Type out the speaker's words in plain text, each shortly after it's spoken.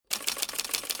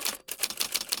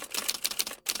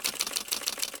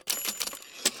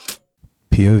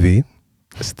POV.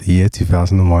 It's the year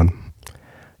 2001.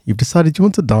 You've decided you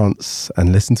want to dance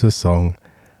and listen to a song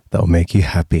that will make you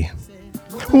happy.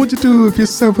 What would you do if your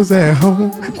son was at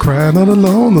home, crying all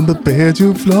alone on the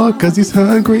bedroom floor cause he's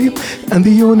hungry? And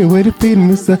the only way to feed him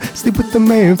is to sleep with the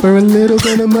man for a little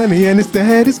bit of money, and his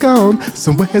dad is gone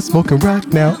somewhere smoking rock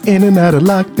now, in and out of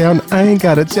lockdown. I ain't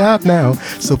got a job now,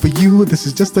 so for you this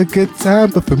is just a good time,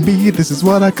 but for me this is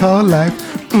what I call life.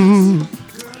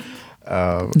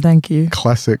 Thank you.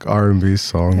 Classic R&B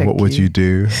song. Thank What would you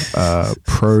do?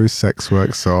 Pro sex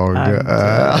work song.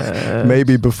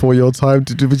 Maybe before your time.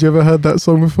 Did you ever heard that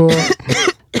song before?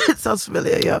 It sounds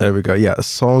familiar, yeah. There we go. Yeah, a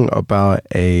song about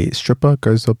a stripper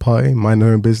goes to a party, mind her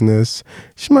own business.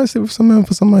 She might sleep with some man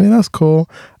for some money. That's cool.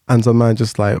 And some man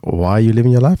just like, why are you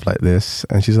living your life like this?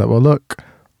 And she's like, well, look,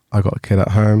 I got a kid at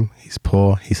home. He's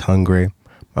poor. He's hungry.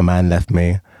 My man left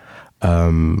me.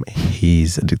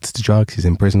 He's addicted to drugs. He's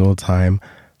in prison all the time.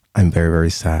 I'm very,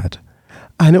 very sad.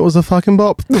 And it was a fucking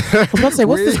bop. I was about to say,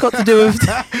 what's this got to do with...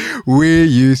 We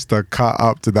used to cut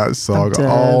up to that song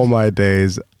all my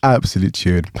days. Absolute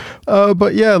tune.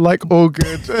 But yeah, like all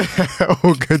good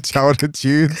childhood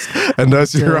tunes and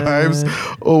nursery rhymes,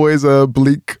 always a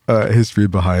bleak history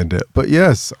behind it. But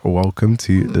yes, welcome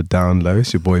to The Down Low.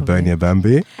 It's your boy Bernie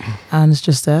Bambi. And it's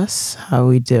just us. How are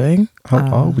we doing? How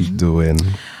are we doing?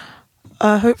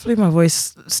 Hopefully my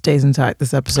voice stays intact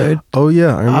this episode. Oh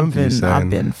yeah, I remember you saying. I've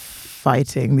been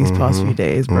fighting these past few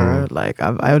days, bro. Like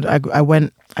I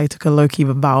took a low-key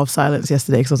vow of silence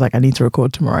yesterday because I was like, I need to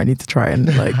record tomorrow. I need to try and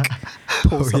like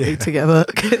pull something together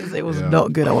because it was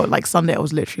not good. Like Sunday I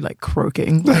was literally like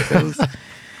croaking. Like it was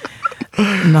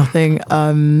nothing.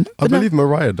 I believe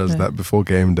Mariah does that before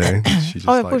game day. She just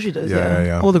of course she does.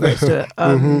 Yeah. All the greats do it.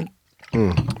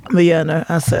 But yeah, no, as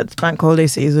I said, it's bank holiday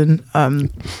season.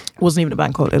 Wasn't even a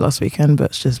bank holiday last weekend,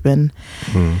 but it's just been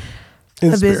a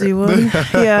busy one.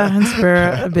 Yeah, in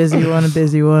spirit, a busy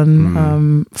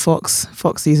one. Fox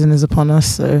season is upon us,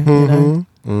 so you know.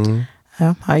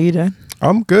 Yeah, how are you doing?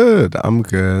 I'm good.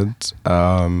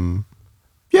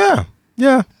 Yeah.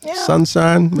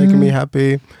 Sunshine making me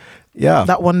happy. Yeah.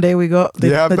 That one day we got, they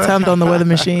turned on the weather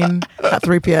machine at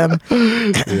 3 p.m.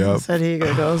 Yeah. Said, here you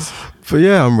go, girls. But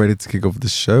yeah, I'm ready to kick off the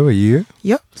show. Are you?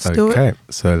 Yep, let's do it. Okay,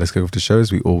 so let's kick off the show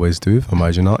as we always do for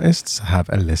Imagine Artists. Have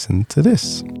a listen to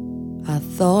this. I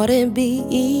thought it'd be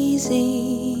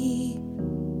easy,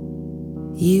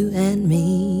 you and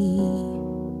me.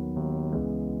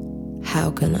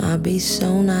 How can I be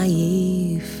so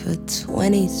naive for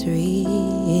 23?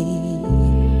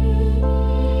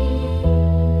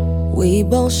 We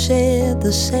both shared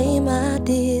the same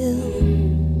ideal,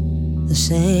 the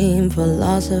same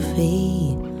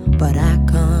philosophy, but I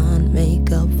can't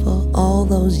make up for all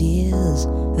those years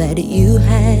that you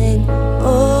hang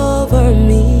over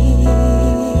me.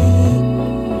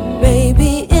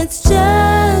 Maybe it's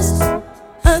just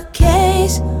a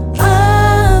case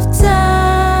of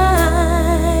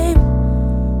time.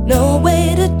 No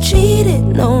way to cheat it,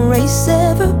 no race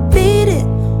ever beat it.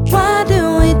 Why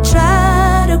do we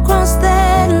try to cross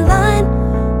that line?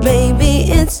 Maybe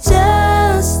it's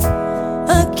just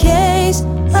a case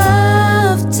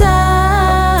of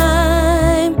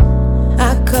time.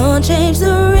 I can't change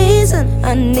the reason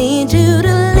I need you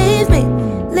to leave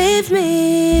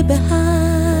me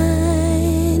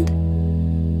behind.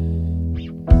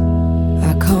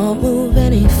 I can't move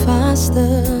any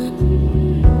faster.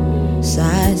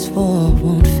 Size 4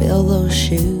 won't fill those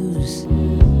shoes.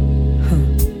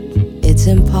 It's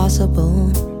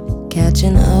impossible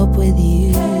catching up with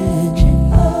you.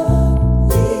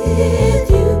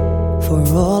 For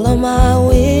all of my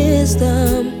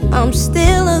wisdom, I'm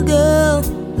still a girl,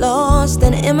 lost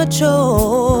and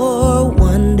immature.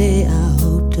 One day I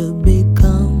hope to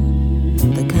become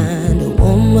the kind of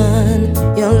woman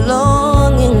you're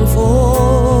longing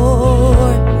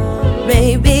for.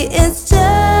 Maybe it's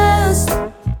just...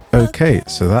 Okay,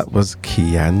 so that was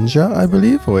Kianja, I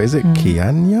believe, or is it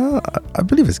Kianya? I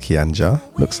believe it's Kianja.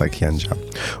 Looks like Kianja,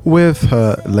 with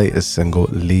her latest single,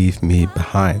 Leave Me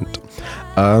Behind.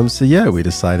 So yeah, we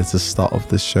decided to start off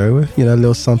the show with, a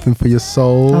little something for your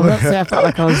soul. I felt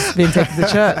like I was being taken to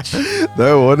church.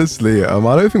 No, honestly, I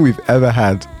don't think we've ever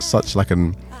had such like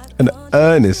an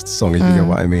earnest song, if you get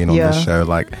what I mean, on the show.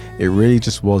 Like, it really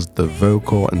just was the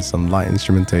vocal and some light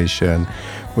instrumentation,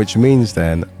 which means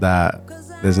then that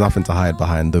there's nothing to hide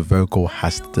behind. The vocal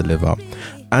has to deliver.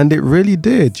 And it really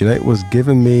did. It was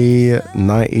giving me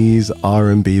 90s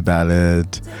R&B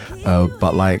ballad,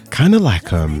 but like kind of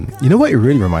like you know what it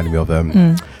really reminded me of?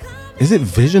 Is it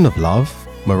Vision of Love,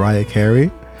 Mariah Carey?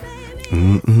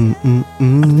 I think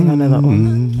I know that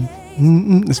one.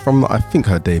 It's from, I think,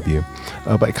 her debut.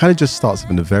 But it kind of just starts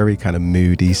in a very kind of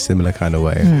moody, similar kind of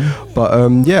way. But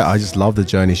yeah, I just love the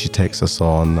journey she takes us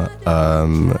on.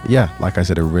 Yeah, like I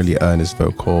said, a really earnest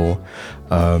vocal.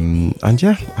 And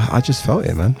yeah, I just felt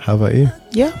it, man. How about you?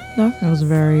 Yeah, no, it was a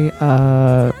very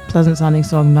pleasant sounding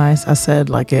song. Nice. I said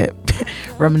like it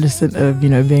reminiscent of, you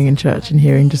know, being in church and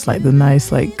hearing just like the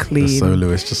nice, like clean. The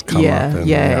soloist just come up. And,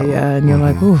 yeah. And you're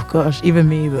like, oh gosh, even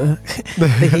me, the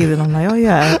heathen, I'm like, oh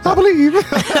yeah. I believe.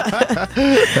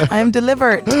 I am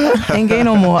delivered. Ain't gay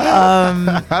no more.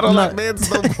 I don't like men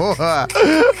no more. Oh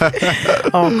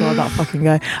god, that fucking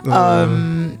guy.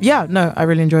 Yeah, no, I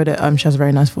really enjoyed it. She has a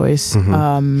very nice voice.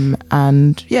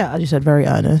 And yeah, as you said, very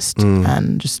earnest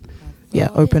and just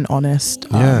open, honest.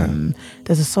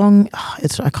 There's a song, I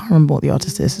can't remember what the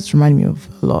artist is. It's reminding me of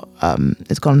a lot.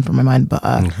 It's gone from my mind, but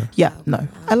yeah, no,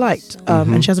 I liked.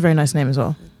 And she has a very nice name as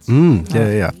well.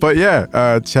 But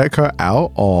yeah, check her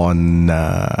out on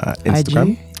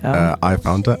Instagram. IG? I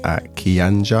found her at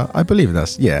Kianja. I believe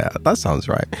that sounds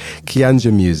right.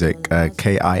 Kianja Music,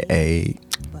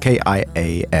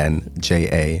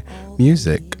 KIANJA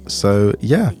Music. So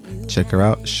yeah, check her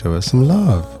out, show her some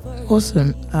love.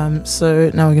 Awesome.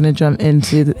 So now we're going to jump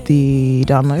into the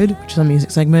download, which is our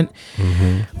music segment,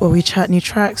 where we chat new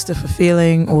tracks, different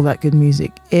feeling, all that good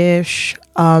music-ish.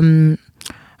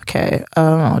 Okay,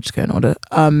 I'll just go in order.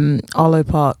 Arlo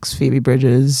Parks, Phoebe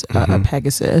Bridgers,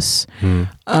 Pegasus. You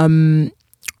know,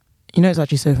 it's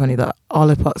actually so funny that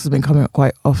Arlo Parks has been coming up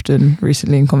quite often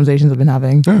recently in conversations I've been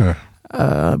having,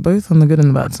 both on the good and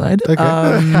the bad side.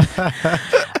 Okay.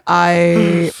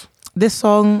 This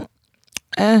song,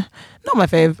 not my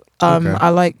fave. I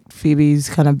like Phoebe's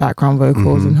kind of background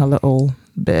vocals and her little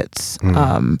bits.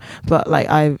 But like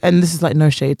and this is like no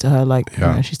shade to her, like you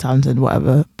know, she's talented,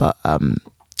 whatever. But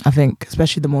I think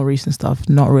especially the more recent stuff,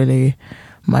 not really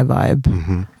my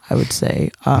vibe, I would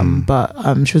say. But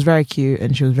she was very cute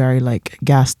and she was very like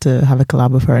gassed to have a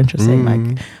collab with her, and she was saying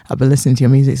like, I've been listening to your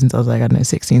music since I was like, I don't know,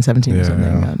 16, 17 or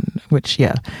something. And, which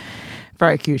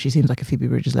very cute. She seems like a Phoebe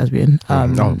Bridgers lesbian.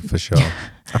 Oh, for sure.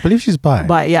 I believe she's bi.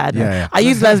 But yeah. I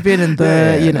use lesbian in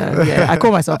the, you know, I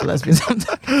call myself a lesbian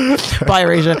sometimes.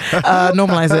 Bi-erasure.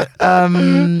 Normalize it.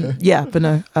 Yeah, but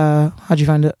no. How'd you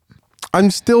find it? I'm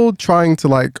still trying to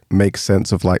like make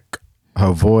sense of like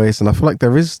her voice, and I feel like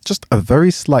there is just a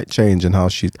very slight change in how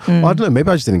she's. Well, I don't know. Maybe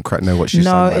I just didn't quite know what she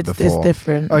sounded like before. No, it's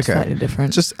different. Okay, it's slightly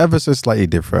different. Just ever so slightly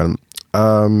different.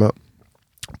 But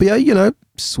yeah, you know,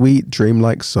 sweet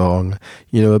dreamlike song.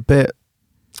 You know, a bit.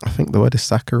 I think the word is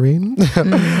saccharine.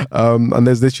 And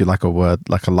there's literally like a word,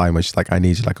 like a line where she's like, I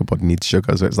need you like a body needs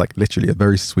sugar. So it's like literally a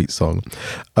very sweet song.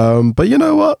 But you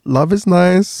know what? Love is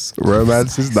nice.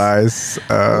 Romance is nice.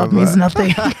 Love means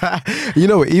nothing. You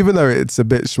know, even though it's a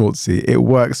bit schmaltzy, it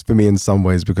works for me in some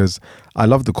ways because I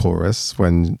love the chorus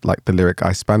when like the lyric,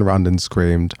 I span round and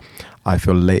screamed, I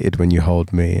feel elated when you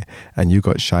hold me, and you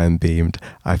got shy and beamed.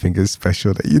 I think it's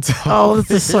special that you told Oh, this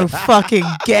is so fucking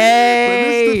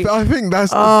gay. I think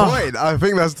that's the point. I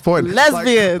think that's the point.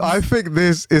 Lesbians. Like, I think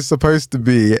this is supposed to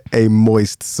be a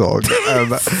moist song.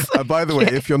 By the way,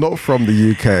 if you're not from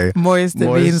the UK, moist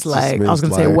means like, I was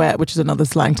going to say wet, which is another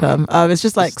slang term. It's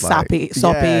just like sappy,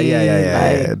 soppy.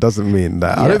 Yeah. It doesn't mean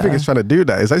that. I don't think it's trying to do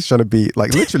that. It's actually trying to be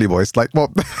like literally moist. Like,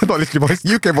 well, not literally moist,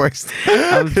 UK moist.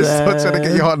 It's not trying to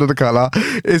get your heart under the collar.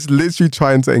 It's literally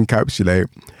trying to encapsulate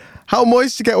how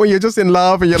moist you get when you're just in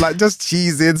love and you're like just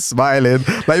cheesing, smiling.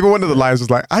 Like even one of the lines was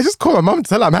like, I just call my mum to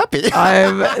tell her I'm happy.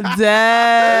 I'm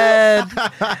dead.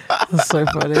 That's so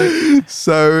funny.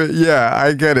 So yeah,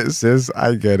 I get it, sis.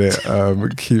 I get it.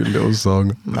 Cute little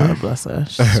song. Oh, bless her.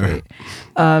 She's sweet.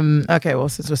 Okay, well,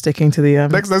 since we're sticking to the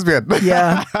next lesbian.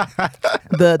 Yeah.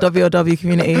 The WOW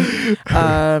community.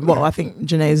 Well, I think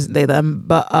Janae's they them,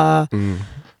 but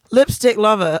Lipstick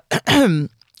Lover,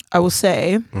 I will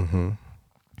say,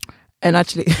 and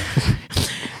actually,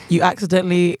 you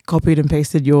accidentally copied and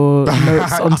pasted your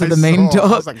notes onto the main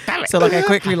doc. Like, so like I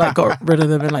quickly like got rid of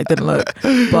them and like didn't look.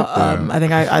 But I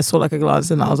think I saw like a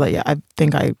glance and I was like, yeah, I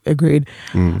think I agreed.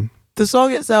 The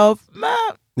song itself,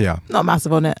 not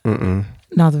massive on it.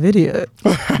 Now the video.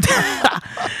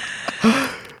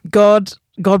 God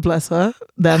bless her.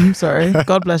 Them, sorry.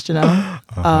 God bless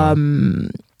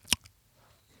Janelle.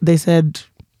 They said,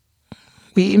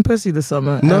 we eating pussy this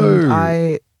summer. No. And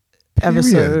I ever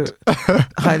so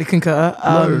highly concur.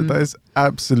 No, that is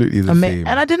absolutely the theme.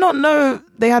 And I did not know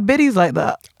they had biddies like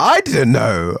that. I didn't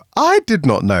know. I did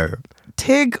not know.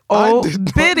 Tig or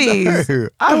biddies.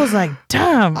 I was like,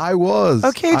 damn. I was.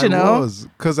 Okay, Janelle. I was.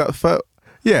 Because at first...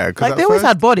 Yeah, because like they always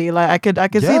had body. Like I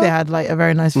could see they had like a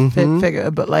very nice fit figure,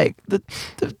 but like the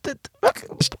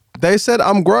They said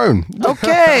I'm grown.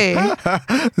 Okay.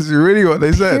 That's really what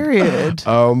they said. Period.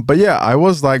 But yeah, I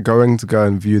was like going to go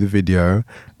and view the video,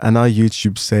 and our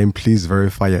YouTube saying, please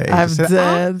verify your age. I'm I said,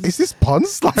 dead. Is this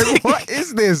puns? Like, what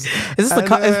is this? Is this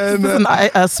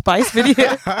a Spice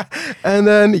video? And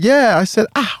then, yeah, I said,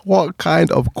 what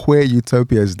kind of queer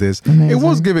utopia is this? Amazing. It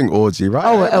was giving orgy, right?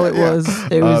 Oh, it was.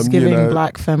 It was giving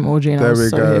black femme orgy, and I was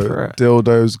so here for it.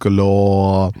 Dildos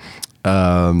galore.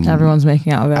 Everyone's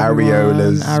making out of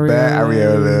everyone. Bare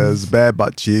areolas, bare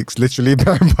butt cheeks, literally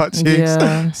bare butt cheeks,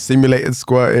 simulated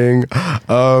squirting.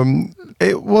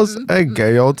 It was a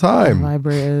gay old time.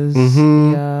 Vibrators,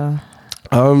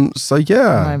 So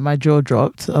yeah, my jaw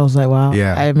dropped. I was like, wow.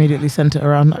 Yeah. I immediately sent it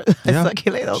around. I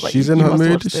circulated. I was like, she's in her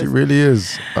mood. She really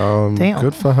is.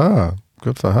 Good for her.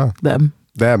 Good for her. Them.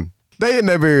 They in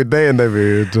their mood.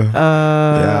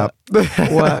 Yeah.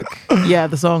 Work. Yeah,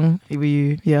 the song.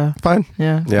 Yeah. Fine.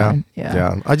 Yeah. Yeah. Fine.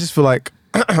 Yeah. I just feel like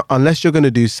unless you're going to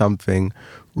do something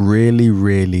really,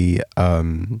 really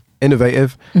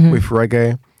innovative with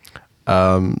reggae,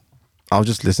 I'll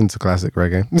just listen to classic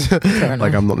reggae.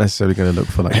 Like I'm not necessarily going to look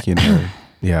for like,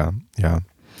 yeah.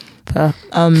 Fair.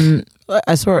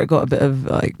 I saw it got a bit of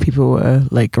like people were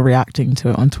like reacting to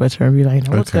it on Twitter and be like,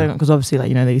 what's going on? Because obviously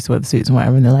like, they used to wear the suits and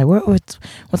whatever, and they're like,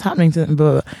 what's happening to them?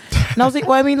 But and I was like,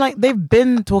 well, I mean, like they've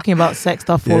been talking about sex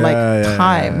stuff for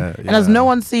time, and has no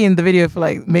one seen the video for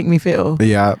like Make Me Feel?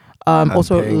 Yeah.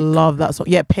 Also Pink. love that song.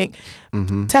 Yeah, Pink.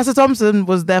 Mm-hmm. Tessa Thompson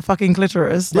was their fucking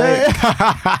clitoris. Like,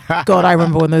 God, I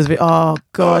remember when those videos. Oh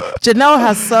God, Janelle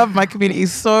has served my community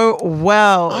so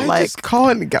well. I just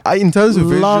can't. In terms of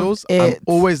visuals, I'm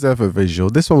always there for visual.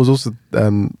 This one was also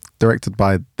directed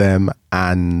by them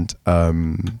and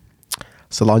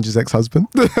Solange's ex-husband.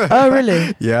 Oh,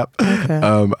 really? Yeah. Okay.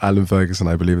 Alan Ferguson,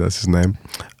 I believe that's his name.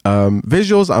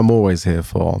 Visuals, I'm always here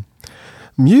for.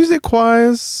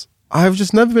 Music-wise, I've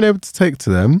just never been able to take to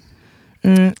them.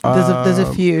 There's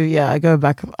a few. Yeah, I go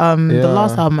back. The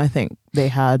last album I think they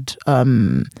had,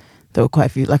 there were quite a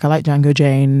few. Like I like Django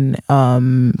Jane,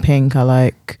 Pink. I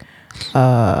like.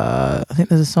 I think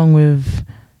there's a song with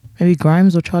maybe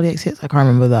Grimes or Charlie XCX. I can't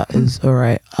remember. That is all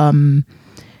right.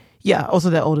 Yeah. Also,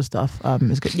 their older stuff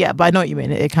is good. Yeah, but I know what you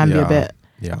mean. It can be a bit.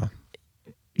 Yeah.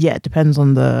 Yeah, it depends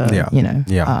on the,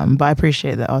 Yeah. But I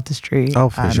appreciate their artistry. Oh,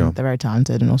 for sure. They're very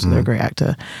talented and also they're a great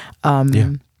actor.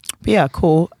 But yeah,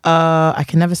 cool. I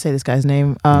can never say this guy's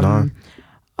name. No.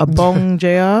 Abong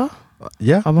JR.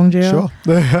 Yeah. Abong JR. Sure.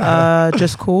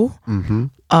 Just cool. Mm-hmm.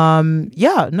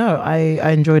 I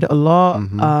enjoyed it a lot.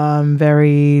 Mm-hmm.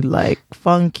 Very like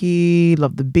funky,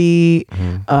 love the beat.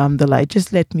 The like,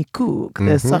 just let me cook.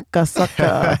 The sucker.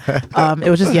 It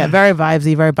was just very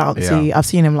vibesy, very bouncy. Yeah. I've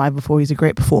seen him live before. He's a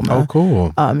great performer. Oh,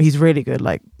 cool. He's really good,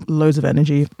 like loads of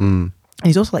energy. And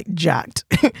he's also like jacked.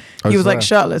 He was like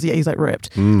shirtless. Yeah, he's like ripped.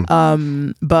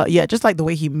 But yeah, just like the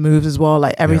way he moves as well,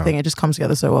 like everything, it just comes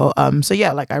together so well. So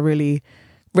yeah, like I really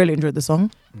enjoyed the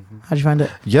song. How'd you find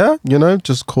it? Yeah,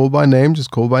 just call by name,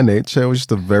 just call by nature. It was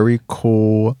just a very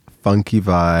cool, funky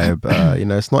vibe.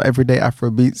 It's not everyday Afro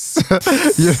beats, and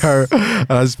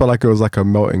I just felt like it was like a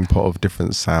melting pot of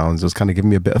different sounds. It was kind of giving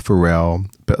me a bit of Pharrell,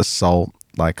 a bit of Salt,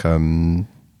 like and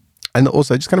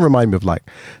also it just kind of reminded me of like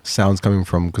sounds coming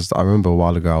from, because I remember a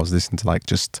while ago I was listening to like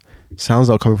just sounds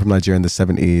that were coming from Nigeria in the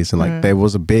 70s, and like there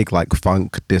was a big like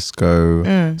funk disco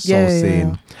soul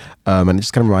scene. And it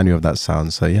just kind of reminded me of that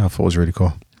sound. So yeah, I thought it was really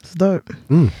cool. It's dope.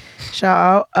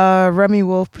 Shout out Remy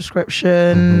Wolf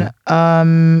Prescription.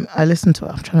 I listened to it.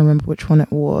 I'm trying to remember which one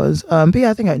it was. But yeah,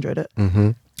 I think I enjoyed it.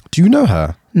 Do you know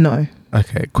her? No.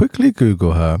 Okay, quickly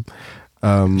Google her.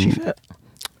 She fit.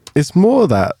 It's more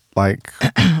that like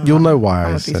you'll know why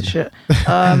I'm I a piece said of shit.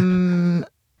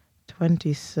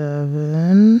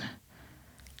 27.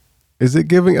 Is it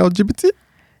giving LGBT?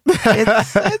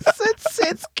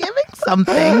 It's giving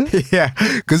something. Yeah,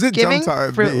 because it Giving jumped out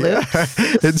at Fruit me.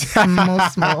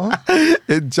 Loops. Small.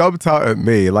 It jumped out at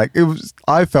me. Like it was.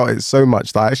 I felt it so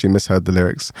much that I actually misheard the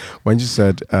lyrics when you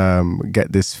said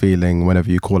 "get this feeling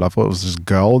whenever you call." I thought it was just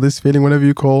 "girl this feeling whenever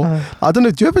you call." I don't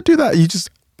know. Do you ever do that? You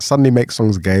just suddenly make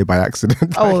songs gay by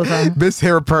accident. All the time.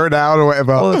 Mishear a pronoun or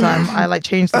whatever. All the time. I like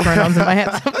change the pronouns in my head.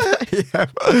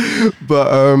 But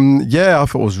I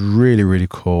thought it was really, really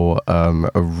cool.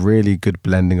 A really good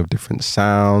blending of different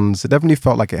sounds. It definitely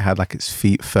felt like it had like its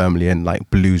feet firmly in like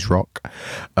blues rock,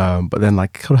 but then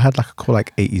like it had like a cool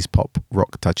like 80s pop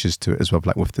rock touches to it as well,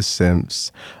 like with the synths,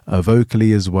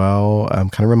 vocally as well.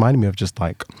 Kind of reminded me of just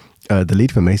like the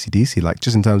lead from AC/DC, like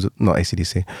just in terms of not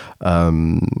AC/DC,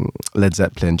 Led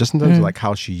Zeppelin, just in terms of like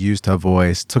how she used her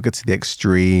voice, took it to the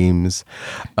extremes,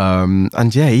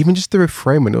 and yeah, even just the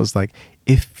refrain when it was like,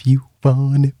 "If you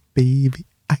want it, baby,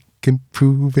 I can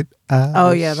prove it.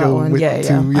 Oh yeah, that one. Yeah.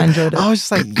 I enjoyed it. I was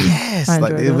just like, yes, I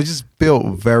like enjoyed it was just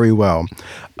built very well.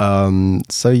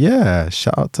 So yeah,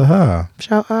 shout out to her.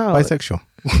 Shout out. Bisexual.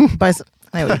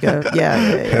 There we go.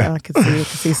 Yeah. I could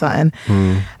see something.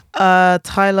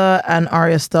 Tyler and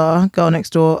Arya Starr, Girl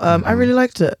Next Door. I really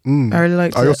liked it. I really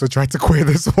liked it. I also tried to queer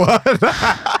this one. She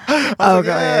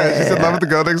said love the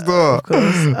Girl Next Door. Of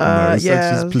course. No,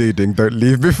 she's pleading, don't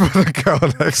leave me for the Girl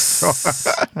Next Door.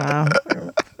 Wow.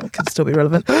 It could still be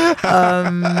relevant. Arya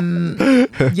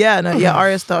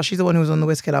Starr, she's the one who was on the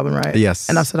Wizkid album, right? Yes.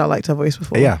 And I've said I liked her voice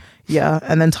before. Yeah.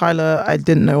 And then Tyler, I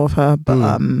didn't know of her,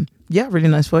 but really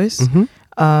nice voice.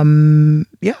 I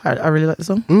really like the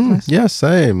song. Nice. Yeah,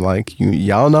 same. Like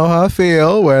y'all know how I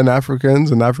feel when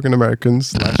Africans and African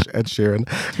Americans / Ed Sheeran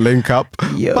link up.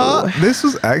 Yo. But this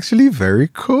was actually very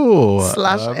cool. / Ed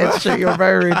Sheeran, you're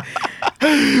very rude.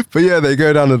 But yeah, they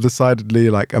go down a decidedly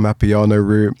like Amapiano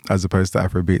route as opposed to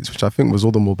Afrobeats, which I think was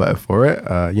all the more better for it.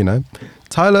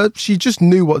 Tyler, she just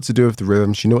knew what to do with the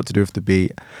rhythm. She knew what to do with the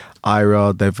beat.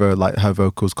 Ira, her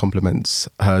vocals complements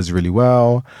hers really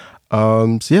well.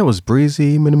 It was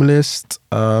breezy, minimalist.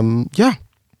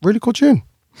 Really cool tune.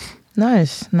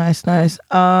 Nice.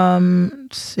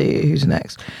 Let's see who's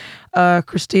next.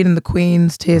 Christine and the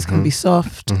Queens, Tears Can Be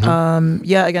Soft.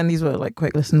 Again, these were like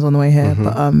quick listens on the way here,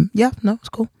 but it's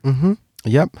cool.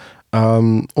 Yep.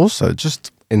 Also,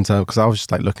 just in terms, because I was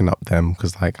just like looking up them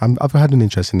because like I've had an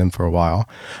interest in them for a while.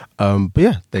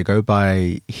 They go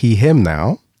by he, him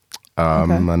now.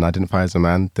 And identify as a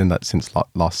man, done that since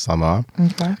last summer,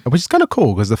 which is kind of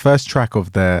cool because the first track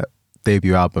of their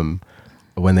debut album,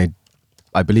 when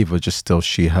I believe, were just still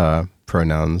she, her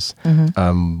pronouns.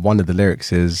 One of the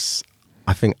lyrics is,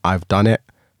 I think I've done it,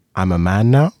 I'm a man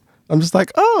now. I'm just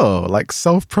like, oh, like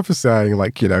self-prophesying,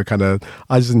 like, kind of,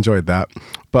 I just enjoyed that.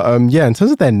 But in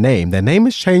terms of their name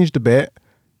has changed a bit.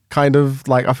 Kind of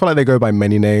like, I feel like they go by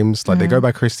many names. Like they go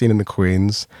by Christine and the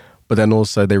Queens. But then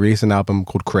also they released an album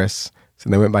called Chris. So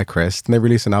they went by Chris. Then they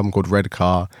released an album called Red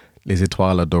Car, Les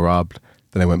Etoiles Adorables.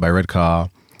 Then they went by Red Car.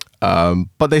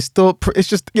 But they still, it's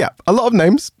just, a lot of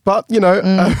names. But,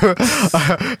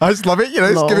 I just love it.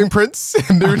 It's giving Prince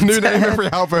new name every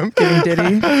album. Giving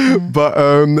Diddy. But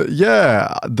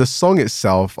the song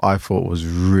itself I thought was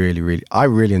really, I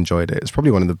really enjoyed it. It's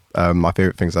probably one of the my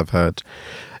favorite things I've heard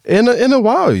in a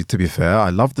while, to be fair. I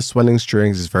love the swelling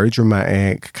strings. It's very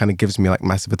dramatic, kind of gives me like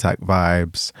Massive Attack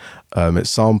vibes. It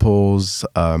samples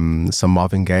some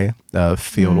Marvin Gaye,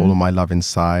 Feel All of My Love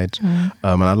Inside. And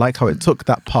I like how it took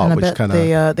that part, which kind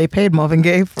of... They paid Marvin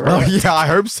Gaye for it. Oh yeah, I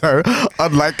hope so.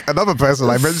 Unlike another person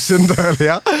I mentioned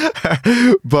earlier.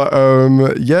 But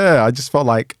I just felt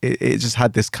like it just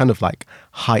had this kind of like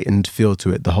heightened feel to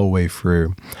it the whole way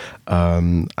through.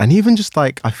 And even just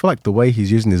like, I feel like the way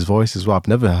he's using his voice as well, I've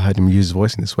never heard him use his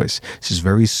voice in this way. It's just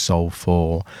very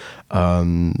soulful.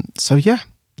 I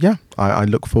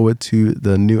look forward to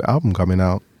the new album coming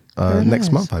out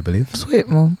next month, I believe. Sweet.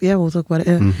 Well, we'll talk about it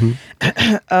here.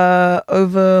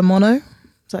 Over Mono, is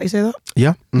that how you say that?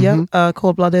 Yeah. Yeah.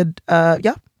 Cold Blooded.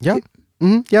 Yeah.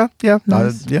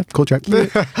 Nice. Cool track.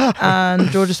 And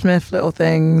Georgia Smith, Little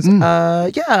Things.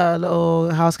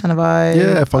 Little house kind of vibe.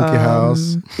 Yeah, funky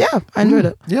house. Yeah, I enjoyed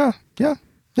it. Yeah,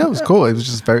 it was cool. It was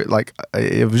just very like,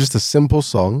 it was just a simple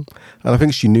song. And I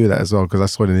think she knew that as well because I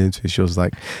saw it in the interview. She was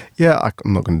like,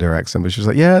 I'm not going to do her accent, but she was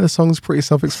like, the song's pretty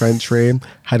self-explanatory.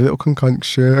 Had a little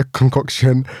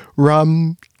concoction,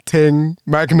 rum, ting,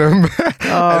 magnum.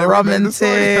 Oh, rum and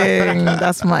ting.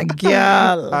 That's my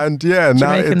girl. And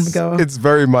now it's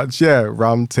very much,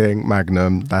 rum, ting,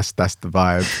 magnum. That's the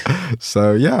vibe.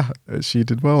 So she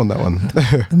did well on that one.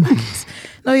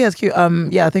 No, it's cute.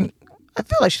 I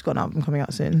feel like she's got an album coming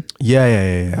out soon.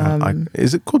 Yeah.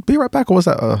 Is it called Be Right Back, or was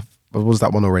that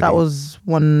one already? That was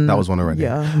one already.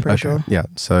 Yeah, I'm pretty sure. Yeah,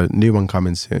 so new one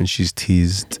coming soon. She's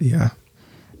teased. Yeah.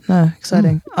 No,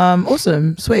 exciting.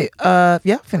 Awesome, sweet. I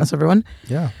think that's everyone.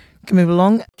 Yeah. Can move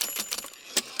along.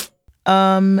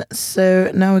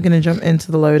 So now we're going to jump into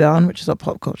the lowdown, which is our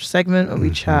pop culture segment where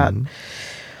we chat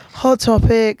hot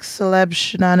topics, celeb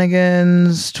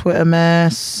shenanigans, Twitter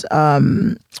mess,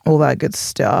 all that good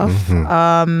stuff.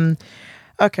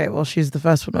 Okay, well, she's the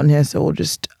first one on here, so we'll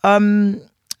just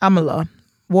Amala,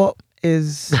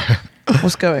 what's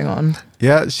going on?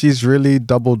 Yeah, she's really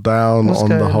doubled down on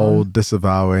the whole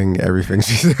disavowing everything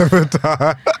she's ever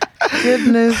done.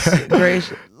 Goodness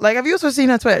gracious. Like, have you also seen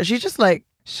her Twitter? She's just on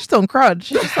crud.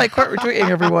 She's just like quote retweeting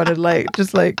everyone and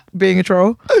just being a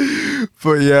troll.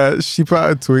 But she put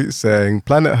out a tweet saying,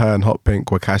 Planet Her and Hot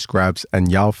Pink were cash grabs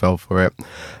and y'all fell for it.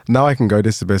 Now I can go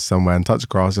this abyss somewhere and touch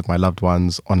grass with my loved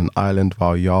ones on an island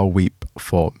while y'all weep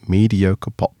for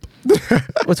mediocre pop.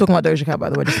 We're talking about Doja Cat, by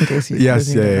the way, just in case you.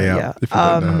 Yes, yeah. If you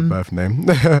don't know her birth name.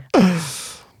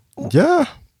 Yeah.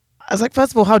 I was like,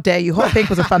 first of all, how dare you? Hot Pink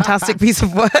was a fantastic piece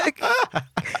of work.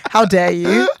 How dare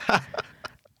you?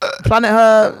 Planet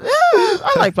Her,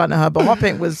 I like Planet Her, but Hot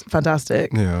Pink was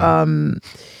fantastic. Yeah.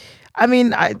 I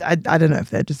mean, I don't know if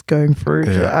they're just going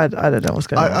through. I don't know what's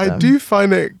going on. I do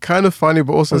find it kind of funny,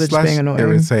 but also slash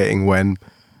irritating when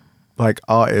like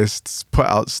artists put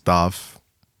out stuff,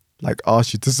 like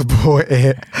ask you to support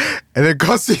it, and then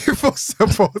cost you for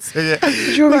supporting it. What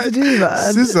do you want me to do,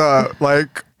 man? SZA,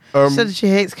 like. She said she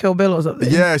hates Kill Bill or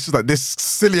something. Yeah, she's like, this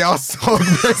silly ass song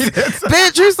made it.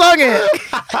 Bitch, who sung it?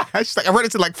 She's like, I wrote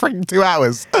it in like freaking 2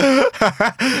 hours.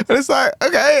 And it's like,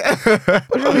 okay.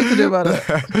 What do you want me to do about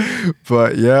it?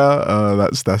 But yeah,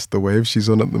 that's the wave she's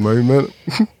on at the moment.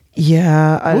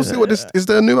 Yeah. We'll see what is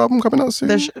there a new album coming out soon?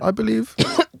 I believe.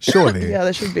 Surely. Yeah,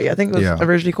 there should be. I think it was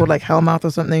originally called like Hellmouth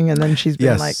or something, and then she's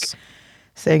been like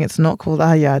saying it's not called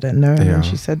that. Yeah, I don't know. And then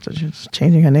she said that she's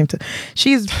changing her name to.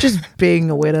 She's just being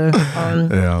a widow.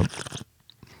 Yeah.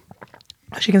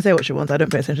 She can say what she wants. I don't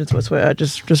pay attention to her Twitter.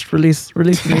 Just release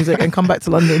the music and come back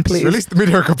to London, please. Just release the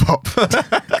mediocre pop.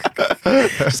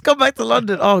 Just come back to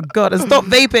London. Oh God, and stop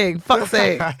vaping. Fuck's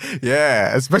sake.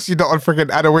 Yeah, especially not on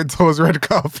freaking Anna Wintour's red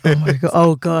carpet. Oh my God.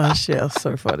 Oh gosh, yeah,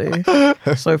 so funny.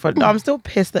 So funny. No, I'm still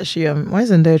pissed that she why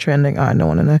is Zendaya trending? I don't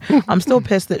want to know. I'm still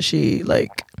pissed that she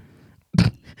like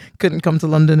couldn't come to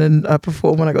London and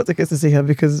perform when I got tickets to see her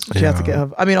because she had to get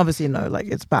her. I mean, obviously, no, like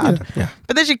it's bad. Yeah.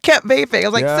 But then she kept vaping. I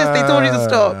was like, sis, they told you to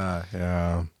stop.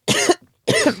 Yeah.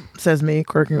 Says me,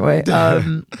 croaking away.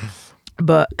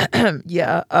 But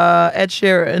yeah, Ed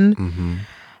Sheeran,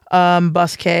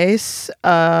 bus case.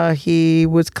 He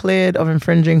was cleared of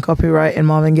infringing copyright in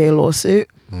Marvin Gaye lawsuit.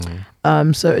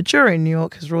 So a jury in New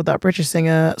York has ruled that British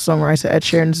singer-songwriter Ed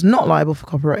Sheeran is not liable for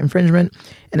copyright infringement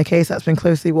in a case that's been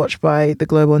closely watched by the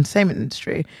global entertainment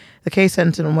industry. The case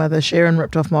centered on whether Sheeran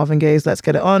ripped off Marvin Gaye's Let's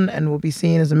Get It On and will be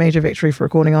seen as a major victory for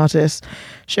recording artists.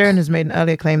 Sheeran has made an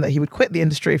earlier claim that he would quit the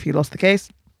industry if he lost the case.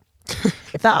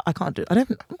 If that, I can't do. I don't.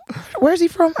 Where is he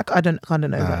from? I don't know. I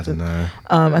don't know.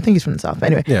 I think he's from the South. But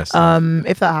anyway, yes.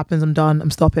 If that happens, I'm done.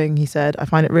 I'm stopping. He said, I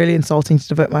find it really insulting to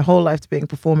devote my whole life to being a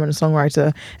performer and a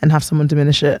songwriter and have someone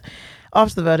diminish it.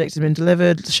 After the verdict had been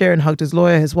delivered, Sheeran hugged his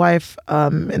lawyer, his wife,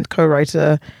 and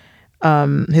co-writer.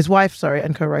 His wife,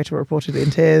 and co-writer were reportedly in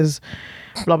tears.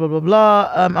 Blah blah blah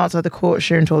blah. Outside the court,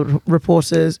 Sheeran told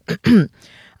reporters,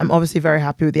 I'm obviously very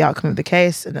happy with the outcome of the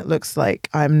case, and it looks like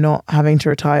I'm not having to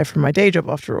retire from my day job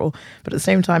after all. But at the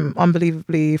same time, I'm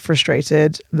unbelievably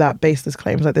frustrated that baseless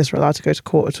claims like this are allowed to go to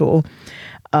court at all.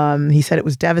 He said it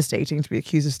was devastating to be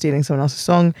accused of stealing someone else's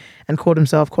song and called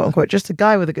himself, quote unquote, just a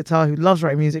guy with a guitar who loves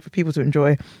writing music for people to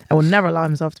enjoy and will never allow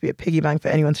himself to be a piggy bank for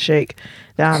anyone to shake.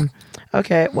 Damn.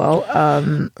 Okay, well,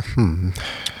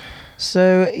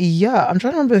 so yeah, I'm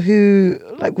trying to remember who,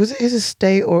 like, was it his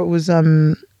estate or it was,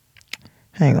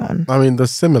 hang on. I mean, the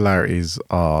similarities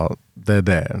they're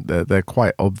there. They're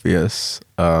quite obvious.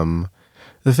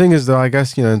 The thing is, though, I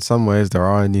guess, in some ways there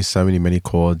are only so many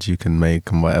chords you can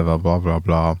make and whatever, blah, blah,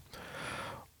 blah.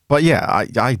 But yeah,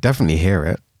 I definitely hear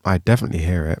it.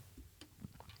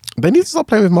 They need to stop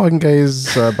playing with Marvin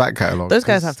Gaye's back catalogue. Those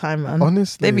guys have time, man.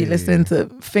 Honestly. They be listening to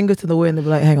Finger to the Wind. They'll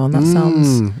be like, hang on, that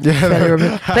sounds...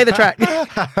 Play the track.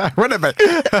 Run it back.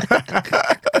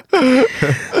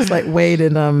 It's like Wade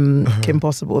and Kim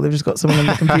Possible. They've just got someone on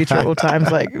the computer at all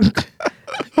times, like,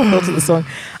 filter the song.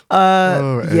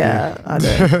 Yeah, I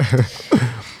know.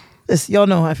 Y'all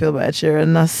know how I feel about Ed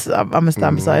Sheeran. I'm going to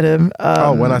stand beside him.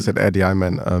 When I said Eddie, I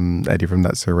meant Eddie from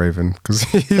That's So Raven, because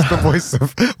he's the voice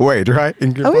of Wade, right?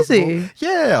 In Kim Possible. Is he?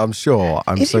 Yeah, I'm sure.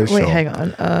 Sure. Wait, hang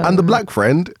on. And the black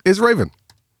friend is Raven.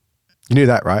 You knew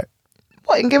that, right?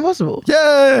 What, in Kim Possible?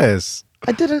 Yes.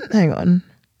 I didn't. Hang on.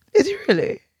 Is he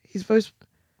really? He's supposed...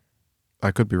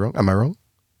 I could be wrong. Am I wrong?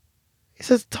 It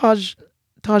says Taj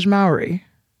Mowry.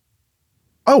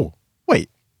 Oh, wait.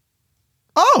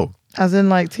 Oh. As in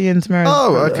like T and Tamara.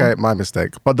 Oh, okay, my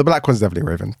mistake. But the black one's definitely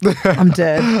Raven. I'm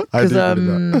dead.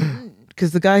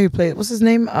 Because the guy who played, what's his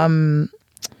name? The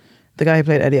guy who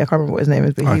played Eddie, I can't remember what his name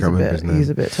is, but he's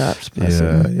a bit tapped.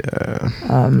 Yeah.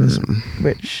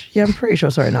 Which, yeah, I'm pretty sure.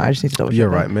 Sorry, no, I just need to double check. You're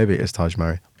right. Maybe it's Taj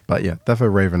Mowry, but yeah,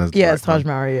 definitely Raven as. Yeah, it's Taj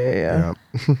Mowry. Yeah.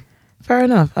 Fair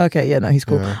enough. Okay, yeah, no, he's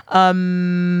cool. Yeah,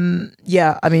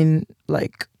 I mean,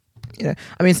 like.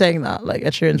 Saying that, like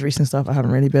Ed Sheeran's recent stuff, I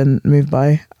haven't really been moved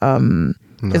by.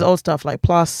 His old stuff, like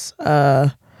Plus,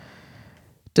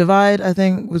 Divide, I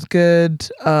think was good.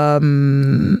 What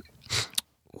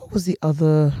was the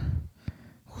other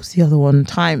was the other one?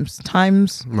 Times.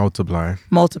 Multiply.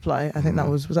 I think that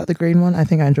was that the green one? I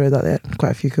think I enjoyed that. They had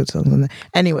quite a few good songs on there.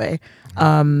 Anyway.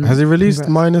 Has he released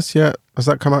Minus yet? Has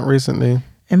that come out recently?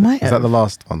 It might have. Is that the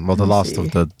last one? Well, the last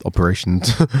of the operations.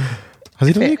 Has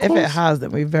he done If it has,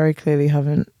 then we very clearly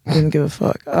didn't give a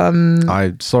fuck.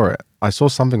 I saw it. I saw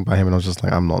something by him and I was just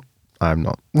like, I'm not.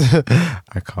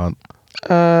 I can't.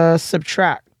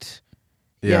 Subtract.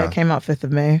 Yeah, it came out 5th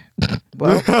of May.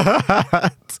 Well,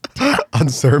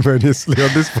 unceremoniously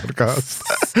on this podcast.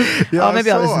 Maybe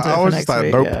I'll listen to it for next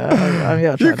week. Nope.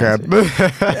 I'll try you can.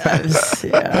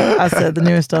 I said the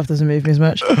newest stuff doesn't move me as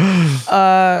much.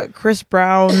 Chris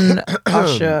Brown,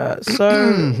 Usher.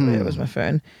 So it was my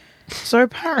phone. So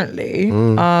apparently,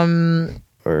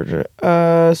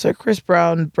 so Chris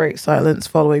Brown breaks silence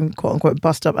following quote unquote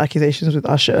bust up accusations with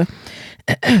Usher.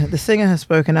 The singer has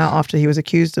spoken out after he was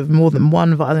accused of more than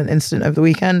one violent incident over the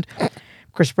weekend.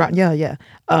 Chris Brown,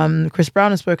 Chris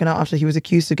Brown has spoken out after he was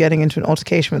accused of getting into an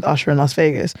altercation with Usher in Las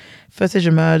Vegas. Footage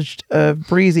emerged of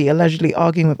Breezy allegedly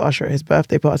arguing with Usher at his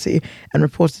birthday party and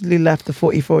reportedly left the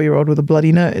 44-year-old with a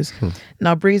bloody nose.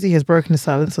 Now, Breezy has broken his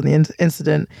silence on the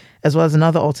incident, as well as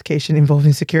another altercation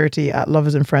involving security at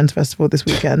Lovers and Friends Festival this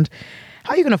weekend.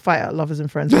 How are you going to fight at Lovers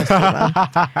and Friends Festival,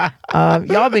 man?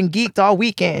 Y'all been geeked all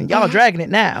weekend. Y'all dragging it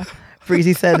now.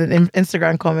 Breezy said in an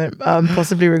Instagram comment,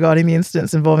 possibly regarding the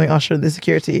incidents involving Usher and the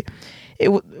security. It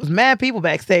was mad people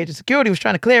backstage. The security was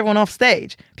trying to clear everyone off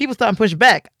stage. People started pushing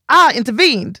back. I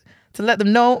intervened to let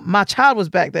them know my child was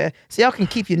back there so y'all can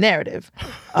keep your narrative.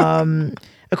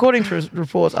 According to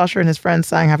reports, Usher and his friends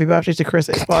sang Happy Birthday to Chris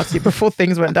at his party before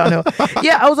things went downhill.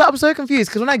 Yeah, I'm so confused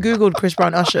because when I Googled Chris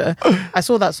Brown Usher, I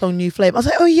saw that song New Flame. I was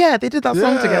like, oh yeah, they did that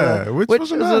song together. Which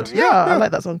was I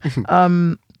like that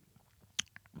song.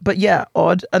 But yeah,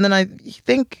 odd. And then I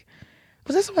think,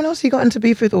 was there someone else he got into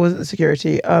beef with or was it the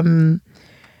security?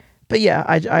 But yeah,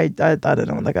 I don't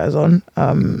know what that guy's on.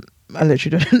 I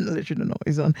literally don't know what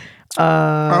he's on.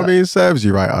 I mean, it serves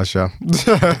you right, Usher.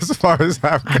 As far as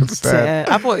I'm concerned.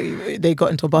 I thought they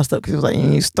got into a bust up because it was like,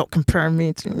 you stop comparing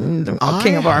me to the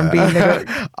king of R&B.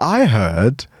 I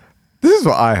heard, this is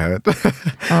what I heard,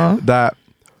 that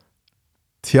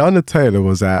Tiana Taylor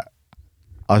was at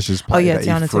Usher's party that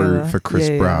he threw for Chris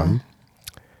Brown.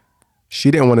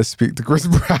 She didn't want to speak to Chris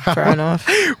Brown. Fair enough.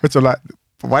 Which I'm like,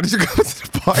 why did you go to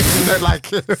the party? You don't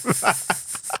like it.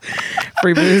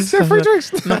 Free booze. Yeah, free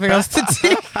drinks. Nothing else to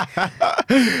do.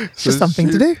 Just something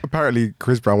to do. Apparently,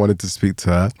 Chris Brown wanted to speak to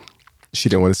her. She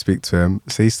didn't want to speak to him.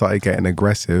 So he started getting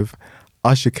aggressive.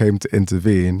 Usher came to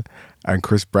intervene and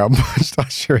Chris Brown punched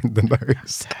Usher in the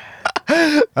nose.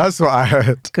 That's what I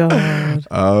heard. God.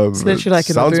 It's literally like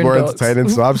in sounds the more Boondocks. entertaining,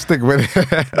 so I'm sticking with it.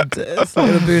 It's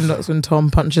like the Boondocks when Tom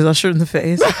punches Usher in the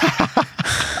face.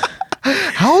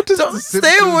 How does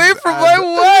stay away from my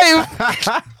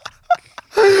wife?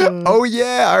 Oh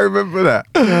yeah, I remember that.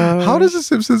 How does the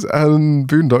Simpsons and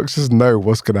Boondocks just know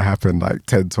what's going to happen like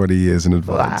 10, 20 years in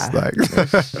advance? Like,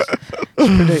 it's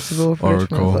predictable.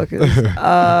 Oracle.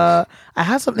 I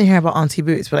had something here about Auntie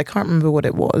Boots, but I can't remember what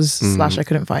it was. / I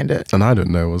couldn't find it. And I don't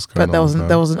know what's going on. But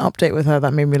there was an update with her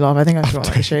that made me laugh. I think I saw it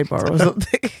like a shade bar or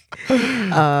something.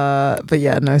 But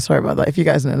yeah, no, sorry about that. If you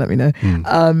guys know, let me know.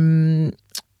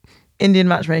 Indian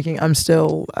matchmaking, I'm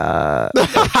still I'm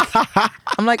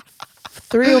like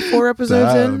 3 or 4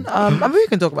 episodes in. I mean, we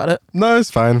can talk about it. No,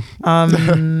 it's fine.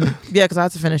 Yeah, because I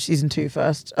had to finish season 2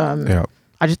 first. Yeah.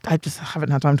 I just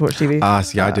haven't had time to watch TV.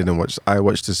 I didn't watch. I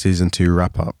watched the season 2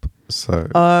 wrap up. So.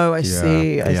 Oh, I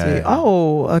see. Yeah.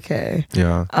 Oh, okay.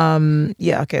 Yeah.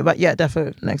 Yeah. Okay. But yeah,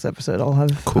 definitely next episode I'll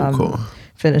have cool.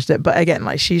 finished it. But again,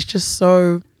 like she's just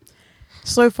so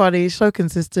funny, so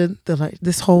consistent. They're like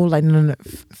this whole like no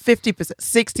 50%,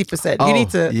 60%. You need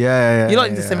to you don't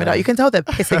need to simmer it out. You can tell they're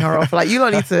pissing her off. Like you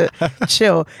don't need to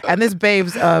chill. And this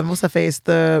babes, what's her face?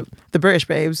 The British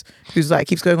babes who's like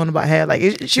keeps going on about hair. Like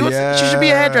she should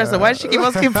be a hairdresser. Why does she keep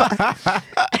asking for?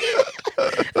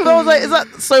 So I was like, is that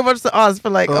so much to ask for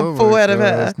like a full head of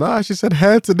hair? Nah, she said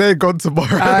hair today, gone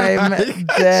tomorrow. I'm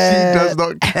dead. She does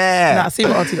not care. Nah, see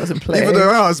what Auntie doesn't play. Even though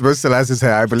her husband still has his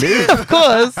hair, I believe. Of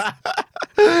course.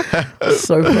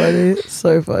 So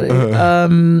funny.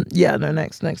 Yeah, no,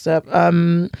 next up.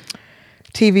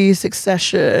 TV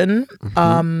Succession.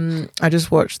 I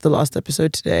just watched the last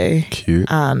episode today. Cute.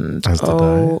 And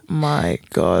my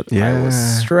God, I was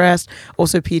stressed.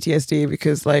 Also PTSD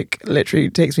because like literally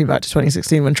takes me back to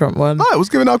 2016 when Trump won. Oh, it was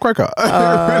giving out cracker. It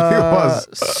really was.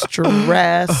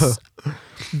 Stress.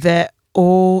 They're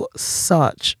all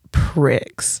such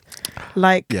pricks.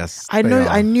 Like, Yes, I they know, are.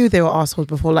 I knew they were assholes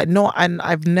before. Like, no, and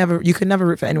you could never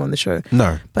root for anyone on the show.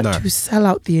 No, But no. to sell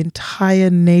out the entire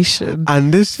nation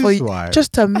And this for is why.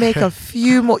 just to make a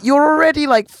few more, you're already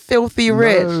like filthy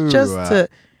rich. No. Just to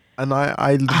And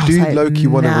I was do like, low-key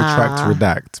want to nah,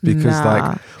 redact because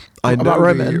like I know about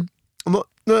Roman.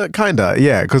 No, kinda,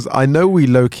 yeah. Because I know we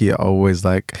low-key are always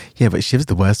like, yeah, but Shiv's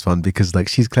the worst one because like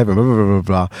she's clever, blah blah blah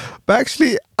blah blah. But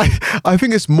actually, I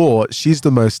think it's more she's the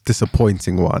most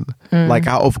disappointing one. Like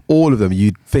out of all of them,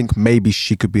 you'd think maybe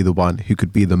she could be the one who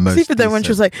could be the most. Even then, when she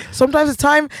was decent. like, sometimes it's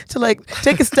time to like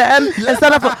take a stand and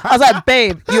stand up. I was like,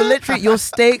 babe, you're literally, your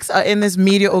stakes are in this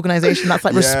media organization that's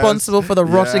like Yes. responsible for the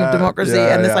rotting of democracy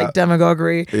and this like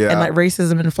demagoguery and like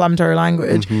racism and inflammatory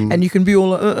language. And you can be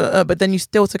all, but then you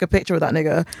still took a picture with that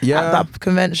nigga at that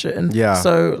convention. Yeah.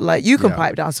 So like you can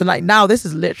pipe down. So like now this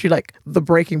is literally like the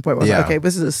breaking point. Where I was like, okay,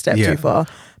 this is a step too far.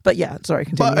 But yeah, sorry,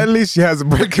 continue. But at least she has a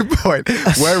breaking point.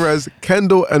 Whereas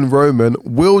Kendall and Roman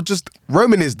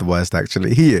Roman is the worst,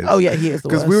 actually. He is. Oh yeah, he is the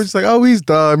worst. Because we were just like, oh, he's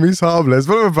dumb, he's harmless.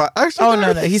 But actually, oh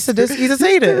no, he's a sadist. He's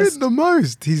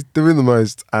doing the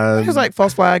most. And He was like,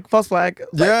 false flag.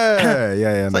 yeah.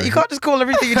 It's like, you can't just call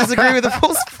everything you disagree with a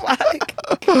false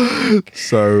flag.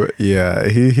 So yeah,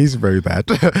 he's very bad.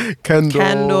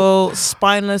 Kendall,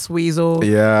 spineless weasel.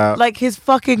 Yeah. Like his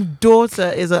fucking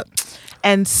daughter is a,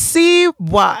 and see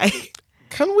why.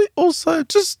 Can we also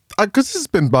just because this has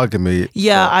been bugging me?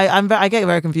 Yeah, I get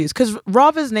very confused because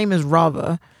Rava's name is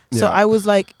Rava. So I was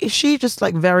like, is she just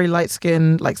like very light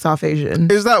skinned, like South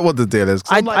Asian? Is that what the deal is?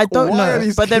 'Cause I'm like, I don't why are know.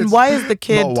 these But then kids why is the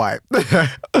kid not white?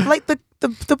 like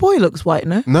the boy looks white,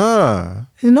 no? Nah.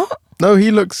 He's not? No,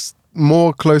 he looks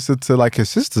more closer to like his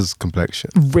sister's complexion.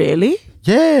 Really?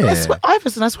 Yeah.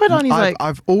 Iverson, I swear down, he's like,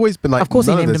 I've always been like, of course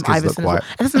he none named of him these kids Iverson. look As well. white.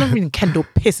 And that's another reason Kendall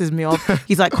pisses me off.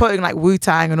 He's like quoting like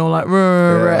Wu-Tang and all like,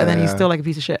 and then he's still like a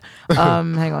piece of shit.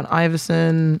 Hang on,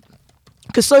 Iverson.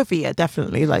 Because Sophie, yeah,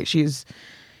 definitely. Like she's,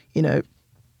 you know,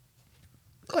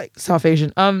 like South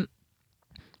Asian.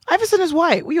 Iverson is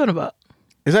white. What are you on about?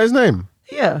 Is that his name?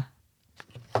 Yeah.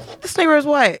 This nigga is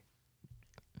white.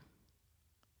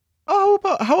 Oh,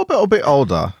 how about a bit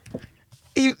older?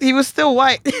 He was still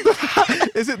white.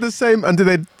 Is it the same? And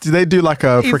did they do like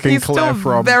a freaking he's Claire still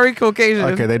from? very Caucasian.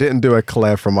 Okay, they didn't do a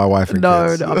Claire from My Wife and No,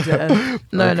 Kids. no, I'm dead.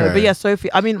 No. Okay. But yeah, Sophie.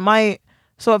 I mean,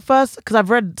 so at first, because I've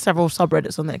read several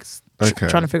subreddits on this, Okay.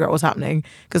 trying to figure out what's happening.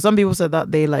 Because some people said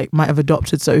that they like might have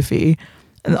adopted Sophie,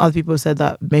 and other people said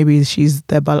that maybe she's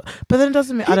their but then it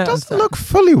doesn't mean I He don't doesn't understand. look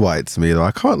fully white to me though.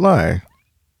 I can't lie.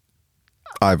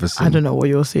 Iverson. I don't know what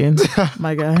you're seeing,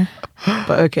 my guy.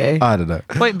 But okay. I don't know.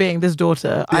 Point being, this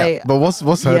daughter, But what's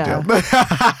her yeah. deal?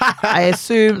 I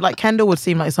assume like Kendall would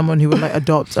seem like someone who would like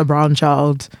adopt a brown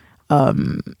child.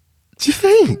 Do you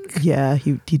think? Yeah,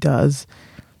 he does.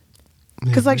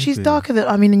 Because like she's maybe. darker than,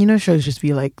 I mean, you know, shows just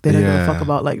be like they don't give a fuck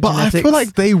about like But genetics. I feel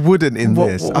like they wouldn't in What-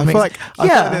 this. what I makes- feel like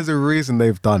Yeah. there's a reason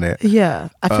they've done it. Yeah,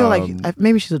 I feel like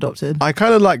maybe she's adopted. I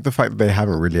kind of like the fact that they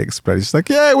haven't really explained. It's like,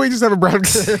 yeah, we just have a brown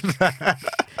kid. That's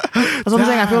what I'm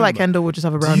saying. I feel like Kendall would just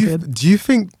have a brown kid. Do you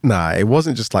think? Nah, it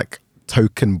wasn't just like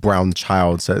token brown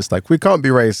child. So it's like we can't be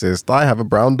racist. I have a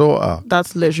brown daughter.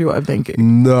 That's literally what I'm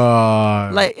thinking.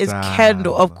 No, Like it's damn.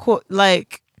 Kendall, of course.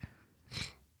 Like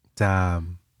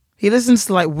Damn. he listens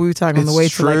to like Wu-Tang on the It's way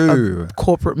to like true. a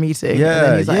corporate meeting. Yeah, and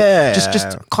then he's like, yeah.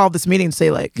 Just call this meeting and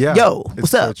say like, Yeah, yo, it's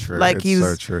what's so up? true. Like It's he's,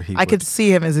 so true. He I could would.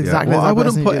 see him as exactly. Well, the I type of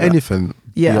wouldn't person put to do that. anything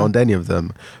beyond any of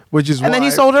them, which is And why. then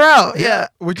he sold her out. Yeah.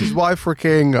 Which is why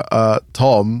freaking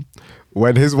Tom,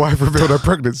 when his wife revealed her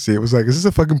pregnancy, it was like, is this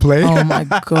a fucking play? Oh my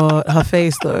god, her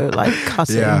face though, like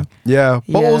cussing. Yeah.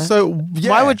 But Yeah. also,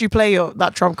 Why would you play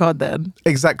that trump card then?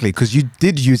 Exactly, because you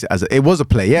did use it as it was a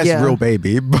play. Yes, Yeah. real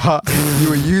baby, but you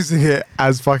were using it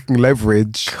as fucking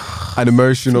leverage and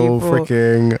emotional people.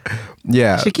 freaking.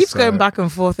 Yeah. She keeps so- going back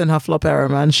and forth in her flop era,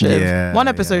 man. Shit. Yeah, One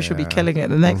episode yeah, she'll be yeah. killing it.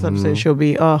 The next episode she'll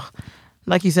be,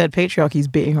 like you said, patriarchy's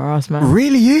beating her ass, man.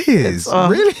 Really is.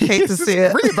 Really hate to is. see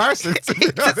It's it. really embarrassing to be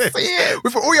Hate to honest. see it.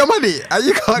 With all your money and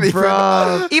you can't even.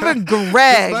 Bro, even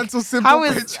Greg. Dismantle simple How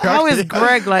is patriarchy.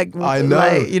 Greg like? I know.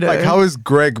 Like, you know, Like, how is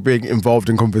Greg being involved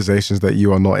in conversations that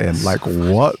you are not in? Like,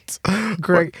 what?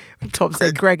 Greg? Tom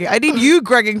said Gregging. I need you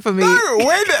Gregging for me. No,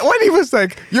 when he was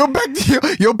like, you're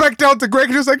back down to Greg,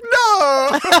 and he was like,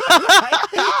 no.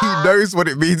 He knows what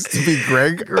it means to be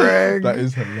Greg. Greg. That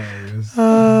is hilarious.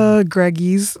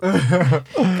 Greggies.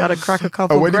 Gotta crack a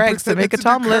couple And when he Gregs to pretended make a to do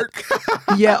Tomlet.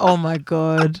 coke. Yeah. Oh my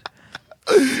god.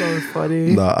 So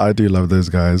funny. No, I do love those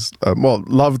guys. Well,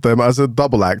 love them as a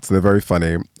double act. They're very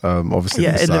funny. Obviously,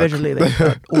 Yeah, they suck. individually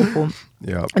they're awful.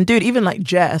 Yeah. And dude, even like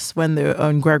Jess, when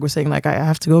Greg was saying like I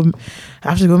have to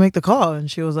go make the call, and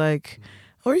she was like,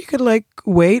 or you could like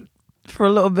wait for a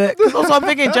little bit. Because also I'm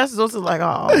thinking Jess is also like,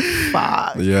 oh,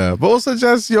 fuck. Yeah, but also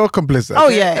Jess, you're complicit. Oh,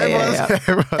 yeah.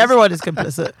 Everyone is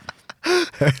complicit.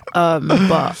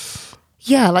 But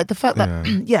yeah, like the fact that,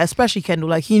 yeah, especially Kendall,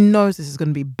 like he knows this is going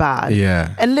to be bad.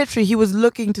 Yeah. And literally he was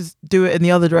looking to do it in the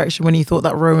other direction when he thought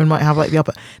that Roman might have like the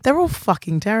upper. They're all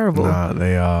fucking terrible. Nah,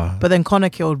 they are. But then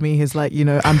Connor killed me. His like,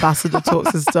 ambassador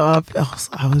talks and stuff.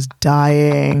 I was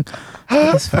dying.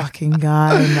 This fucking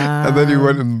guy, man. And then he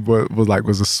went and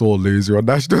was a sore loser on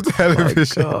national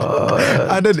television.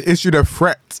 And then issued a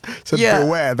threat. Said,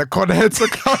 beware, the conheads are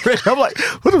coming. I'm like,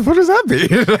 what does that mean?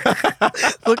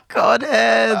 The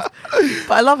conheads.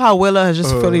 But I love how Willa has just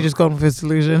fully just gone with his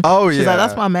delusion. Oh, yeah. She's like,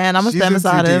 that's my man. I'm going to stand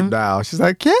beside him. Now. She's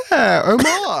like, yeah, Oman.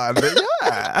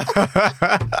 Yeah.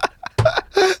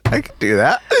 I can do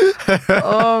that.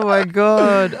 Oh my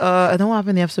God. I don't know what happened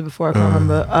in the episode before. I can't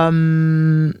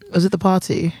remember. Was it the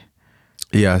party?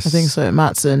 Yes. I think so.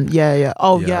 Matson. Yeah.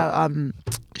 Oh, yeah.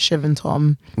 Shiv and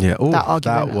Tom. Yeah. Ooh, that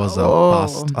argument. That was a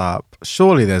bust up.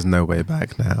 Surely there's no way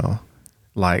back now.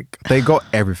 Like, they got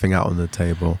everything out on the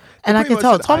table. And I can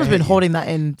tell Tom's been holding that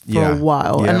in for a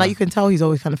while. Yeah. And like you can tell he's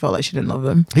always kind of felt like she didn't love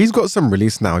him. He's got some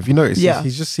release now. If you notice, he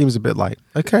just seems a bit like,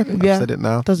 okay, I've said it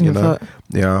now. Doesn't give a fuck.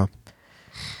 Yeah.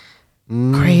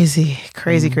 Crazy.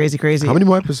 How many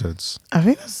more episodes? I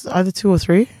think that's either 2 or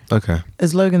 3. Okay.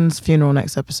 It's Logan's funeral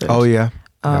next episode. Oh, yeah.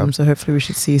 So hopefully we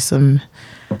should see some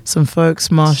folks.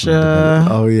 Marsha.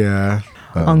 Oh, yeah.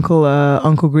 Uncle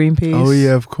Greenpeace. Oh,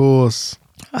 yeah, of course.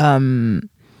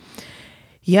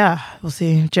 Yeah, we'll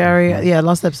see. Jerry. Yeah,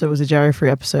 last episode was a Jerry-free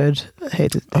episode. I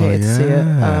hate to see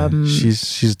it.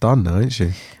 She's done now, isn't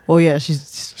she? Well, yeah,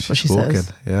 she's what she walking,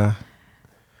 says. Yeah.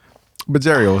 But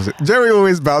Jerry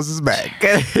always bounces back.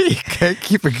 He can't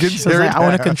keep a good Jerry. Like, I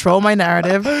want to control my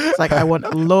narrative. It's like I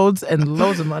want loads and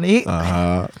loads of money.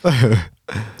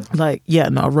 Like, yeah,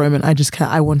 no, Roman. I just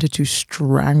can't. I wanted to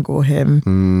strangle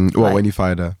him. What, when you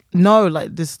fired her? No,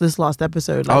 like this last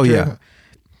episode. Like, yeah.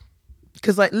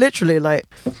 Because like literally, like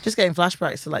just getting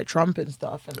flashbacks to like Trump and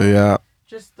stuff. And, yeah.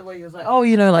 Just the way he was like, oh,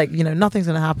 nothing's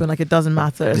gonna hapen. Like it doesn't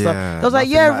matter. And stuff. I was like,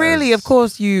 matters. really? Of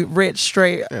course, you rich,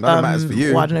 straight. Yeah, nothing matters for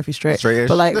you. Well, I don't know if he's straight, straight-ish.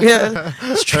 but like, yeah,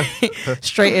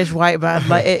 straight-ish white man.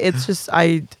 Like it's just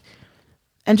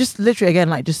and just literally again,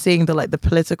 like just seeing the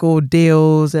political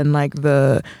deals and like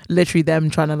the literally them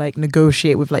trying to like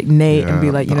negotiate with like Nate and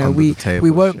be like,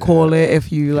 we won't call it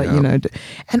if you like,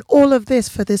 and all of this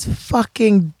for this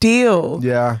fucking deal.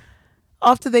 Yeah.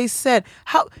 After they said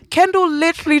how Kendall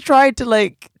literally tried to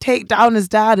like take down his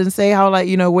dad and say how like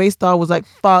Waystar was like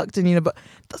fucked and but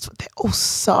that's what they all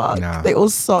suck. Nah. They all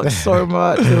suck so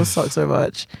much. They all suck so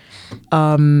much.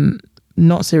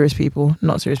 Not serious people.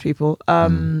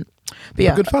 But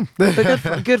yeah, good fun.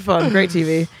 good fun. Great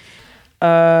TV.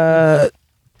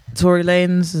 Tory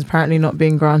Lanez is apparently not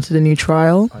being granted a new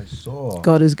trial. I saw.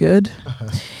 God is good.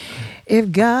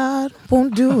 If God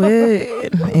won't do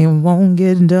it, it won't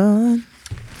get done.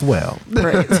 Well,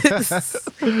 praise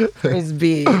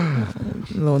be,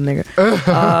 little nigga.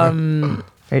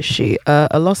 Where is she?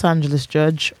 A Los Angeles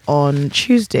judge on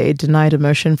Tuesday denied a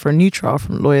motion for a new trial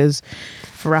from lawyers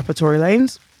for rapper Tory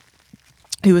Lanez,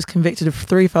 who was convicted of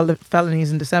 3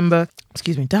 felonies in December.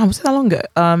 Excuse me, damn, was it that long ago?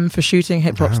 For shooting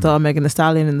hip hop star Megan Thee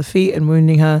Stallion in the feet and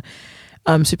wounding her.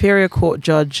 Superior Court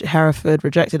Judge Hereford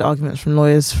rejected arguments from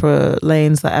lawyers for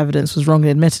Lanez that evidence was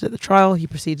wrongly admitted at the trial. He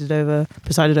presided over.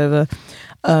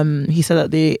 He said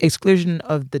that the exclusion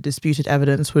of the disputed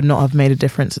evidence would not have made a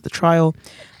difference at the trial.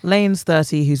 Lanez,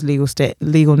 30, whose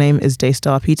legal name is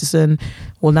Daystar Peterson,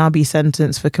 will now be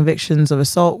sentenced for convictions of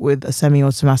assault with a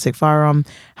semi-automatic firearm,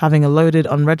 having a loaded,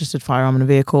 unregistered firearm in a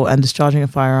vehicle, and discharging a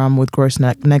firearm with gross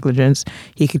negligence.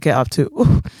 He could get up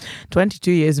to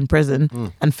 22 years in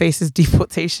prison and faces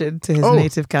deportation to his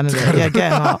native Canada. Yeah,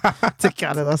 get him out to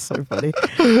Canada. That's so funny.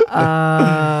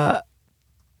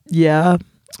 Yeah.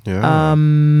 Yeah.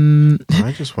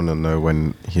 I just want to know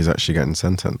when he's actually getting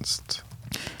sentenced.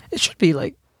 It should be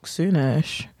like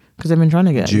soonish because they've been trying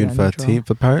to get June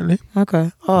 13th apparently.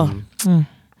 Okay.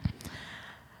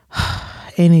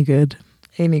 Ain't he good?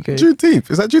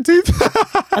 Juneteenth, is that Juneteenth?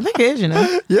 I think it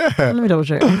is, Yeah, let me double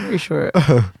check. I'm pretty sure it's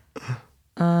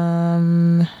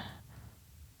the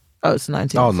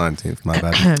 19th. 19th, my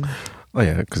bad. Oh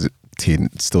yeah, because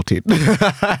still teen.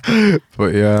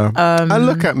 But yeah, and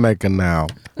look at Megan now,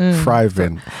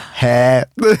 thriving. Hair.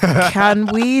 Can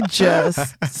we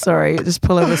just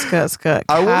pull over skirt?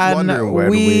 I was wondering when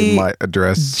we might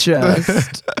address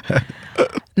just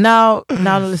now.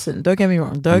 Listen, don't get me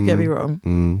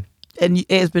wrong. And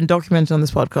it has been documented on this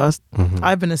podcast.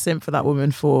 I've been a simp for that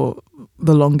woman for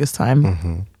the longest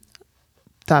time.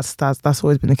 That's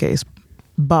always been the case.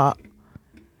 But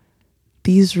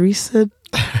these recent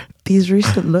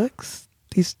looks,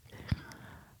 these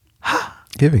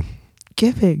Giving.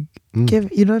 giving.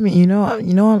 You know what I mean? You know.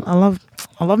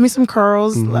 I love me some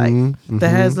curls. Like the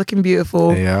hair's looking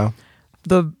beautiful. Yeah.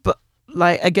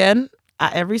 Like again,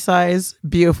 at every size,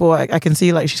 beautiful. I can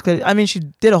see like she's clearly. I mean, she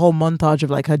did a whole montage of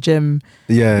like her gym,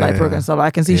 program stuff.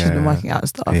 I can see she's been working out and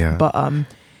stuff. Yeah. But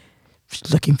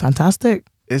she's looking fantastic.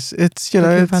 It's it's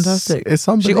fantastic. It's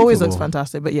unbelievable. She always looks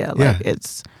fantastic, but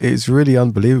it's really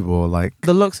unbelievable. Like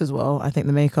the looks as well. I think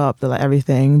the makeup, the like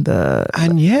everything,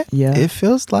 and yet it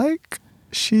feels like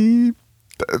she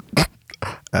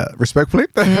respectfully.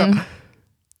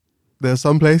 There are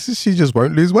some places she just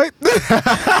won't lose weight.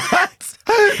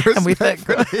 And we thank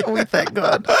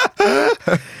God.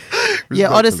 Yeah,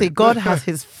 honestly, God has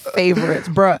his favorites,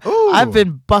 bro. I've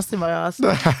been busting my ass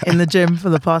in the gym for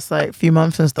the past like few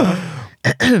months and stuff.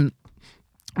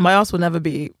 My ass will never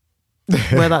be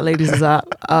where that lady's is at.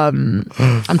 I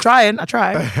try,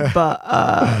 but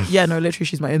literally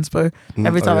she's my inspo.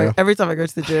 Every time I go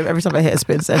to the gym, every time I hit a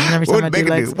spin session, every time I do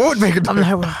legs, I'm like,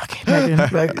 well, okay, Megan,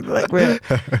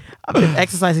 I've been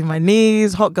exercising my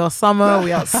knees. Hot girl summer.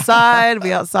 We outside.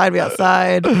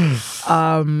 I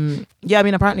mean,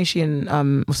 apparently she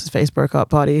and what's his face broke up.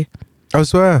 Party. I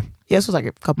swear. Yeah, this was like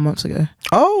a couple months ago.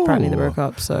 Oh, apparently they broke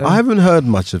up. So I haven't heard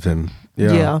much of him.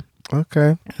 Yeah.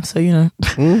 Okay. So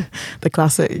the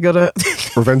classic. You gotta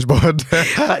revenge board.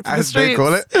 Back to the streets. They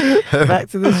call it. Back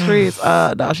to the streets.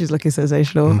 Now she's looking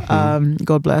sensational.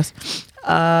 God bless.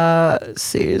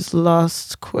 See,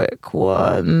 last quick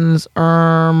ones.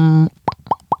 Marilyn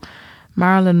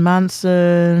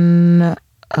Manson.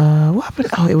 What happened?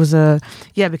 Oh, it was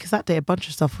because that day a bunch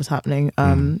of stuff was happening.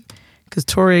 Because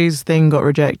Tory's thing got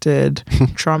rejected.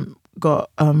 Trump got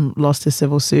lost his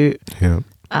civil suit. Yeah.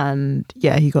 And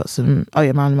he got some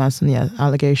Marilyn Manson,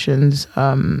 allegations.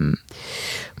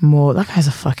 More, that guy's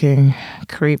a fucking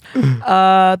creep.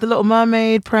 The Little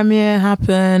Mermaid premiere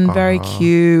happened, very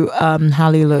cute.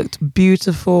 Halle looked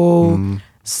beautiful.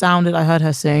 Sounded, I heard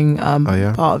her sing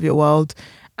Part of Your World.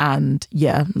 And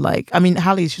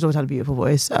Halle, she's always had a beautiful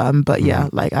voice. But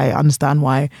I understand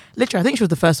why. Literally, I think she was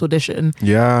the first audition.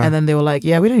 Yeah. And then they were like, we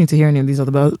don't need to hear any of these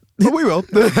other bells. But we will.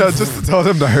 Just to tell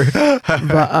them no.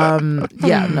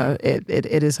 But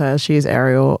it is her. She is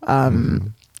Ariel.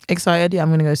 Excited. Yeah, I'm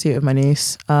going to go see it with my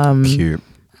niece. Cute.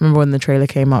 I remember when the trailer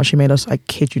came out, she made us, I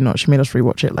kid you not, she made us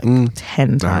rewatch it like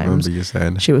 10 times. I remember you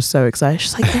saying. She was so excited.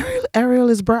 She's like, Ariel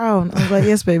is brown. I was like,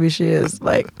 yes, baby, she is.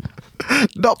 Like,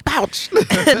 not pouch.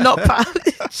 Not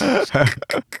pouch.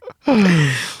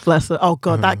 Bless her. Oh,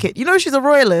 God, that kid. You know, she's a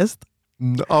royalist.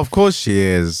 Of course she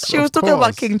is. She was talking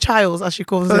about King Charles, as she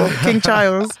calls him, King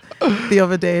Charles, the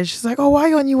other day. She's like, oh,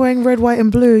 why aren't you wearing red, white,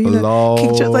 and blue? You know,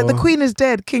 King Charles, like the Queen is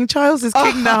dead. King Charles is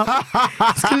king now.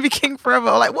 He's gonna be king forever.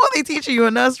 Like, what are they teaching you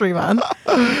in nursery, man?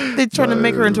 They're trying to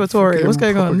make her into a Tory. What's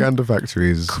going on? Propaganda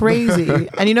factories. Crazy.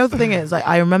 And you know the thing is, like,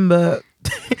 I remember.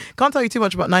 Can't tell you too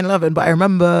much about 9/11, but I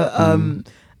remember.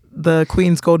 The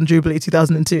Queen's Golden Jubilee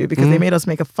 2002 because they made us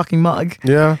make a fucking mug.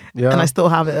 Yeah. And I still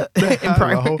have it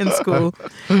in school.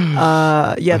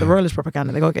 The royalist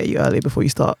propaganda, they gotta get you early before you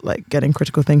start like getting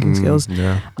critical thinking skills.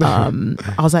 Yeah. I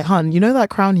was like, hun, you know that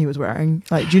crown he was wearing?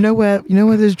 Like, do you know where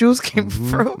those jewels came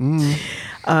from?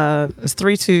 It's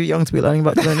 3 too young to be learning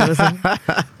about colonialism.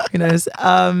 Who knows?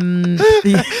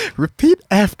 Repeat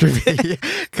after me.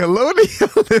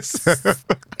 Colonialism.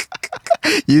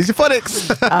 Use your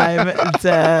phonics. I'm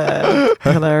dead.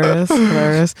 Hilarious.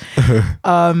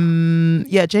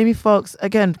 Jamie Foxx,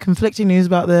 again, conflicting news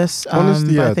about this.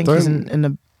 Honestly, I think he's in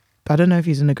a. I don't know if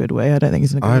he's in a good way. I don't think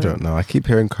he's in a good way. I don't know. I keep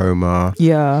hearing coma.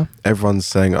 Yeah. Everyone's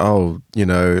saying, oh,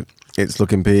 it's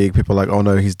looking big. People are like, oh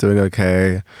no, he's doing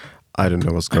okay. I don't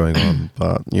know what's going on,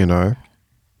 but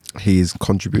he's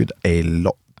contributed a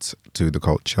lot to the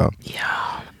culture.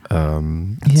 Yeah.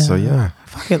 So yeah. I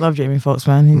fucking love Jamie Foxx,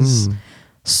 man. He's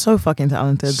so fucking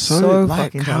talented. So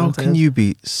fucking talented. How can you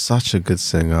be such a good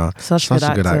singer? Such a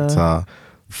good actor.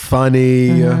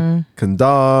 Funny, can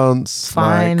dance.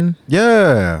 Fine.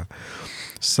 Like,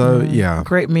 So yeah.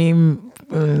 Great meme.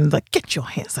 Like, get your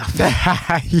hands off.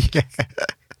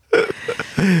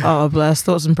 Oh, bless.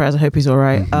 Thoughts and prayers. I hope he's all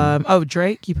right.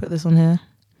 Drake, you put this on here.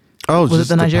 Oh, was it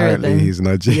the Nigerian thing? He's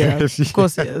Nigerian. Yeah, of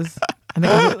course he is. I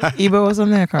think Igbo was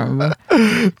on there. I can't remember.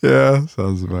 Yeah,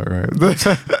 sounds about right.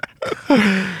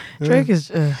 Drake is,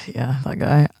 that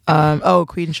guy.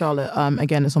 Queen Charlotte.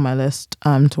 Again, it's on my list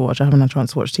to watch. I haven't had a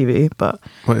chance to watch TV, but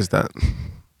what is that?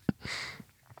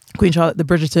 Queen Charlotte, the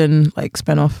Bridgerton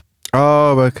spin-off.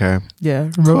 Oh, okay.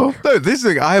 Yeah. Cool. No, this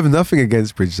thing, I have nothing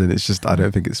against Bridgerton. It's just I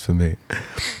don't think it's for me.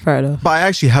 Fair enough. But I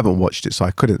actually haven't watched it, so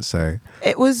I couldn't say.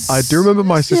 It was. I do remember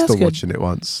my sister good. watching it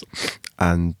once,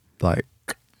 and like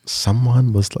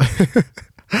someone was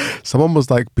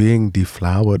like being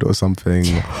deflowered or something,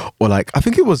 or like I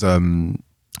think it was I can't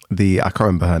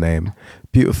remember her name.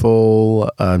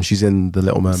 Beautiful. She's in The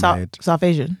Little Mermaid. South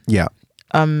Asian. Yeah.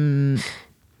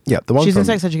 Yeah, the one she's from, in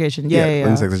Sex Education. Yeah.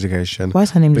 in Sex Education. Why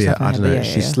is her name? But just yeah, I don't know.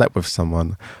 She slept with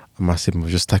someone, and my sibling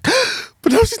was just like,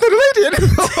 "But now she's not a lady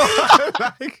anymore."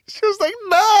 Like, she was like,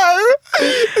 "No,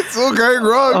 it's all going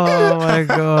wrong." Oh my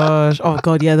gosh! Oh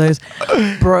god, yeah, those,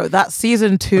 bro. That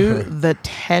season 2, the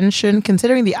tension.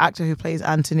 Considering the actor who plays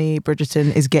Anthony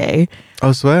Bridgerton is gay,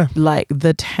 I swear. Like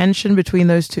the tension between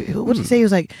those two. What did he say? He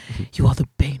was like, "You are the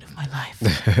bane of my life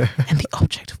and the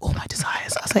object of all my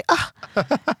desires." I was like,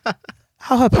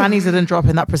 how her panties didn't drop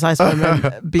in that precise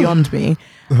moment beyond me.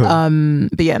 But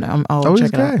yeah, no, I'll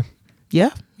check it out. Yeah,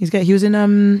 he's gay. He was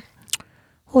in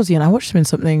what was he in? I watched him in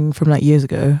something from like years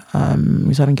ago. He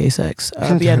was having gay sex.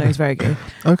 But yeah, no, he's very gay.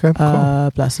 Okay,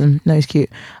 cool. Bless him. No, he's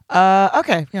cute.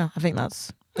 Okay, yeah, I think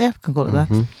that's can call it that.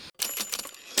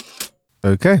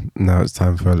 Okay, now it's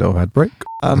time for a little ad break.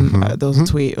 There was a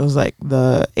tweet. It was like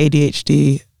the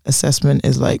ADHD assessment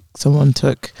is like someone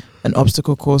took an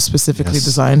obstacle course specifically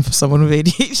designed for someone with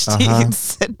ADHD and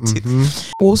sent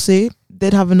it. We'll see.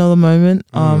 Did have another moment.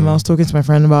 I was talking to my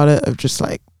friend about it of just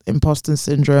like imposter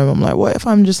syndrome. I'm like, what if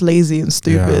I'm just lazy and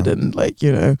stupid and like,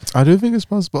 you know? I don't think it's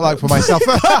possible. Like for myself.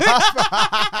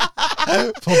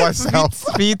 For myself.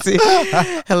 Speedy.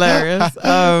 Hilarious.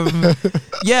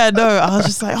 Yeah, no, I was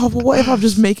just like, oh, but what if I'm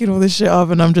just making all this shit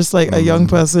up and I'm just like a young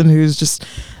person who's just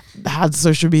had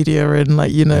social media and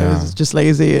like, you know, is just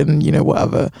lazy and, you know,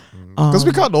 whatever. Because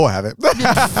we can't all have it. One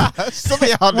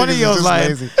of yours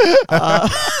lazy.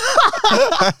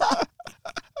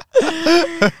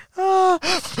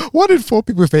 1 in 4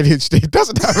 people with ADHD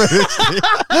doesn't have ADHD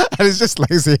and it's just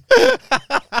lazy.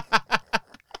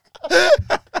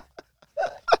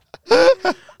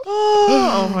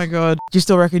 Oh my god. Do you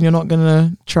still reckon you're not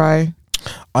gonna try?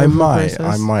 I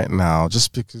might now,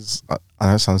 just because I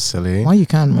know it sounds silly. Why you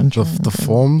can, man? The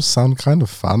forms sound kind of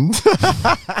fun.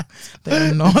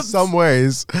 They're not. In some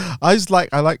ways. I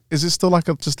like, is it still like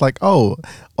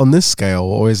on this scale,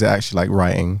 or is it actually like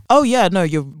writing? Oh yeah, no,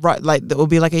 you're right. Like there will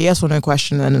be like a yes or no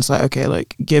question, and it's like, okay,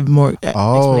 like give more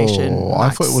explanation.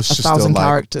 I thought it was just 1,000 like,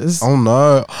 characters. Oh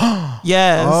no.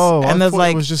 Yes. And there's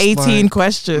like 18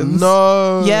 questions.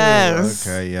 No. Yes.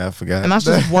 Okay, yeah, forget. And that's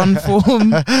just one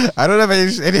form. I don't have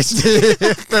ADHD.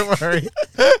 Don't worry.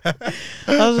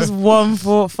 That was just one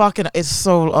for fucking. It's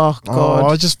so oh god. Oh,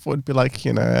 I just thought it'd be like,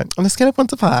 you know, on a scale of 1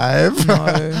 to 5.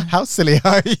 No. How silly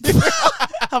are you?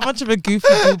 How much of a goofy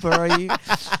goober are you?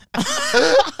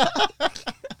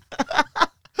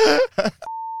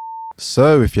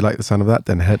 So if you like the sound of that,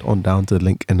 then head on down to the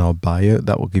link in our bio.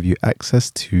 That will give you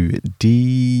access to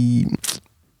DL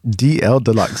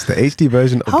Deluxe, the HD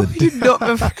version of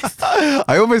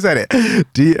I almost said it.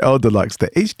 DL Deluxe, the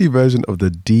HD version of the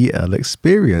DL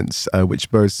experience, which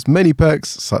boasts many perks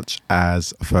such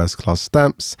as first class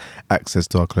stamps, access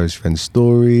to our close friends'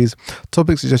 stories,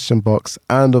 topic suggestion box,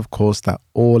 and of course that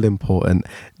all important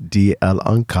DL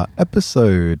Uncut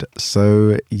episode.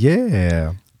 So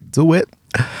yeah, do it.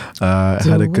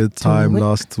 Had a good time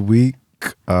last week.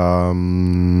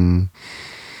 I'm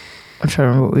trying to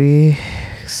remember what we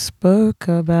spoke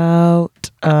about.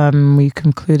 We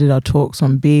concluded our talks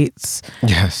on beats.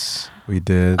 Yes, we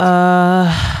did.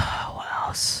 What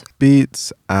else?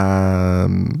 Beats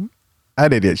and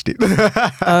ADHD.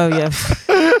 Oh yeah.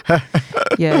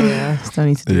 yeah. Still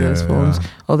need to do those forms.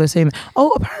 Oh, they're saying.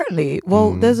 Oh, apparently.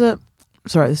 Well, there's a.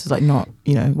 Sorry, this is like not,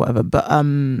 you know, whatever. But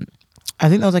I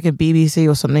think there was like a BBC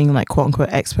or something like quote unquote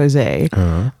expose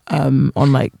on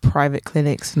like private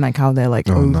clinics and like how they're like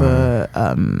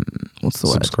what's the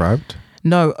word? Subscribed?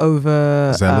 No,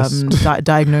 over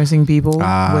diagnosing people with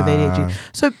ADHD.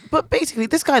 So, but basically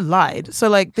this guy lied. So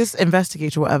like this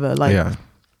investigator or whatever, like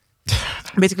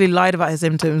basically lied about his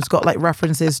symptoms, got like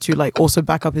references to like also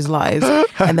back up his lies,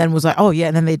 and then was like, oh yeah,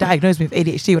 and then they diagnosed me with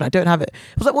ADHD when I don't have it. I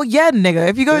was like, well yeah, nigga,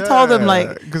 if you go tell them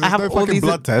like I have all these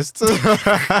blood tests.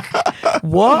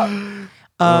 What?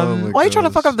 Why are you trying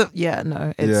to fuck up the? Yeah,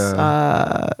 no, it's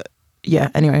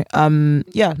anyway, no,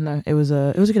 it was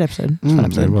a good episode. It was a fun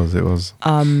episode. It was.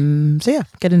 So yeah,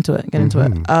 get into it.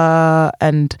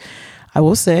 And I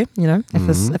will say, you know,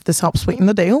 if this helps sweeten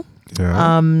the deal, you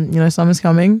know, summer's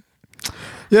coming.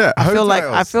 Yeah,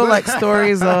 I feel like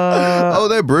stories are.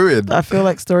 They're brewing. I feel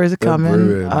like stories are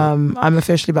coming. I'm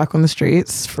officially back on the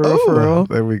streets for real.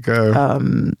 There we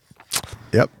go.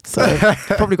 Yep. So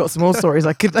probably got some more stories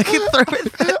I could throw in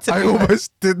there. I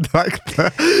almost did like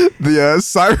the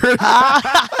siren.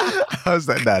 I was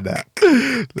like, nah.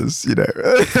 That's,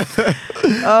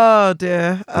 Oh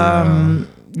dear.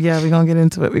 Yeah, we're gonna get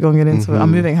into it. it.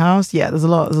 I'm moving house. Yeah, there's a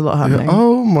lot happening.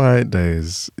 Oh my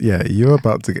days. Yeah, you're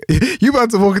about to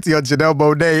walk into your Janelle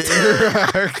Monáe.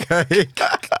 Okay.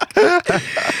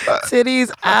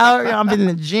 Titties out. I'm in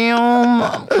the gym.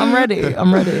 I'm ready.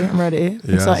 Yes.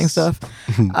 Exciting stuff.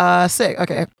 Sick.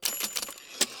 Okay.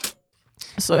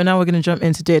 So now we're going to jump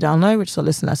into Dear Down Low, which is our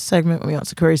Listen Last segment when we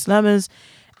answer queries, dilemmas,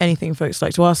 anything folks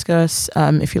like to ask us.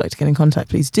 If you'd like to get in contact,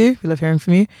 please do. We love hearing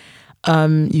from you.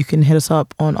 You can hit us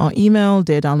up on our email,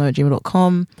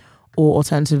 deardownlow@gmail.com, or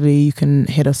alternatively, you can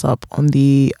hit us up on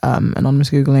the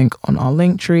anonymous Google link on our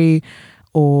link tree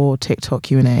or TikTok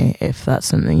Q&A if that's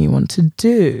something you want to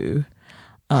do.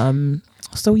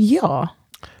 So yeah.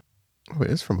 Wait,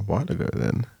 it's from a while ago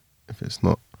then. If it's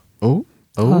not. Oh,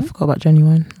 I forgot about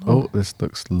Genuine. Oh, this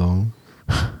looks long.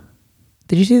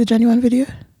 Did you see the Genuine video?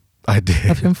 I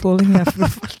did. Of him falling? Yeah,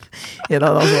 yeah,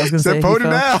 that was what I was going to say. Pony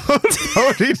down.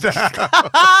 Pony down.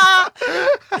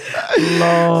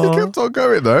 He kept on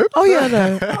going though. Oh yeah,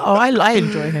 no. Oh, I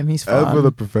enjoy him. He's fun. Ever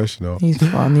the professional. He's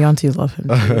fun. The aunties love him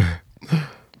too.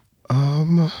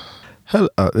 Hello.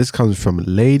 This comes from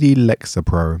Lady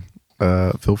Lexapro.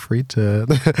 Feel free to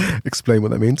explain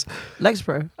what that means.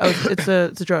 Lexapro. Oh, it's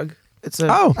a drug. It's a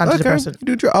antidepressant.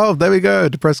 Okay. Oh, there we go.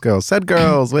 Depressed girls. Sad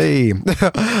girls. Wee.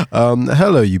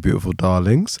 Hello, you beautiful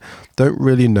darlings. Don't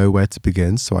really know where to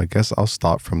begin, so I guess I'll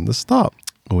start from the start.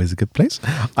 Always a good place.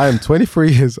 I'm a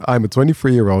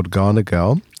 23-year-old Ghana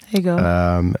girl. There you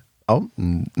go.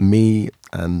 Me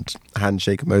and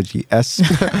handshake emoji S.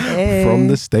 Hey. From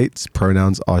the States,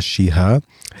 pronouns are she, her.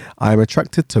 I am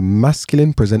attracted to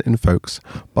masculine presenting folks,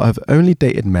 but I've only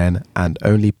dated men and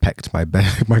only pecked my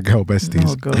girl besties.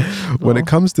 Oh, God. When it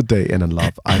comes to dating and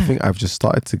love, I think I've just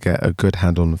started to get a good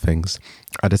handle on things.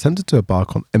 I'd attempted to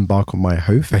embark on my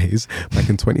hoe phase back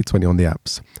in 2020 on the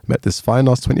apps. Met this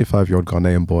fine-ass 25-year-old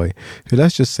Ghanaian boy who,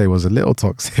 let's just say, was a little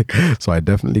toxic, so I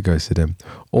definitely ghosted him.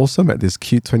 Also met this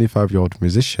cute 25-year-old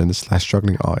musician /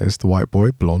 struggling artist, white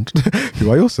boy, blonde,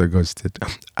 who I also ghosted.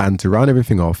 And to round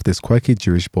everything off, this quirky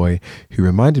Jewish boy who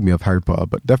reminded me of Harry Potter,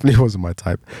 but definitely wasn't my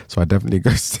type, so I definitely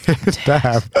ghosted.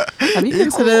 Damn. Have you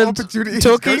considered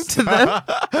talking to them?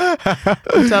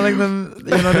 Telling them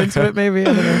you're not into it, maybe? I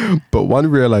don't know. But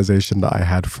one realization that I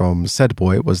had from said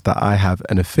boy was that I have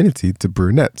an affinity to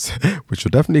brunettes, which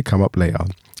will definitely come up later.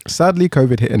 Sadly,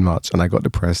 COVID hit in March and I got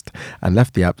depressed and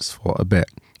left the apps for a bit.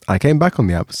 I came back on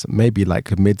the apps maybe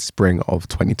like mid-spring of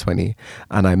 2020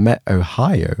 and I met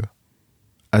Ohio.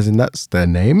 As in, that's their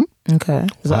name? Okay.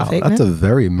 Is that a fake that's name? a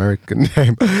very American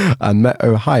name. And met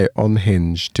Ohio on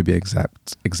Hinge, to be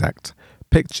exact.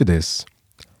 Picture this.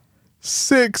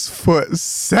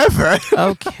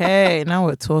 6'7". Okay, now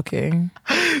we're talking.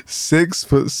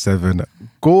 6'7",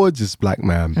 gorgeous black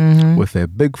man with a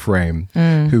big frame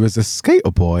who is a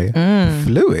skater boy,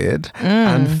 fluid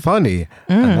and funny,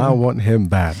 and I want him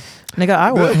bad. Nigga,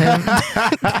 I want him.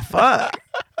 Fuck.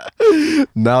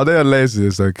 Now there are layers to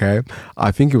this, okay?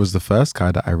 I think it was the first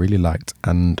guy that I really liked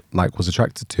and was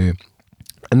attracted to.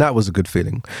 And that was a good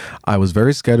feeling. I was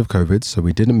very scared of COVID, so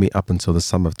we didn't meet up until the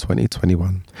summer of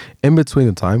 2021. In between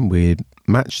the time, we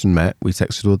matched and met, we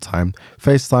texted all the time,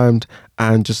 FaceTimed,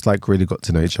 and just really got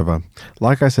to know each other.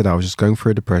 Like I said, I was just going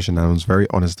through a depression and I was very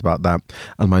honest about that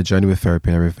and my journey with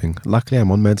therapy and everything. Luckily,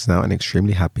 I'm on meds now and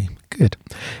extremely happy. Good.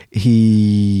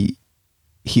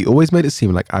 He always made it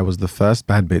seem like I was the first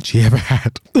bad bitch he ever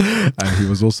had. And he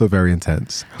was also very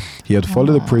intense. He had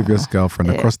followed a previous girlfriend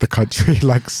across the country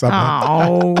like summer.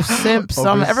 Oh, simp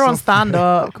summer. Everyone stand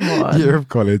up. Come on. Year of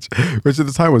college, which at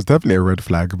the time was definitely a red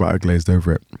flag, but I glazed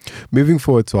over it. Moving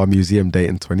forward to our museum date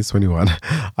in 2021,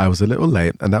 I was a little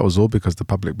late and that was all because the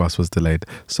public bus was delayed.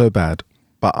 So bad.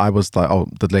 But I was like,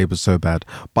 the delay was so bad.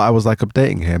 But I was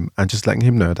updating him and just letting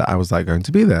him know that I was going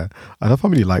to be there. I love how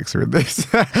many likes are in this.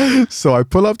 So I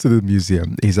pull up to the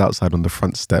museum. He's outside on the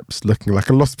front steps looking like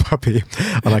a lost puppy.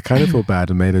 And I kind of feel bad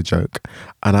and made a joke.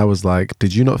 And I was like,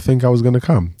 did you not think I was going to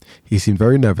come? He seemed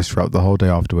very nervous throughout the whole day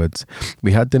afterwards.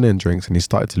 We had dinner and drinks and he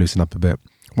started to loosen up a bit.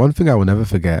 One thing I will never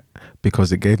forget,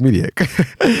 because it gave me the ick,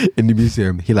 in the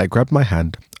museum, he grabbed my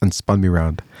hand and spun me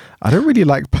around. I don't really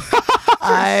like...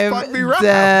 I'm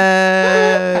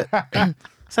dead.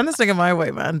 Send this nigga my way,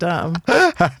 man. Damn.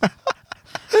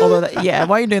 Although, why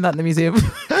are you doing that in the museum?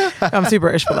 I'm too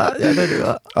British for that. Yeah, don't do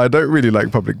that. I don't really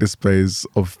like public displays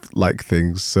of like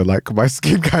things. So like my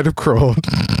skin kind of crawled.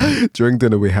 During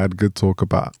dinner, we had good talk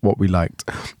about what we liked,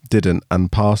 didn't,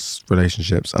 and past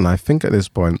relationships. And I think at this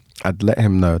point, I'd let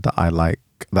him know that I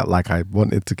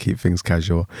wanted to keep things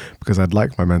casual because I'd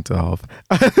like my mental health.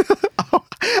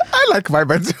 I like my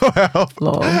mental health.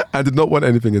 Lol. I did not want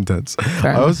anything intense.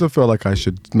 Fair I enough. also feel like I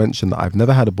should mention that I've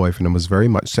never had a boyfriend and was very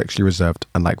much sexually reserved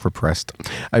and like repressed.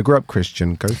 I grew up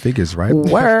Christian. Go figures, right?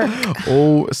 Where?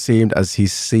 All seemed, I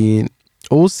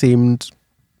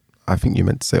think you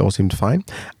meant to say all seemed fine,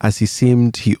 as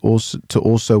he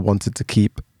also wanted to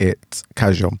keep it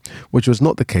casual, which was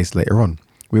not the case later on.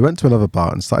 We went to another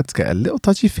bar and started to get a little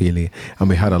touchy-feely, and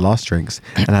we had our last drinks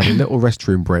and had a little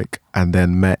restroom break and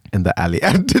then met in the alley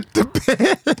and did the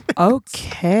bit.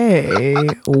 Okay.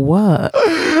 What?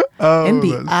 In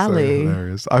the That's alley. So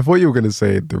hilarious. I thought you were going to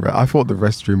say I thought the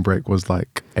restroom break was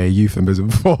like a euphemism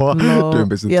for Lol. doing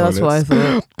business. Yeah, that's what I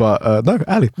thought. But no,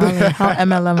 alley. How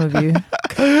MLM of you?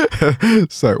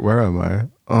 So where am I?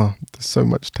 Oh, there's so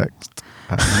much text.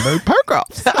 No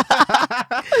paragraphs.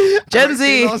 Gen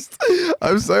Z.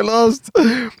 I'm so lost.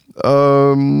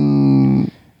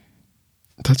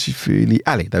 Touchy-feely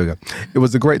alley. There we go. It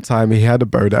was a great time. He had a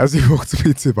boner as he walked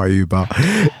me to my Uber.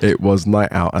 It was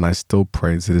night out, and I still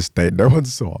pray to this day no one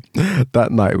saw.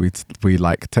 That night we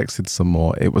like texted some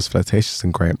more. It was flirtatious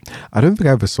and great. I don't think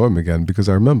I ever saw him again because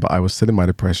I remember I was still in my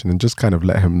depression and just kind of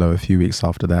let him know a few weeks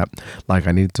after that, like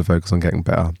I needed to focus on getting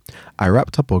better. I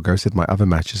wrapped up or ghosted my other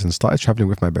matches and started traveling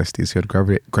with my besties who had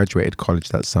graduated college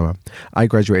that summer. I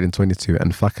graduated in 22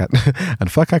 and fuck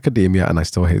academia, and I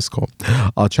still hate school.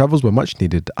 Our travels were much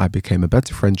needed. I became a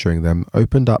better friend during them,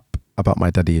 opened up about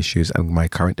my daddy issues and my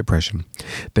current depression.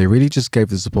 They really just gave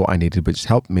the support I needed, which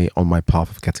helped me on my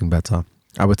path of getting better.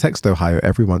 I would text Ohio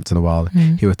every once in a while.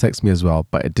 He would text me as well,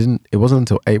 but it wasn't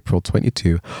until April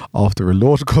 22, after a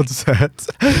Lord concert,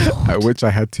 at which I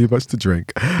had too much to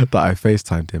drink, that I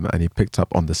FaceTimed him and he picked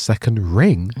up on the second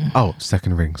ring. Oh,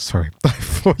 second ring, sorry. I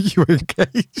thought you were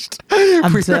engaged.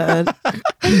 I'm dead.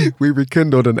 We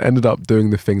rekindled and ended up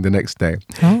doing the thing the next day.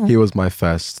 Oh. He was my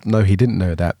first. No, he didn't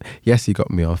know that. Yes, he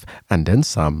got me off. And then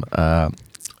some.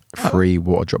 Free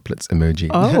water droplets emoji.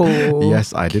 Oh,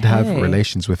 yes, I did have okay.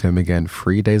 relations with him again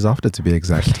 3 days after, to be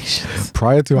exact. Relations.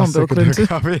 Prior to our Bill second Clinton.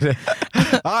 hookup.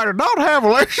 I did not have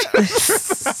relations.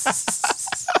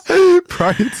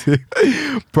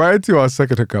 Prior to our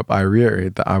second hookup, I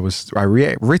reiterated to him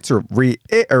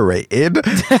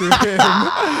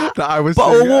that I was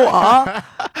Bottle of water.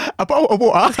 a bottle of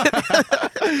water.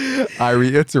 I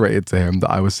reiterated to him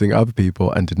that I was seeing other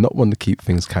people and did not want to keep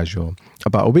things casual.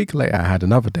 About a week later, I had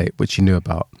another date, which he knew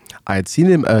about. I had seen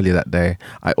him earlier that day.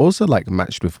 I also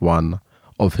matched with one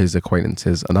of his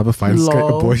acquaintances, another fine skater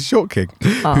boy, Short King,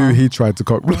 who he tried to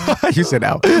cock block. You said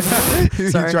out.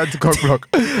 He tried to cock block.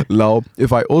 Lol.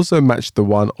 If I also matched with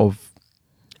one of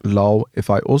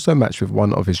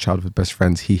his childhood best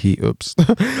friends, oops.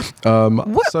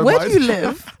 Where do you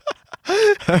live?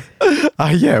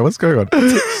 Yeah, what's going on?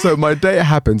 So my date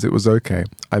happens, it was okay.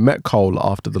 I met Cole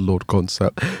after the Lord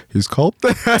concert. Who's Cole?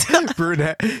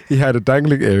 Brunette. He had a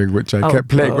dangling earring, which I kept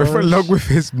playing with along with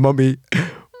his mummy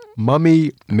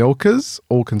milkers,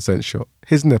 all consensual.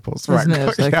 His nipples, right?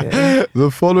 Nips, Yeah. okay. The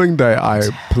following day, I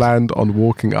planned on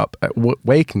waking up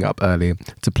early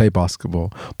to play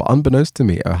basketball, but unbeknownst to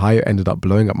me, Ohio ended up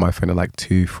blowing up my phone at like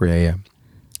 2-3 a.m.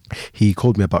 He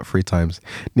called me about 3 times.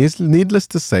 Needless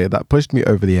to say, that pushed me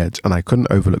over the edge, and I couldn't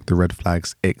overlook the red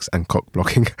flags, icks, and cock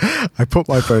blocking. I put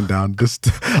my phone down.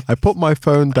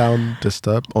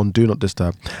 On Do Not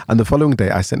Disturb. And the following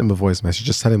day, I sent him a voice message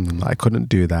just telling him that I couldn't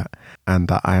do that, and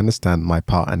that I understand my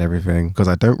part and everything because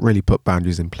I don't really put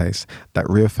boundaries in place. That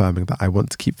reaffirming that I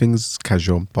want to keep things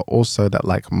casual, but also that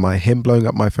him blowing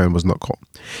up my phone was not cool.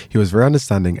 He was very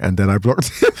understanding, and then I blocked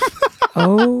him.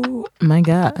 Oh my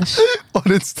gosh. On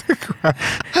Instagram.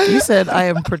 You said I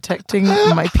am protecting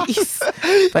my peace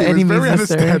by any means very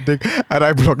necessary. understanding, and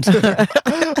I blocked him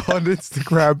on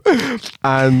Instagram.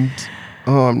 And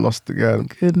I'm lost again.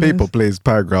 Goodness. People, please,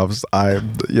 paragraphs. I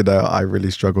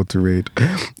really struggled to read.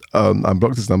 I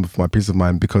blocked his number for my peace of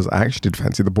mind because I actually did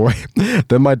fancy the boy.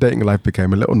 Then my dating life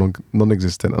became a little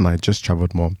non-existent, and I just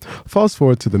traveled more. Fast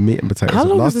forward to the meat and potatoes. How of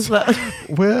long last. is this?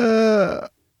 We're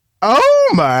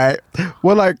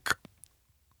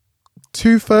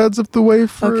 2/3 of the way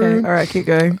through. Okay, all right, keep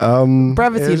going.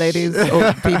 Brevity, ladies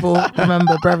or people,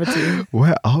 remember brevity.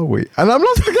 Where are we? And I'm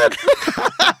lost again.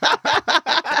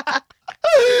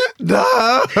 No.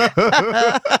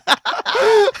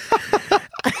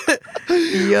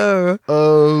 Yo.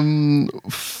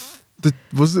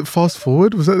 Was it fast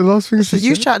forward? Was that the last thing she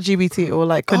Use said? ChatGPT or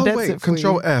like condense it for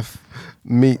Control you. F.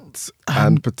 Meat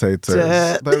and potatoes.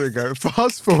 There we go.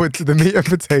 Fast forward to the meat and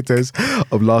potatoes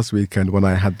of last weekend when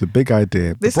I had the big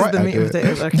idea. This is the meat and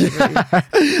potatoes. Okay,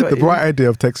 The bright idea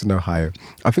of texting Ohio.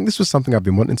 I think this was something I've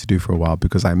been wanting to do for a while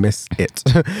because I miss it,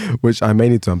 which I may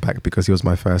need to unpack because he was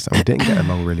my first and we didn't get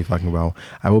along really fucking well.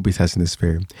 I will be testing this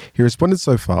theory. He responded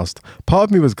so fast. Part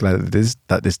of me was glad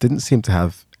that this didn't seem to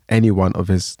have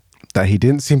that he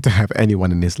didn't seem to have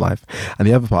anyone in his life, and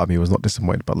the other part of me was not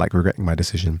disappointed but like regretting my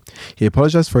decision. He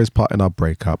apologized for his part in our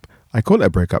breakup. I call it a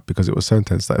breakup because it was so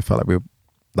intense that it felt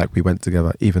like we went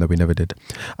together even though we never did.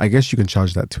 I guess you can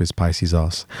charge that to his Pisces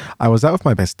ass. I was out with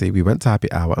my bestie. We went to happy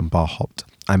hour and bar hopped.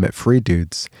 I met 3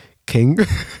 dudes. King,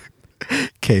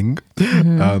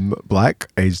 black,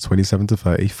 aged 27 to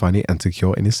 30, funny and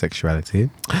secure in his sexuality.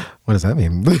 What does that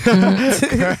mean?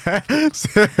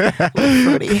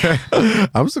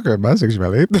 I'm secure in my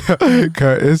sexuality.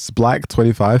 Curtis, black,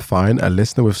 25, fine, a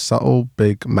listener with subtle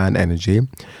big man energy,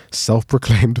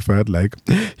 self-proclaimed third leg.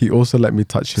 He also let me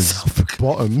touch his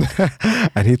bottom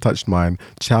and he touched mine.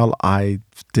 Chow, I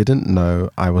didn't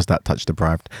know I was that touch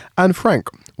deprived. And Frank,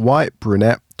 white,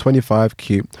 brunette, 25,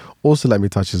 cute, also let me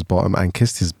touch his bottom and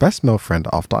kissed his best male friend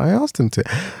after I asked him to.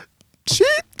 She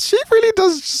really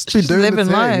does just be doing living the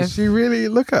thing. life. She really,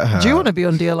 look at her. Do you want to be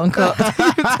on DL Uncut?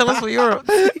 Tell us what you're up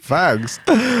to. Thanks.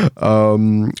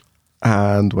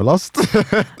 And we're lost.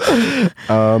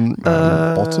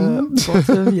 Bottom,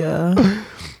 yeah.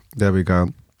 There we go.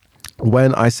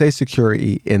 When I say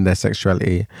security in their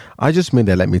sexuality, I just mean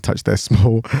they let me touch the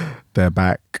small of their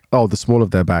back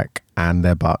and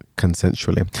their butt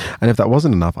consensually. And if that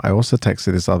wasn't enough, I also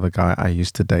texted this other guy I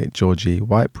used to date, Georgie,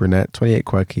 white, brunette, 28,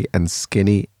 quirky, and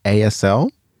skinny, ASL.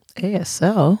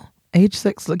 ASL? Age,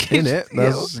 sex, location. In it.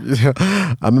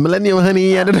 I'm a millennial,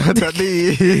 honey. I don't know what that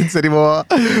means anymore.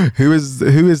 Who is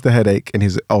the headache in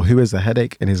his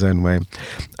own way,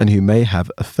 and who may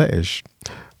have a fetish.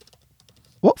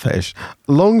 What fetish?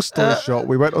 Long story short,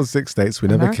 we went on 6 dates. We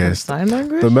never American kissed. Sign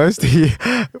language? The most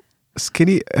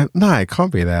skinny. No, it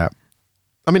can't be that.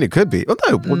 I mean, it could be. Oh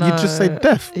no, well, you'd just say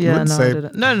deaf. Yeah,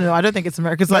 no. I don't think it's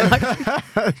American Sign language.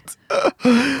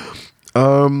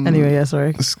 Anyway, yeah,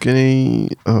 sorry. Skinny.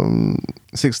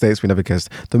 6 dates, we never kissed.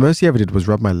 The most he ever did was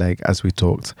rub my leg as we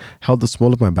talked, held the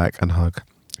small of my back and hug.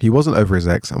 He wasn't over his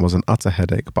ex and was an utter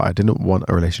headache, but I didn't want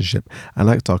a relationship and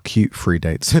liked our cute 3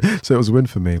 dates. So it was a win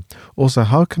for me. Also,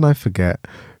 how can I forget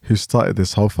who started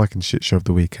this whole fucking shit show of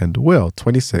the weekend? Will,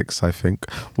 26, I think.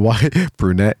 White,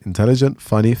 brunette, intelligent,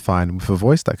 funny, fine, with a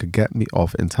voice that could get me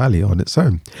off entirely on its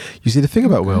own. You see, the thing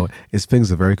about Will is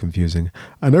things are very confusing.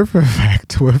 I know for a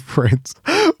fact we're friends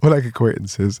or like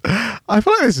acquaintances. I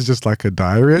feel like this is just like a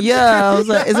diary. Yeah, I was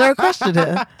like, is there a question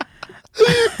here?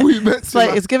 We met it's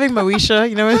like it's giving Moesha,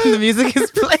 you know, when the music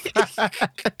is playing.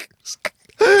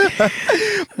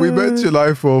 We met July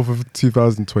 4th of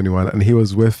 2021 and he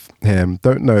was with him.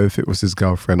 Don't know if it was his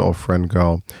girlfriend or friend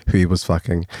girl who he was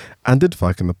fucking, and did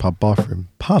fuck in the bathroom.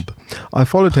 I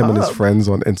followed him and his friends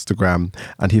on Instagram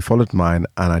and he followed mine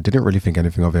and I didn't really think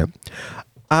anything of it.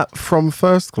 From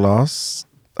first glance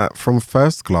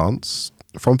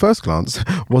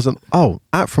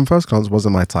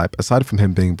wasn't my type, aside from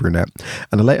him being brunette,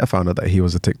 and I later found out that he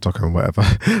was a TikToker and whatever.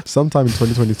 Sometime in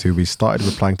 2022 we started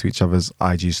replying to each other's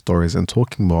IG stories and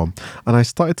talking more, and I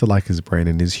started to like his brain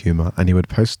and his humor, and he would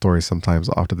post stories sometimes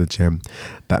after the gym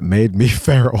that made me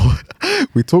feral.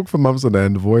 We talked for months on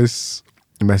end, voice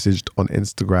messaged on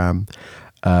Instagram,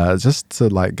 just to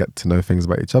like get to know things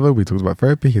about each other. We talked about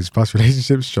therapy, his past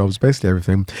relationships, jobs, basically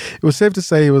everything. It was safe to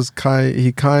say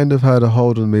he kind of had a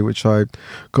hold on me, which I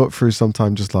got through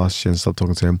sometime just last year and stopped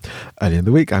talking to him. Early in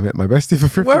the week, I met my bestie for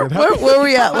 50. Where are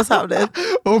we at? What's happening?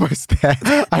 Almost there.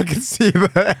 I can see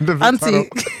the end of the tunnel.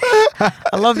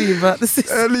 I love you, but this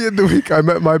is... Early in the week, I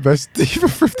met my bestie for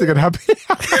 50 and happy.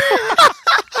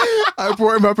 I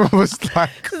brought him up and was like...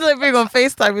 It's like being on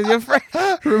FaceTime with your friend.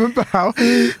 Remember how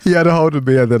he had a hold of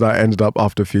me and then I ended up,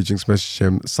 after a few drinks, messaging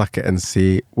him Suck It and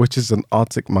See, which is an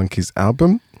Arctic Monkeys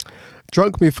album.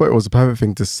 Drunk me thought it was a perfect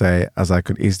thing to say, as I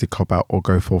could easily cop out or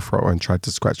go full throttle and try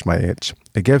to scratch my itch.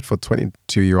 A gift for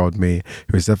 22-year-old me,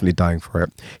 who is definitely dying for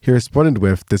it. He responded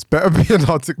with, "This better be an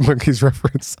Arctic Monkeys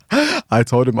reference." I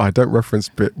told him I don't reference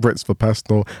Brits for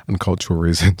personal and cultural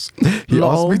reasons. He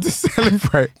asked me to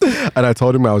celebrate, and I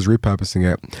told him I was repurposing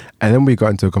it. And then we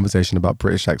got into a conversation about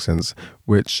British accents,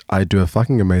 which I do a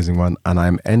fucking amazing one, and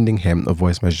I'm ending him a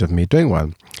voice message of me doing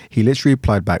one. He literally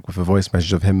replied back with a voice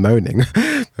message of him moaning,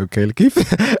 "Okay,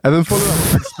 Lakeith," and then followed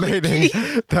up explaining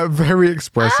that very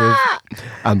expressive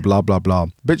and blah blah blah.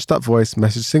 while. Bitch, that voice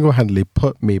message single-handedly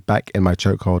put me back in my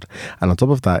chokehold. And on top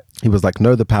of that, he was like,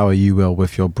 know the power you will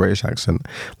with your British accent.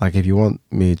 Like, if you want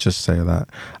me, just say that.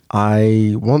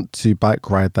 I want to bike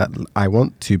ride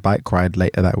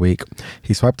later that week.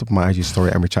 He swiped up my IG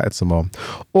story and we chatted some more.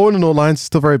 All in all lines,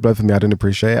 still very blurred for me. I don't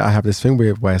appreciate it. I have this thing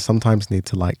where I sometimes need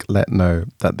to like let know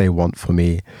that they want for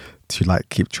me to like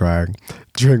keep trying.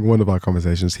 During one of our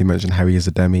conversations, he mentioned how he is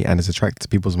a demi and is attracted to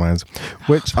people's minds,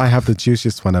 which I have the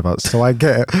juiciest one ever. So I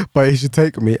get it, but he should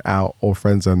take me out or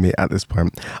friend zone me at this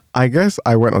point. I guess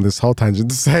I went on this whole tangent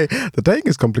to say the dating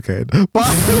is complicated, but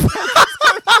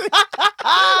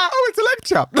I went to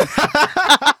lecture.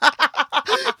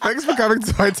 Thanks for coming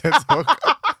to my TED Talk.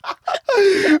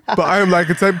 But I am like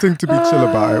attempting to be chill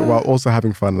about it while also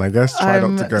having fun, and I guess try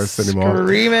not to ghost anymore.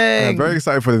 I'm very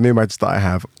excited for the new match that I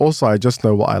have. Also, I just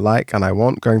know what I like and I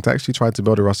want. Going to actually try to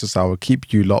build a roster, so I will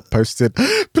keep you lot posted.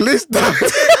 Please don't.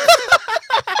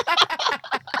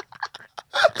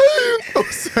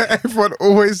 Also, everyone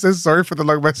always says sorry for the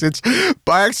long message,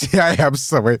 but actually I am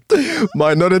sorry.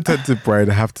 My non-attentive brain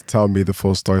have to tell me the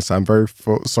full story, so I'm very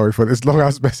sorry for this long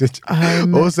ass message.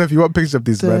 Also, if you want pictures of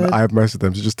these men, I have most of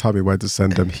them, so just tell me where to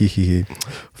send them. Fine,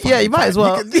 yeah, you might as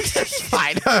well.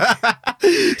 Fine.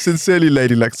 Sincerely,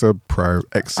 Lady Lexa Pro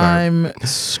XO. I'm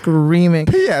screaming.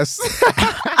 P.S.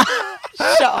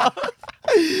 Shut up.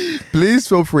 Please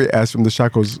feel free as from the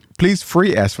shackles. Please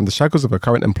free us from the shackles of a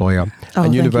current employer.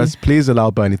 And universe, please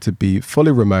allow Bernie to be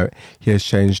fully remote. He has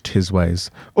changed his ways.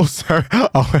 Also,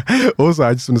 I just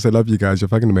want to say, love you guys. You're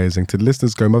fucking amazing. To the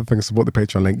listeners, go motherfucking support the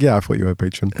Patreon link. Yeah, I thought you were a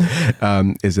patron.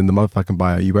 Is in the motherfucking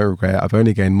bio. You won't regret it. I've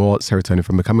only gained more serotonin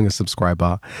from becoming a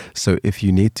subscriber. So if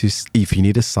you need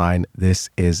a sign, this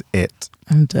is it.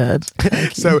 I'm dead.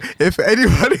 So if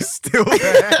anyone is still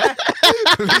there,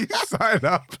 please sign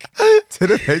up to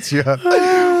the Patreon.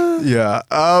 Yeah.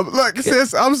 Look,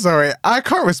 sis, I'm sorry. I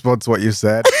can't respond to what you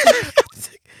said.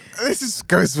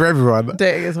 Goes for everyone.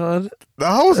 Dating is hard.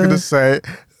 I was going to say,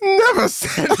 never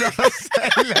say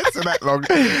letter that long.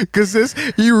 Because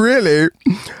he really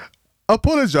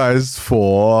apologized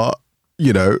for,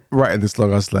 writing this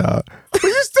long ass letter. But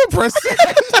you still press it.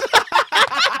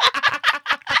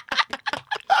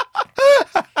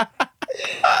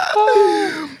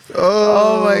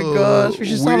 Oh my gosh. We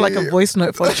should sound like a voice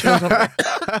note function or something.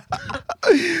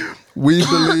 We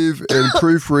believe in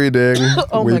proofreading.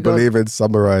 We believe in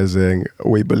summarizing.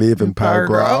 We believe in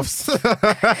paragraphs.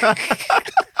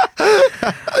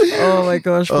 Oh my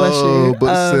gosh, bless you.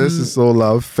 But sis, it's all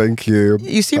love. Thank you.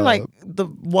 You seem like the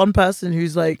one person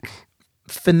who's like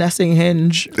finessing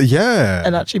Hinge,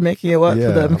 and actually making it work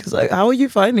for them. Because like, how are you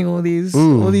finding all these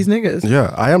niggas?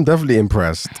 Yeah, I am definitely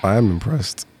impressed.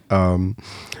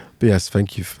 But yes,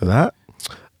 thank you for that.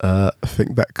 I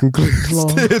think that concludes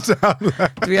it.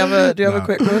 Do you have a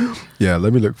quick one? Yeah,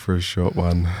 let me look for a short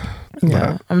one.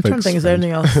 Yeah, I'm trying to think. Is there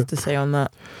anything else to say on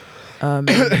that?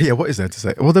 Yeah, what is there to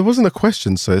say? Well, there wasn't a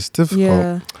question, so it's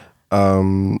difficult.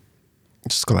 Yeah.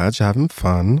 Just glad you're having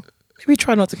fun. Maybe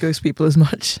try not to ghost people as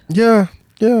much. Yeah,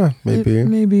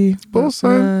 maybe. But also,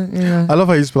 I love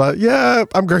how you spell out,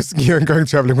 I'm ghosting you and going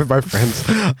traveling with my friends.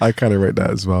 I kind of rate that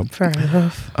as well. Fair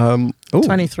enough.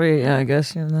 23, I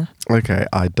guess. Okay,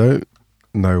 I don't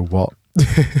know what.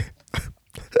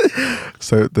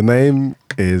 So the name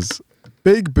is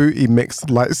Big Booty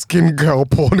Mixed Light Skin Girl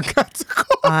Porn Category.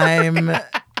 I'm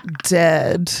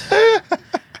dead.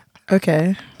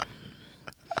 Okay.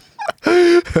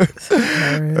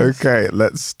 Okay,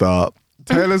 let's start.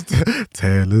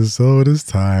 Taylor's all this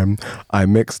time. I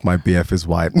mixed, my BF is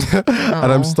white.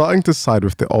 And I'm starting to side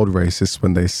with the old racists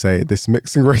when they say this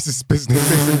mixing racist business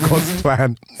isn't God's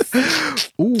plan.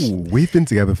 Ooh, we've been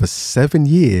together for 7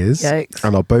 years. Yikes.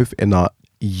 And are both in our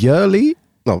early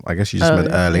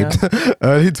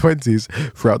 20s.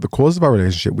 Throughout the course of our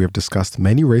relationship, we have discussed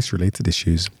many race-related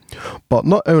issues. But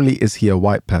not only is he a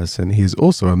white person, he is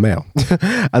also a male.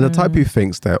 And the type who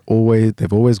thinks they've always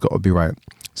got to be right.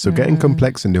 So getting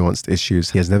complex and nuanced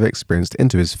issues he has never experienced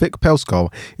into his thick, pale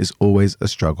skull is always a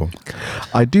struggle.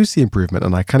 I do see improvement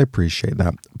and I can appreciate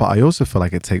that, but I also feel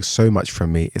like it takes so much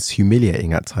from me. It's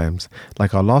humiliating at times.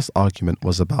 Like our last argument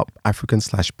was about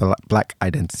African/Black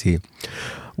identity.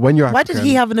 When you're African, why did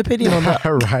he have an opinion on that?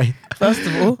 Right. First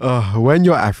of all, when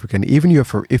you're African, even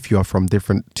if you are from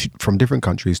different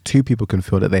countries, two people can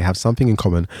feel that they have something in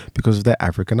common because of their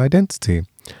African identity.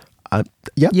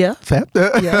 Fair.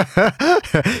 Yeah.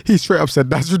 He straight up said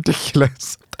that's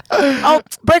ridiculous. I'll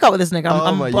break up with this nigga.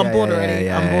 I'm bored already.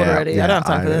 I'm bored already. I don't have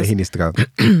time for this. He needs to go.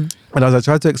 And as I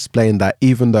tried to explain that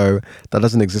even though that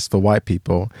doesn't exist for white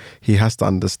people, he has to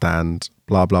understand,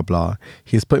 blah, blah, blah.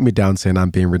 He's putting me down saying I'm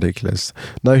being ridiculous.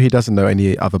 No, he doesn't know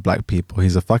any other black people.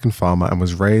 He's a fucking farmer and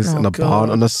was raised in a barn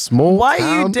on a small Why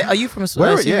town. are you from a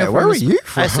small town? Where are you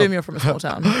from? I assume you're from a small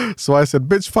town. So I said,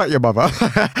 bitch, fight your mother.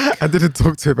 I didn't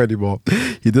talk to him anymore.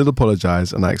 He did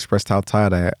apologize and I expressed how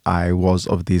tired I was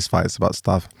of these fights about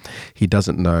stuff he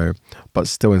doesn't know, but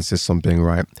still insists on being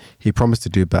right. He promised to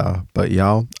do better, but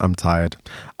y'all, I'm tired.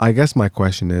 I guess my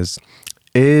question is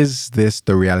this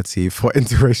the reality for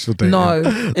interracial dating? No,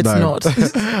 it's not.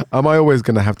 Am I always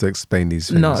going to have to explain these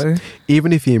things? No.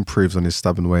 Even if he improves on his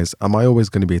stubborn ways, am I always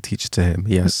going to be a teacher to him?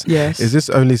 Yes. Yes. Is this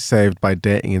only saved by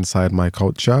dating inside my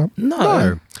culture?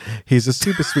 No. He's a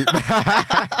super sweet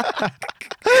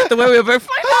The way we were both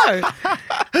like,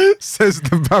 no. says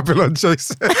the Babylon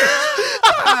Jason. No,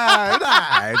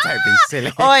 don't be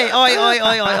silly. Oi.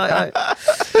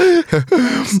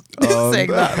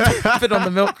 Saying that. Been on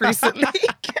the milk recently.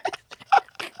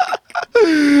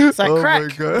 It's like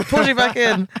crack. Pull you back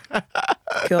in.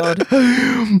 God.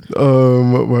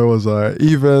 Where was I?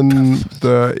 Even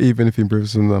if he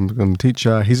improves him, I'm going to teach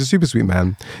her. He's a super sweet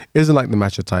man. Isn't like the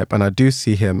macho type, and I do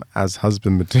see him as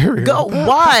husband material. Go,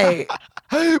 why?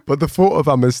 But the thought of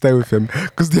I'm going to stay with him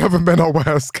because the other men are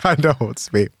worse kind of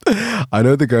haunts me. I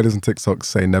know the girls on TikTok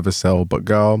say never sell, but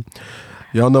girl,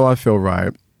 y'all know I feel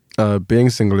right. Being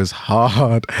single is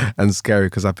hard and scary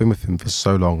because I've been with him for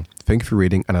so long. Thank you for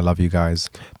reading and I love you guys.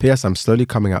 P.S. I'm slowly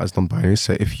coming out as non-binary,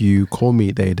 so if you call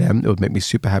me they, them, it would make me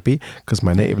super happy because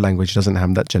my native language doesn't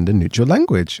have that gender-neutral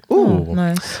language. Ooh. Oh,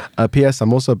 nice. P.S.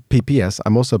 I'm also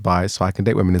bi, so I can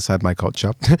date women inside my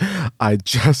culture. I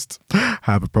just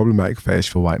have a problematic fetish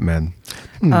for white men.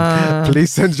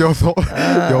 Please send your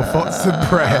thoughts and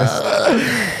prayers.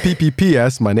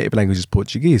 PPPS, my native language is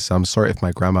Portuguese, so I'm sorry if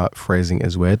my grammar phrasing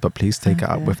is weird, but please take it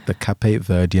up with the Cape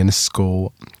Verdean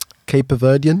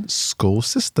school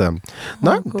system.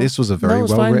 No, cool. This was a very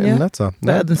well-written letter.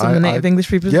 Better than some native English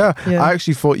people. Yeah, I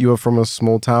actually thought you were from a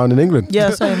small town in England. Yeah,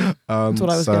 same. That's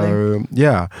what I was getting.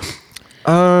 Yeah.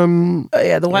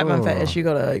 The white man fetish, you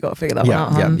gotta figure that one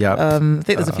out, hun. I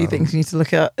think there's a few things you need to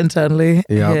look at internally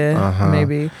here,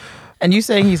 maybe. And you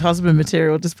saying he's husband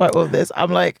material despite all of this,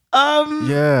 I'm like,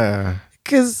 yeah.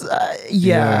 Because,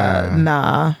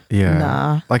 nah.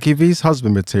 Like, if he's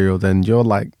husband material, then you're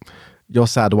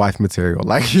sad wife material.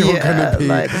 Like, you're gonna be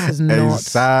like, this is not... a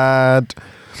sad,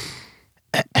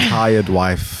 tired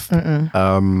wife.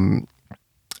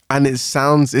 And it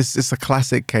sounds, it's a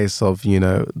classic case of,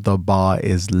 the bar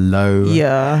is low.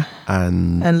 Yeah.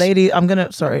 And lady, I'm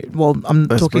talking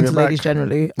to ladies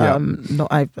generally. Yeah.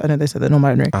 I know they said they're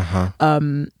non-binary.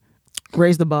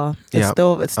 Raise the bar. It's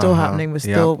still happening.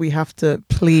 We have to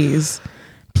please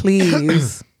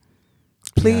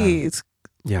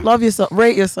love yourself,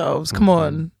 rate yourselves. Come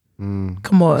on.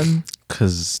 Come on.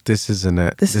 Because this isn't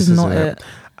it. This is not it.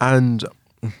 And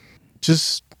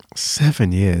just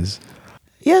 7 years.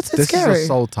 Yeah, it's this scary. This is a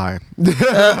soul tie.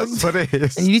 That's what it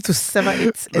is. And you need to sever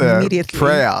it immediately.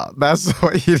 Prayer. That's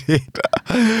what you need.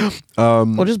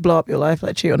 Or just blow up your life,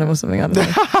 like cheat on him or something. I don't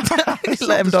know.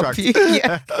 Let him dump you.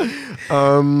 Yeah.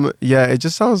 It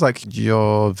just sounds like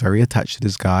you're very attached to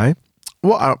this guy.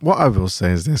 What I will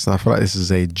say is this, and I feel like this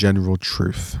is a general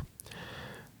truth.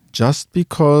 Just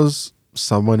because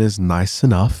someone is nice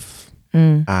enough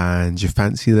and you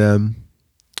fancy them,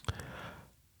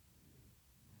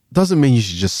 doesn't mean you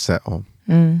should just settle.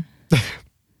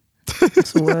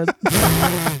 That's a word.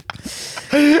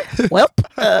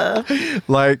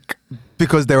 Like,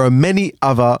 because there are many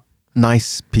other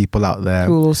nice people out there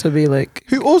who will also be like,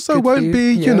 who also won't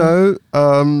be,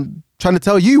 trying to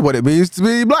tell you what it means to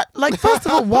be black. Like, first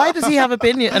of all, why does he have an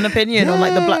opinion on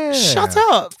like the black? Shut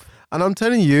up. And I'm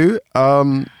telling you,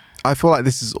 I feel like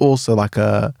this is also like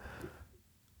because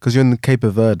you're in the Cape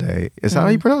Verde. Is that how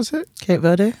you pronounce it? Cape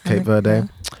Verde. Cape Verde. Yeah.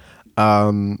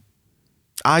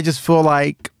 I just feel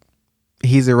like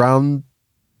he's around.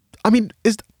 I mean,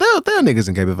 there are niggas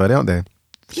in Cape Verde, aren't there?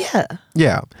 Yeah.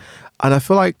 Yeah. And I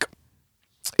feel like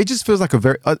it just feels like a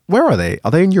very... where are they?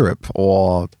 Are they in Europe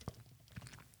or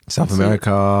South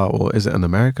America, or is it in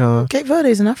America? Cape Verde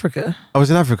is in Africa. Oh,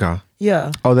 it's in Africa?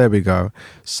 Yeah. Oh, there we go.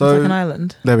 So it's like an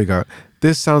island. There we go.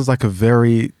 This sounds like a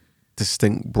very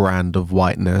distinct brand of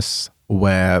whiteness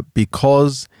where,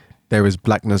 because there is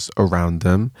blackness around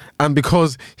them and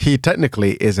because he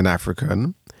technically is an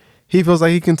African, he feels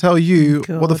like he can tell you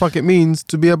what the fuck it means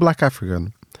to be a black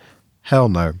African. Hell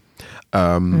no.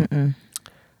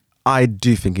 I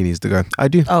do think he needs to go. I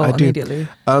do. Oh, I do. immediately.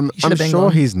 I'm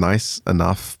sure he's nice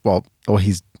enough. I'm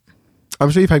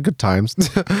sure you've had good times,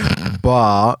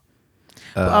 but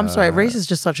But I'm sorry, race is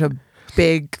just such a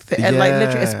big thing. And like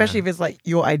literally, especially if it's like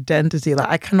your identity. Like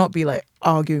I cannot be like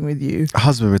arguing with you.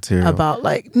 Husband material. About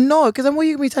like, no, because then what are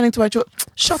you going to be telling to my children?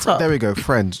 Shut up. There we go,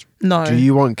 friends. No. Do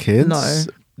you want kids? No.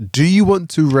 Do you want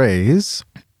to raise?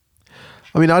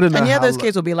 I mean, I don't know. And yeah, those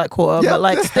kids will be like caught up, but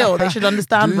like still, they should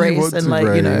understand race and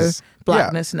like, you know,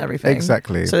 blackness and everything.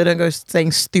 Exactly. So they don't go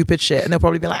saying stupid shit and they'll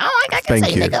probably be like, oh, I can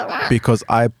say nigga. Because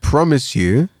I promise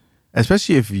you,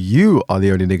 especially if you are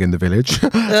the only nigga in the village,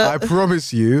 I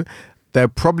promise you, they're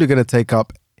probably going to take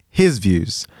up his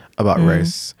views about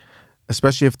race,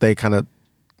 especially if they kind of,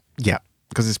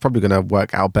 because it's probably going to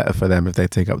work out better for them if they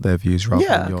take up their views rather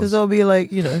than yours. Yeah, because they'll be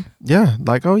like, you know. Yeah,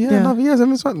 like, oh yeah, no, yes,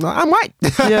 I'm white.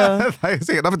 Yeah. Like, it's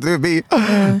got nothing to do with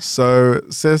me. So,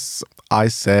 sis, I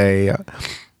say,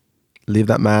 leave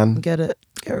that man. Get it.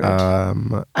 Get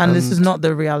rid. And this is not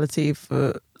the reality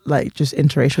for like just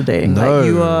interracial dating. No. Like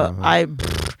you are,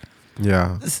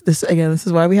 Yeah. This again, this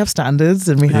is why we have standards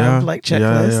and we have like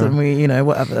checklists and we, you know,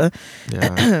 whatever.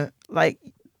 Yeah. Like,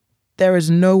 there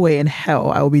is no way in hell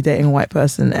I will be dating a white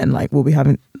person and like we'll be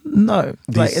having like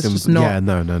it's just not. Yeah,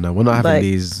 no. We're not having like,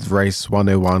 these race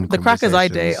 101 The crackers I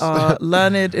date are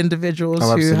learned individuals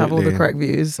who have all the correct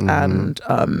views and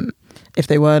if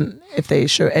they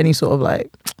show any sort of like,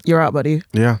 you're out, buddy.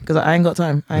 Yeah. Because I ain't got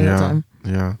time.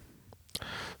 Yeah.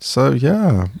 So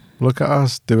yeah, look at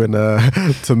us doing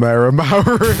Tamara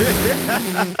Mowry.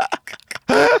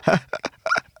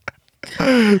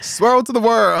 Swirl to the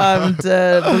world. And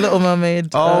the Little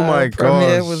Mermaid. My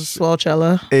premiere gosh. was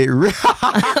Swellchella.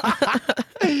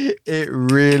 It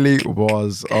really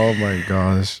was. Oh my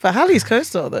gosh. But Hallie's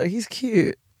co-star though, he's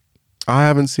cute. I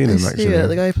haven't seen him actually. Yeah,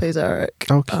 the guy who plays Eric.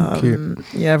 Oh, cute.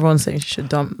 Yeah, everyone's saying she should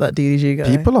dump that DDG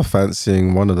guy. People are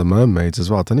fancying one of the mermaids as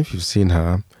well. I don't know if you've seen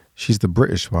her. She's the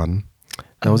British one.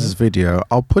 There was this video.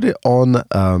 I'll put it on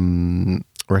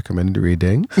recommended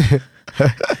reading.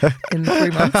 In 3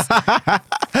 months.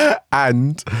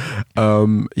 And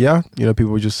yeah, you know,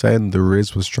 people were just saying the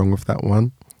Riz was strong with that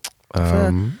one.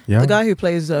 Yeah. The guy who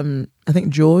plays I think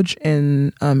George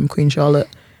in Queen Charlotte,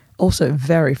 also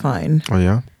very fine. Oh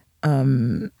yeah.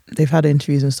 They've had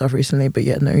interviews and stuff recently, but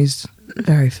yeah, no, he's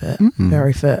very fit.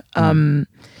 Very fit.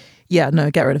 Yeah,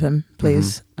 no, get rid of him,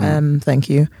 please. Thank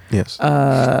you. Yes.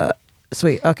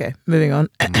 Sweet. Okay, moving on.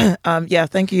 Yeah,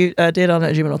 thank you.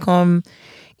 deardarling@gmail.com.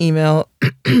 Email.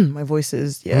 My voice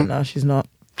is no, she's not.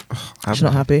 She's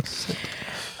not happy.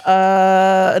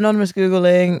 Anonymous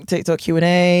Googling, TikTok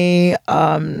Q&A,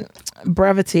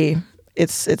 brevity.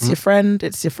 It's your friend.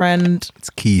 It's your friend. It's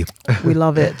key. We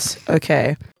love it.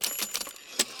 Okay.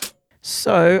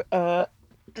 So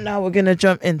now we're gonna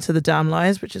jump into the Damn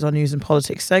Lies, which is our news and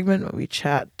politics segment where we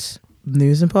chat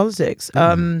news and politics.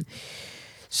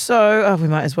 So we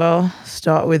might as well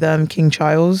start with King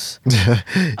Charles. Yes.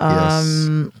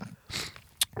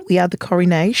 We had the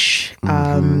coronation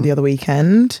the other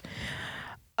weekend.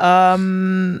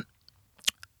 I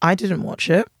didn't watch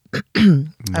it.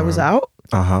 I was out.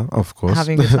 Of course.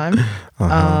 Having a good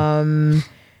time.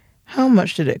 How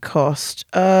much did it cost?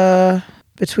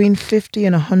 Between 50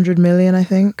 and 100 million, I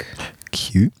think.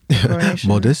 Cute.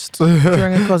 Modest.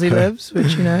 During a Cosy Libs,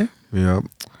 which you know. Yeah.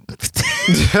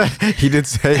 He did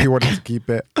say he wanted to keep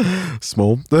it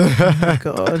small. Oh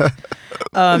God.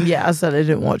 Yeah, as I said, I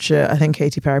didn't watch it. I think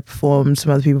Katy Perry performed.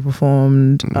 Some other people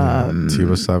performed.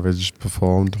 Tiwa Savage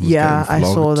performed. Yeah, I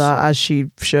saw that, as she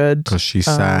should. Because she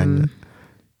sang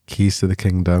Keys to the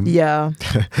Kingdom. Yeah.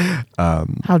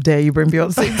 How dare you bring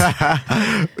Beyonce?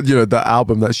 You know, the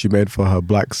album that she made for her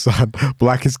black son,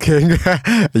 Black is King.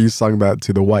 And you sung that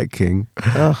to the white king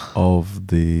of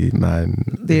the man.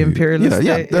 The imperialist.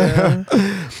 Yeah.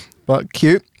 But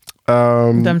cute.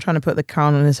 Them trying to put the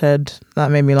crown on his head. That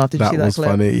made me laugh. Did you see that was clip?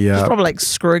 Funny, yeah. He's probably like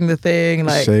screwing the thing.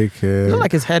 Like, shaking. It looked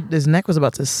like his neck was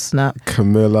about to snap.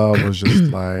 Camilla was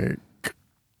just like,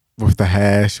 with the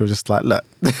hair, she was just like, look,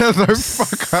 don't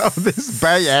fuck up this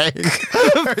bayang.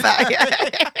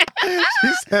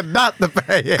 She said, not the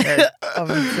bayang. I'm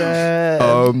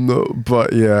dead.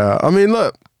 But yeah, I mean,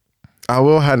 look, I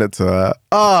will hand it to her.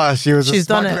 She's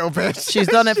done it. Little bitch. She's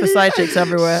done it for side chicks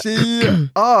everywhere.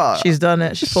 She's done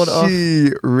it. She's pulled it off.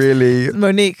 She really.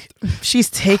 Monique, she's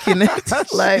taking it.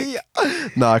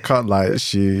 No, I can't lie.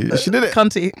 She did it.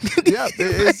 Cunty. Yeah,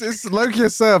 it's low-key a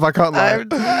serve. I can't lie.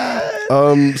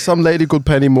 Some lady called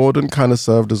Penny Mordaunt kind of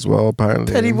served as well,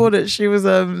 apparently. Penny Mordaunt, she was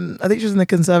I think she was in the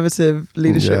Conservative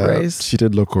leadership race. She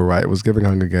did look alright. It was giving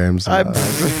Hunger Games.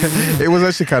 It was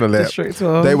actually kind of lit. District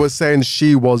 12. They were saying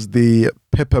she was the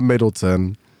Pippa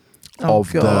Middleton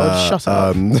of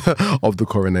the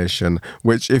coronation,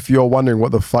 which, if you're wondering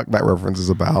what the fuck that reference is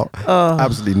about,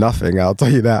 absolutely nothing, I'll tell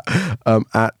you that.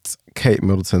 At Kate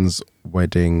Middleton's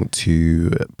wedding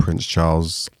to Prince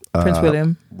Charles. Prince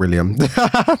William.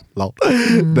 Lol.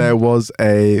 There was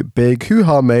a big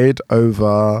hoo-ha made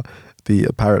over the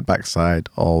apparent backside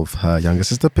of her younger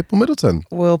sister, Pippa Middleton.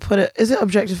 We'll put it. Is it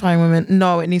objectifying women?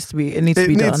 No, it needs to be. It needs to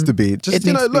be done. It needs to be. Just, it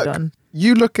needs to be done.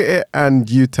 You look at it and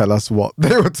you tell us what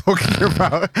they were talking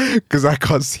about, because I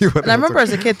can't see what. And I remember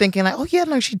as a kid thinking like, oh yeah,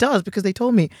 no, she does, because they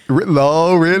told me.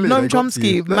 No, really? Noam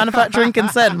Chomsky, manufacturing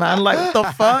consent, man. Like, what the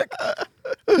fuck?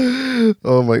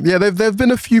 Oh my, yeah. There've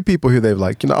been a few people who they've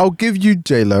like, I'll give you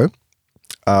J-Lo,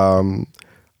 I'll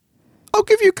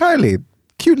give you Kylie,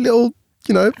 cute little,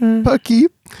 perky.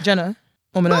 Jenna.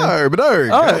 Or No. Oh,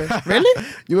 really?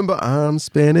 You remember I'm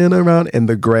spinning around in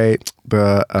the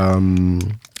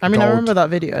I remember that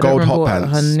video. I don't gold remember hot what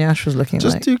pants. her nyash was looking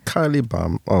Just like. do Kylie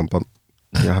Bum. Oh, but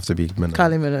you have to be Minogue.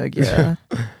 Kylie Minogue, yeah.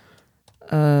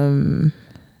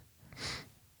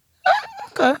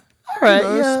 Okay. All right.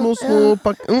 Yeah, small.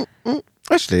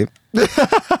 Actually,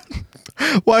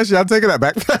 well, actually, I'm taking that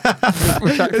back.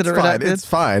 Retracted or redacted. It's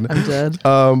fine. I'm dead.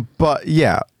 But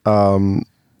yeah.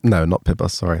 No, not Pippa.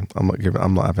 Sorry, I'm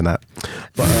not having that.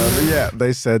 But yeah,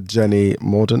 they said Jenny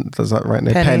Morden. Is that right?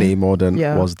 No, Penny Morden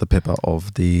was the Pippa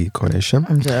of the coronation.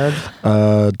 I'm dead.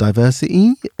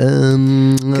 Diversity.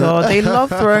 God, they love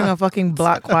throwing a fucking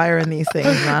black choir in these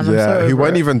things, man. Yeah, he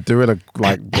weren't even doing a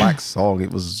black song.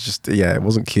 It was just it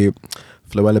wasn't cute.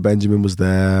 Floella Benjamin was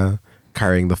there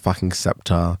carrying the fucking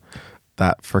scepter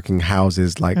that freaking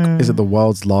houses is it the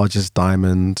world's largest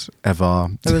diamond ever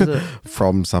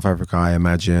from South Africa, I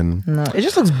imagine. No, it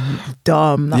just looks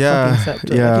dumb, that fucking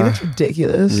scepter. Yeah. It looks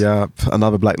ridiculous. Yeah,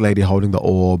 another black lady holding the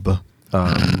orb.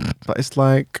 But it's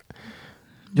like,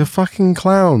 you're fucking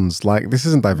clowns. Like, this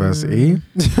isn't diversity.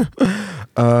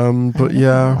 But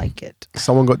yeah, I like it.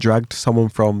 Someone got dragged. Someone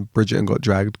from Bridgerton got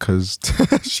dragged because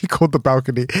she called the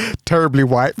balcony terribly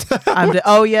white.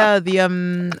 Oh yeah, the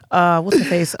what's her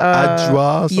face?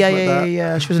 Adjoa.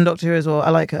 Yeah. She was in Doctor Who as well. I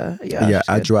like her. Yeah,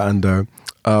 Adjoa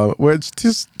Ando. Which,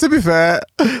 just to be fair,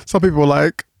 some people were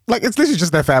like it's literally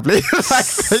just their family.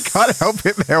 They can't help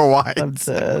it. They're white. I'm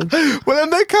dead. Well, then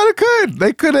they kind of could.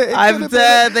 They could have. I'm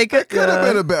dead. They could have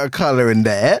been a bit of color in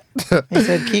there. He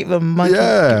said, "Keep the monkey,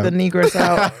 keep the Negroes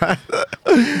out."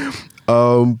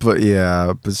 But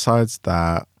yeah. Besides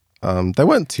that, there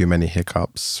weren't too many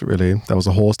hiccups, really. There was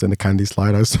a horse in the candy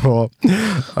slide I saw.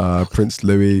 Prince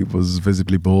Louis was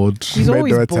visibly bored. He's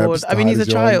always bored. I mean, he's a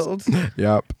child.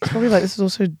 Yep. He's probably like, this is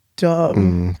also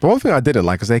dumb. But one thing I didn't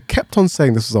like is they kept on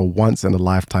saying this was a once in a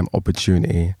lifetime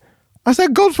opportunity. I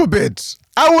said, God forbid.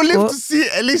 I will live to see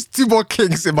at least 2 more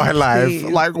kings in my life. Please.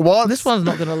 Like, what? This one's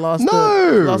not going to last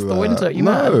the winter. You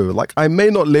mad? Like, I may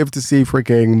not live to see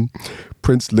freaking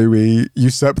Prince Louis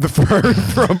usurp the throne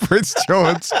from Prince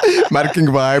George. Mad King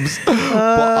vibes. But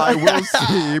I will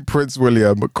see Prince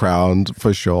William crowned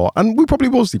for sure. And we probably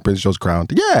will see Prince George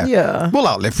crowned. Yeah. We'll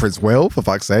outlive Prince Will, for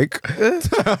fuck's sake.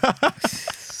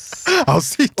 I'll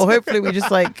see. Or hopefully we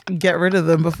just get rid of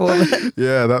them before then.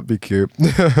 Yeah, that'd be cute.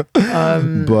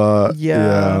 But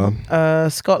yeah.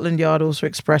 Scotland Yard also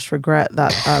expressed regret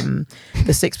that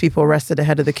the 6 people arrested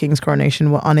ahead of the King's coronation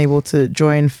were unable to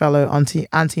join fellow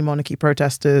anti-monarchy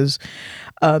protesters.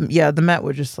 The Met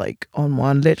were just on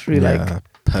one, literally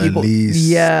police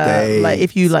state.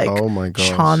 If you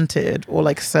chanted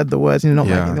or said the words, you're not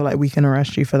they're we can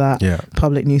arrest you for that.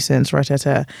 Public nuisance, right.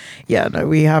 No,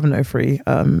 we have no free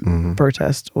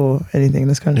protest or anything in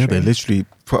this country. They literally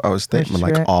put out a statement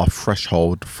our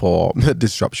threshold for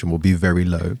disruption will be very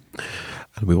low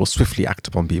and we will swiftly act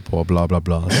upon people, blah blah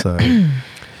blah. So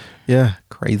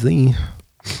crazy.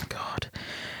 God.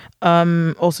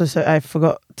 Also, so I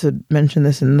forgot to mention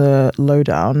this in the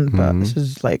lowdown, but this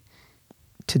is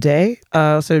today,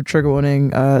 so trigger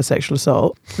warning, sexual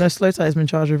assault. No, Slow Tie has been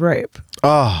charged with rape.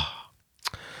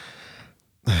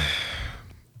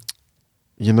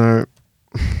 Niggas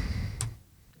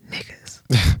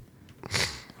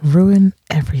ruin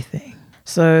everything.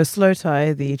 So Slow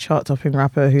Tie, the chart-topping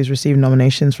rapper who's received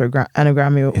nominations for a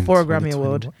Grammy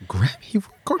Award,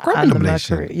 Grammy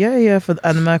nomination.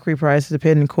 And the Mercury Prize, has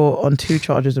appeared in court on 2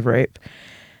 charges of rape.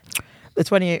 The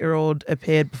 28-year-old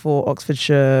appeared before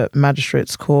Oxfordshire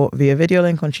Magistrates Court via video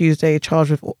link on Tuesday,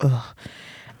 charged with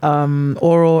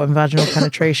oral and vaginal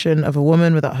penetration of a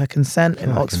woman without her consent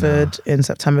in Oxford in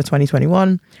September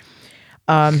 2021.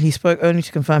 He spoke only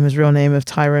to confirm his real name of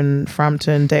Tyrone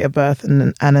Frampton, date of birth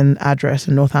and an address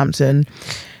in Northampton.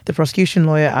 The prosecution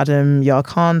lawyer, Adam Yar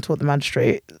Khan, told the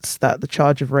magistrates that the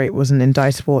charge of rape was an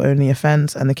indictable only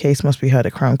offence and the case must be heard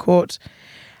at Crown Court.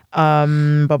 He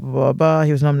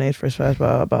was nominated for his first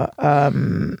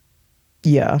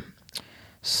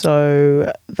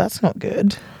So that's not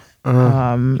good.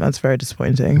 That's very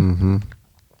disappointing.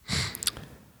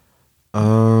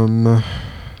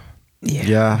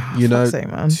 Yeah, you know, sake,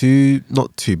 man.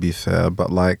 not to be fair,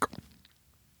 but like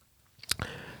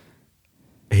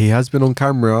he has been on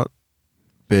camera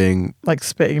being like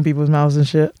spitting in people's mouths and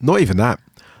shit. Not even that.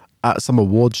 At some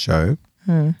award show,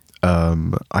 I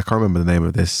can't remember the name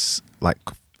of this like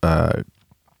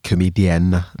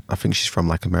comedian. I think she's from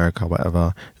like America,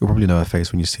 whatever. You'll probably know her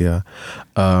face when you see her.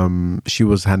 She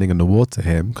was handing an award to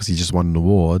him because he just won an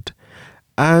award.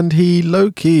 And he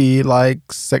low-key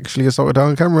like sexually assaulted her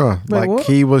on camera. Wait, like what?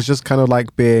 he was just kind of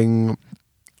like being,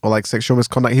 or like sexual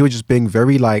misconduct. He was just being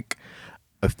very like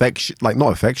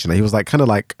not affectionate. He was like kind of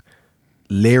like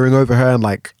leering over her and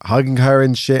like hugging her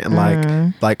and shit and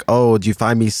like, oh, do you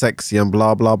find me sexy and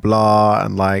blah blah blah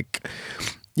and like,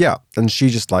 yeah. And she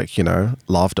just like, you know,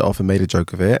 laughed it off and made a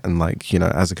joke of it. And like, you know,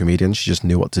 as a comedian, she just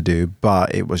knew what to do.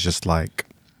 But it was just like,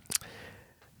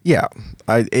 yeah,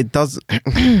 it does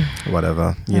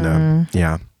whatever, you know.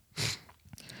 Yeah.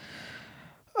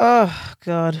 Oh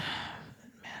God,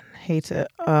 man, hate it.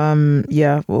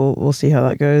 Yeah, we'll see how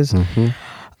that goes.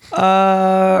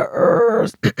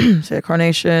 So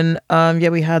coronation. Yeah,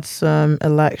 we had some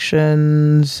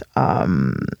elections.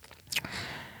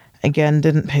 Again,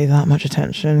 didn't pay that much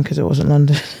attention because it wasn't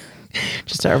London.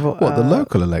 Just terrible. What, the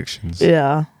local elections?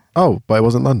 Yeah. Oh, but it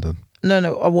wasn't London.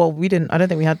 No. Well, we didn't. I don't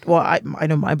think we had. Well, I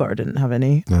know my borough didn't have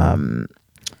any. No. Let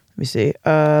me see.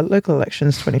 Local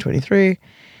elections 2023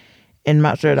 in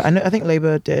Madrid. I think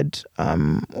Labour did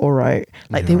all right.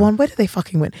 Like they won. Where did they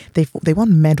fucking win? They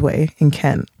won Medway in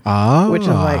Kent. Which is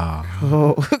like,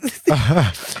 oh,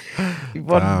 you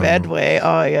won Medway.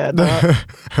 Oh yeah, no.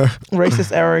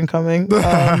 Racist error incoming.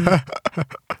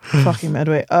 Fucking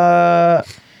Medway.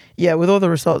 Yeah, with all the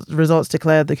results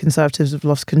declared, the Conservatives have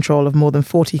lost control of more than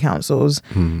 40 councils.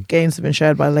 Gains have been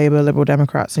shared by Labour, Liberal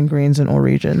Democrats and Greens in all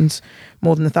regions.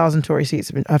 More than 1,000 Tory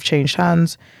seats have changed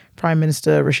hands. Prime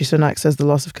Minister Rishi Sunak says the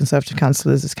loss of Conservative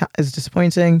councillors is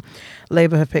disappointing.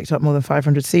 Labour have picked up more than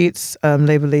 500 seats.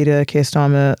 Labour leader Sir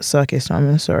Keir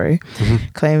Starmer,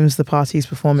 claims the party's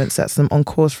performance sets them on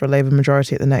course for a Labour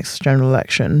majority at the next general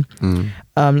election.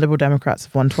 Liberal Democrats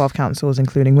have won 12 councils,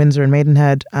 including Windsor and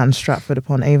Maidenhead and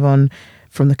Stratford-upon-Avon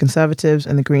from the Conservatives,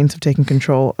 and the Greens have taken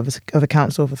control of a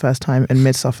council for the first time in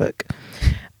mid-Suffolk.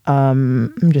 Let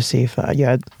me just see if,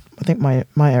 I think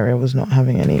my area was not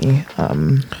having any.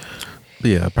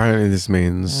 Yeah, apparently this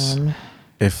means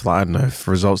if, like, I don't know, if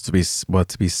results were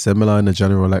to be similar in a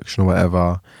general election or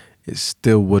whatever, it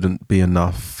still wouldn't be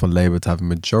enough for Labour to have a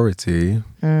majority,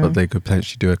 but they could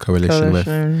potentially do a coalition with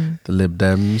the Lib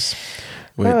Dems,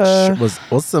 which was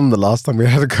awesome the last time we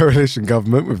had a coalition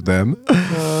government with them.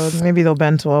 Maybe they'll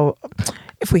bend to our...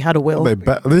 If we had a will. We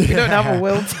don't have a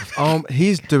will.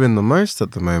 He's doing the most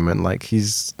at the moment. Like,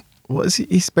 he's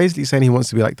basically saying he wants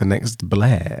to be like the next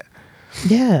Blair.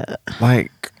 Yeah.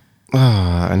 Like,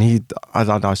 and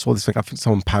I saw this thing, I think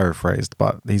someone paraphrased,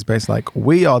 but he's basically like,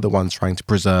 we are the ones trying to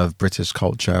preserve British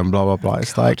culture and blah, blah, blah.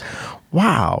 It's like,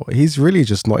 wow, he's really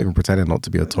just not even pretending not to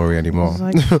be a Tory anymore. It's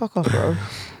like, fuck off, bro.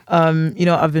 You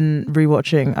know, I've been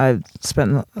rewatching. I've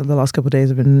spent the last couple of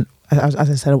days. As I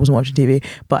said, I wasn't watching TV,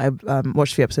 but I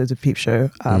watched a few episodes of Peep Show.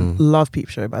 Love Peep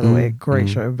Show, by the way. Great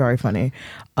show, very funny.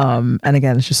 And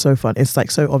again, it's just so fun. It's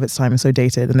like so of its time and so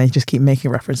dated, and they just keep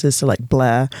making references to like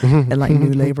Blair and like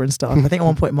New Labour and stuff. I think at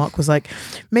one point Mark was like,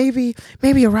 maybe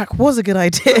Iraq was a good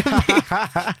idea.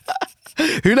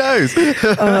 Who knows?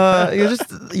 You're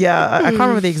just, I can't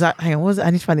remember the exact. Hang on, what was it? I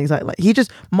need to find the exact. Like,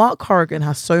 Mark Corrigan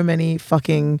has so many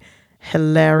fucking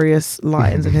hilarious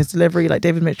lines in his delivery. Like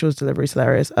David Mitchell's delivery is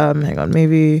hilarious. Hang on,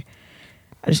 maybe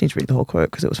I just need to read the whole quote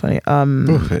because it was funny.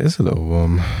 It is a little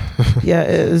warm. Yeah, it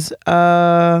is.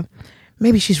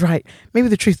 Maybe she's right. Maybe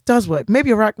the truth does work. Maybe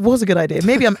Iraq was a good idea.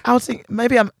 Maybe I'm outing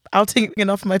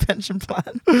enough of my pension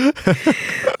plan.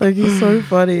 Like, he's so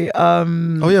funny.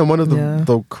 One of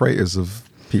the creators of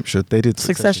Peep Show, they did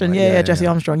Succession. Jesse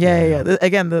Armstrong. Yeah.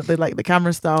 Again, the like the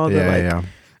camera style.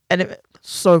 And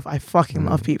I fucking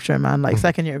love Peep Show, man. Like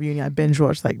second year of uni, I binge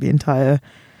watched like the entire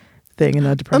thing in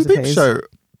a depressive haze. Peep Show,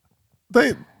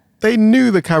 they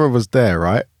knew the camera was there,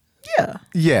 right? Yeah.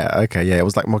 Yeah. Okay. Yeah. It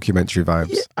was like mockumentary vibes.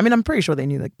 Yeah. I mean, I'm pretty sure they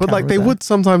knew the. But like, they would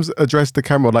sometimes address the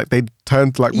camera, like they'd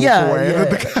turn to like walk away, and then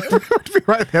the camera would be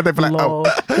right there. They'd be like, oh.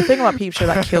 The thing about Peep Show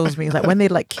that kills me is like when they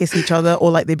like kiss each other, or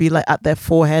like they'd be like at their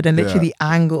forehead, and literally the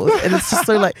angles, and it's just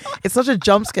so like it's such a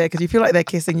jump scare because you feel like they're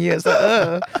kissing you. It's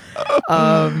like,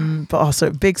 but also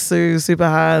Big Sue, Super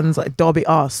Hands, like Dobby.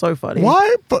 So funny.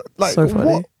 Why? But like, so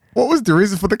funny. What was the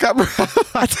reason for the camera?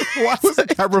 Why was the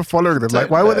camera following them? Like,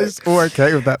 why were they all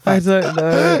okay with that fact? I don't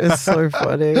know. It's so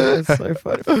funny. It's so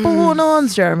funny. 4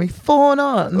 nons, Jeremy. 4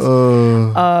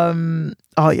 nons.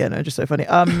 Oh yeah, no, just so funny.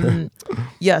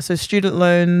 Yeah, so student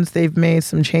loans, they've made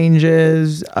some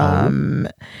changes.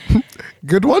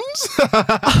 Good ones?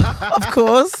 Of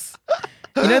course.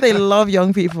 You know they love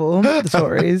young people, the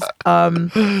Tories.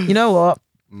 You know what?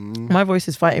 My voice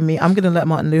is fighting me. I'm gonna let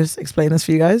Martin Lewis explain this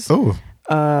for you guys. Oh.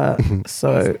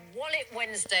 So Wallet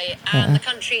Wednesday, and the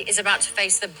country is about to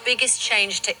face the biggest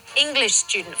change to English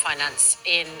student finance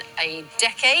in a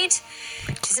decade.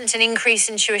 It isn't an increase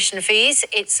in tuition fees,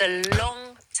 it's a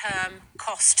long-term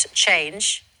cost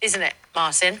change, isn't it,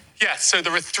 Martin? Yeah, so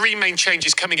there are 3 main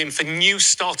changes coming in for new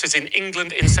starters in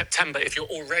England in September. If you're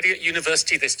already at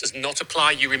university, this does not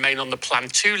apply. You remain on the Plan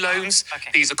 2 loans.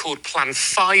 Okay. These are called Plan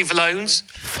 5 loans.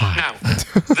 Now,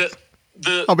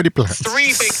 the How many plans?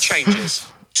 3 big changes.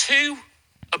 2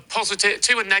 are positive,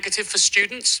 2 are negative for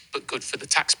students, but good for the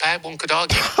taxpayer, one could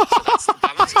argue. So that's the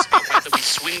balance. It's about whether we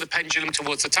swing the pendulum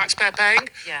towards the taxpayer paying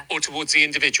or towards the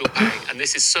individual paying. And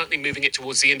this is certainly moving it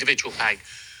towards the individual paying.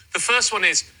 The first one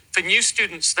is, for new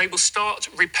students, they will start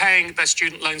repaying their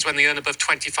student loans when they earn above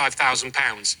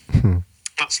 £25,000.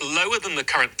 That's lower than the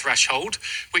current threshold,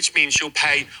 which means you'll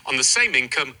pay on the same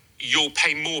income, you'll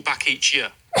pay more back each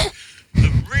year. The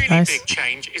really big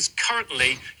change is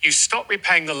currently you stop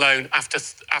repaying the loan after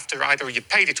either you've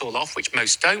paid it all off, which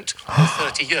most don't, or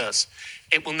 30 years.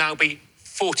 It will now be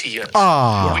 40 years,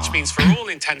 which means for all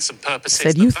intents and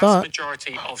purposes, the vast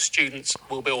majority of students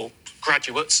will be, or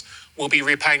graduates, will be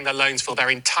repaying their loans for their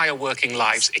entire working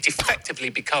lives. It effectively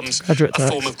becomes a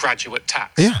form of graduate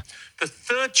tax. Yeah. The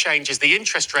third change is the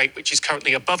interest rate, which is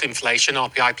currently above inflation,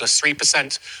 RPI plus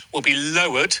 3%, will be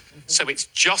lowered. So it's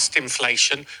just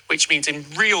inflation, which means in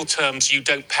real terms, you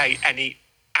don't pay any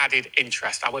added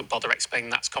interest. I won't bother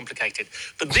explaining, that's complicated.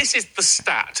 But this is the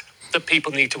stat that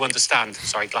people need to understand.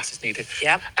 Sorry, glasses needed.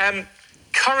 Yeah.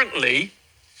 Currently,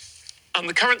 on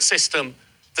the current system,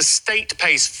 the state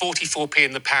pays 44p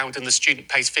in the pound and the student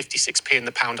pays 56p in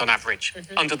the pound on average.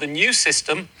 Under the new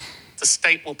system, the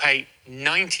state will pay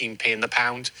 19p in the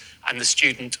pound and the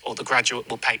student or the graduate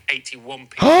will pay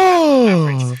 81p on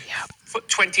average.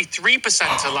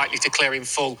 23% are likely to clear in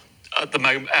full at the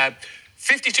moment.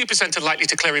 52% are likely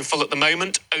to clear in full at the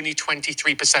moment, only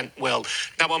 23% will.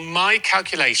 Now, on my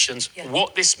calculations,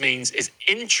 what this means is,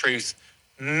 in truth,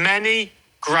 many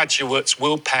graduates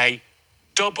will pay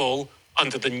double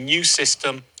under the new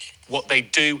system what they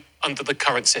do under the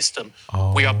current system.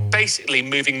 We are basically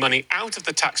moving money out of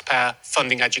the taxpayer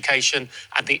funding education,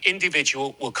 and the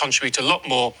individual will contribute a lot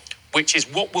more, which is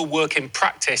what will work in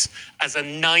practice as a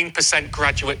 9%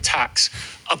 graduate tax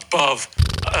above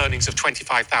earnings of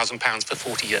 £25,000 for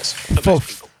 40 years for most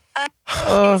people.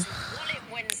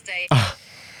 Wednesday.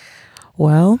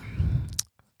 Well,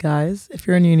 guys, if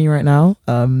you're in uni right now,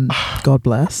 God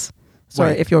bless.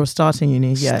 Sorry, if you're starting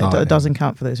uni, it doesn't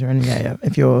count for those who are in.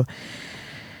 If you're,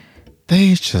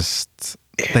 they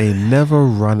never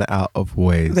run out of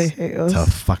ways to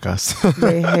fuck us.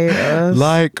 They hate us.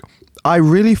 Like, I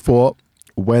really thought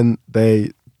when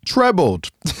they trebled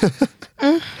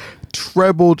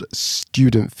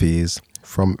student fees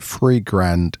from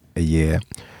 $3,000 a year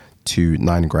to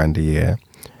 $9,000 a year,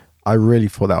 I really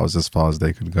thought that was as far as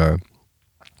they could go.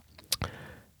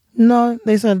 No,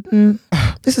 they said,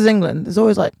 this is England. It's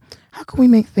always like, how can we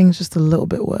make things just a little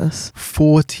bit worse?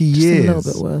 40 years. Just a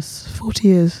little bit worse. 40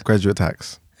 years. Graduate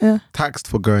tax. Yeah. Taxed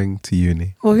for going to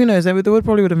uni. Well, who knows? They would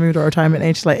probably would have moved our retirement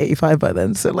age to like 85 by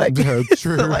then. So like, yeah,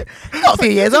 true. So like, got a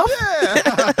few years off.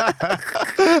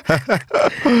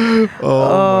 Oh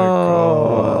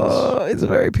my gosh. It's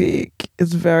very peak.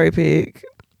 It's very peak.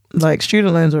 Like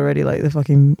student loans already like the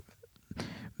fucking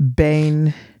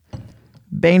bane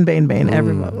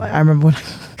every month. Like I remember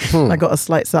when I got a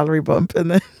slight salary bump and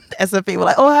then SFP were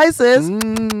like, oh hi sis,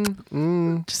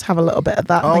 just have a little bit of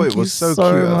that. Oh, Thank it was so cute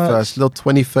much. at first, little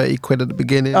 20-30 quid at the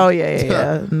beginning. Oh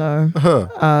yeah no.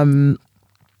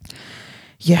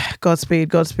 Yeah,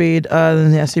 Godspeed.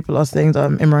 Super last things.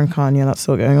 Imran Khan, that's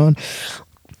still going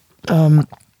on.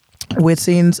 Weird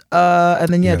scenes.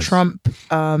 And then yes. Trump,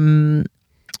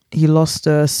 he lost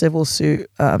a civil suit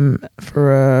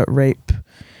for a rape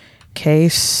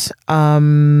case.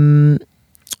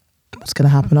 What's going to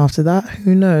happen after that?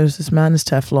 Who knows? This man is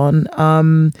Teflon.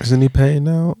 Isn't he paying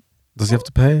now? Does he have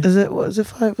to pay? Was it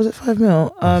 5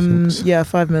 mil? So. Yeah,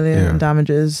 5 million in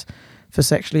damages for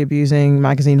sexually abusing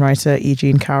magazine writer E.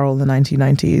 Jean Carroll in the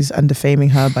 1990s and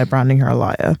defaming her by branding her a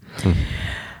liar.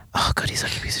 Oh god, he's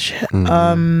such a piece of shit.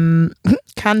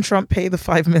 Can Trump pay the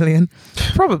 $5 million?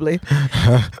 Probably.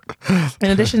 In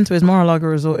addition to his Mar-a-Lago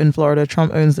resort in Florida,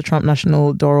 Trump owns the Trump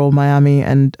National Doral, Miami,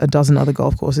 and a dozen other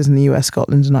golf courses in the US,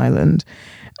 Scotland, and Ireland.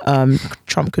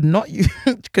 Trump could not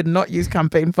use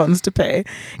campaign funds to pay.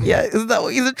 Yeah, is that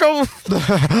what he's in trouble for?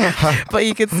 But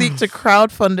he could seek to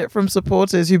crowdfund it from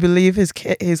supporters who believe his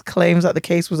claims that the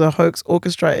case was a hoax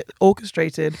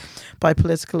orchestrated by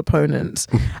political opponents.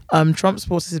 Trump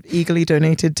supporters have eagerly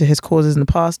donated to his causes in the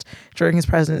past. During his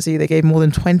presidency, they gave more than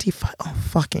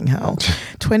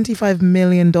 $25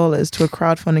 million to a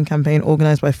crowdfunding campaign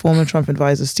organized by former Trump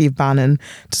advisor Steve Bannon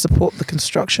to support the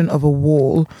construction of a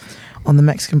wall on the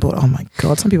Mexican border. Oh my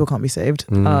god, some people can't be saved.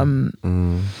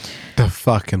 The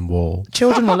fucking wall.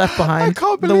 Children were left behind. I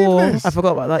can't the believe wall. this. I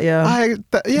forgot about that. Yeah.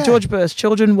 Yeah. George Bush.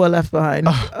 Children were left behind.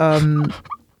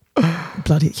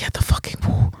 Bloody the fucking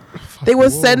wall. They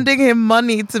were sending him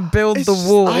money to build the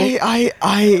wall. Like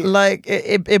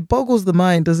it boggles the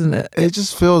mind, doesn't it? It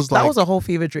just feels like that was a whole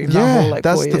fever dream. Yeah, that whole, like,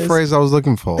 that's 4 the years. phrase I was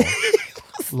looking for.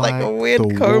 It's like a weird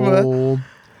the coma. Wall,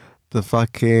 the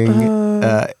fucking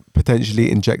potentially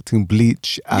injecting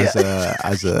bleach as a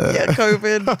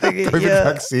COVID thingy, COVID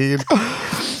vaccine.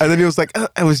 And then he was like,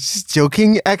 I was just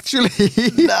joking, actually.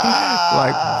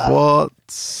 Like,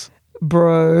 what?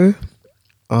 Bro.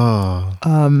 Oh.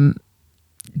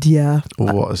 Yeah.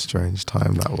 What a strange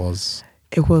time that was.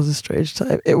 It was a strange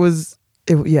time.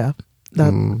 Yeah.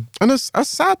 And it's a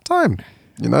sad time,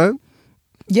 you know?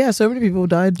 Yeah, so many people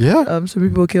died. Yeah. So many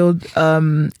people were killed.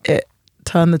 It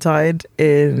turned the tide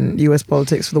in US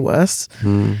politics for the worst.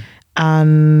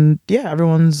 And yeah,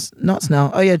 everyone's nuts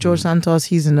now. Oh yeah, George Santos,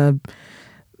 he's in a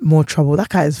more trouble. That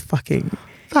guy is fucking...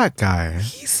 That guy.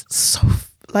 He's so...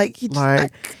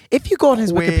 if you go on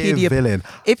his Wikipedia... villain.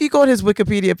 If you go on his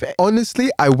Wikipedia page...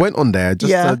 Honestly, I went on there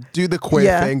just to do the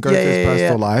queer thing, go through his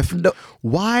personal life. No.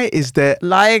 Why is there...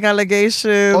 Lying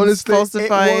allegations, Honestly,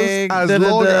 falsifying... it was as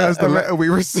long as the letter we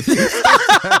received.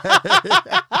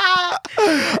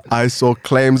 I saw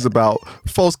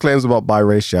false claims about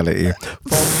biraciality,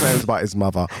 false claims about his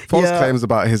mother, false claims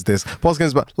about his this, false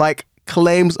claims about, like,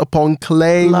 claims upon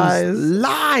claims.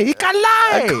 Lie. He can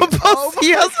lie.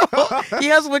 He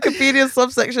has Wikipedia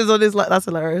subsections on his, like, that's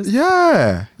hilarious.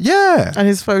 Yeah. And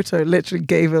his photo, literally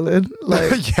gay villain.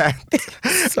 Like, yeah.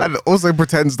 And also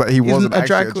pretends that he wasn't a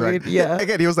drag actually queen. Yeah.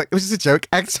 Again, he was like, it was just a joke,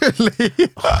 actually.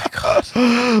 Oh my god.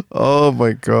 Oh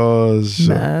my gosh.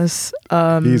 Mess.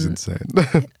 He's insane.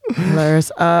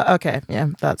 Hilarious. Okay, yeah,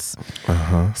 that's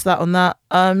that on that.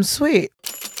 Sweet.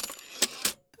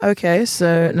 Okay,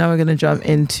 so now we're going to jump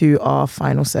into our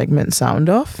final segment, Sound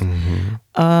Off.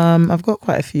 I've got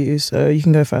quite a few, so you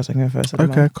can go first. I can go first.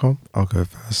 Okay, cool. I'll go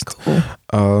first. Cool.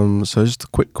 So just a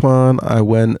quick one. I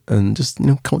went and just,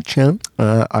 culture.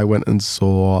 I went and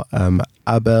saw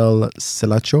Abel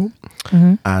Silacho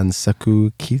and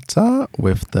Sekou Kita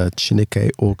with the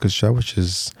Chineke Orchestra, which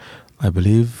is, I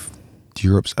believe,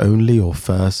 Europe's only or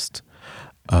first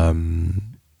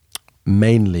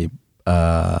mainly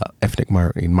ethnic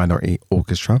minority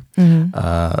orchestra.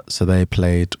 So they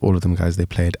played, all of them guys, they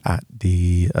played at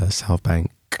the South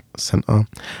Bank Centre,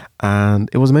 and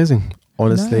it was amazing.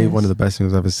 Honestly, one of the best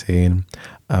things I've ever seen.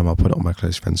 I'll put it on my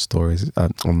close friends stories,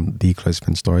 on the close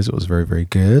friends stories. It was very, very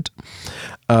good.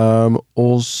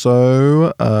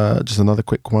 Also, just another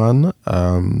quick one.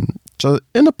 Just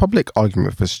in a public argument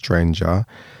with a stranger,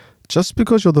 just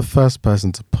because you're the first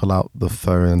person to pull out the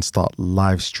phone and start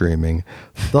live streaming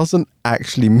doesn't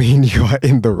actually mean you are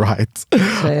in the right.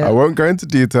 I won't go into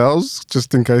details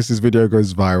just in case this video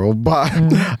goes viral, but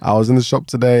I was in the shop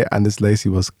today and this lady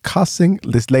was cussing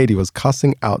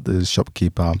out the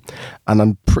shopkeeper, and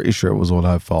I'm pretty sure it was all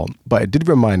her fault. But it did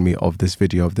remind me of this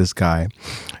video of this guy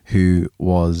who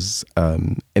was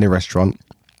in a restaurant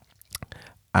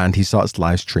and he starts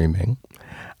live streaming.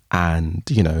 And,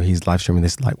 he's live streaming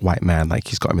this, like, white man, like,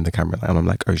 he's got him in the camera. And I'm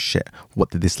like, oh, shit, what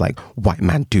did this, like, white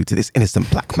man do to this innocent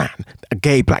black man? A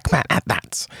gay black man at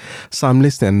that. So I'm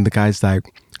listening, and the guy's like,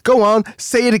 go on,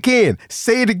 say it again.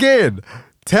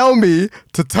 Tell me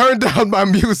to turn down my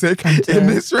music in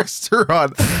this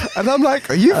restaurant. And I'm like,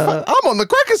 are you, I'm on the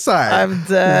cracker side. I'm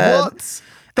dead. What?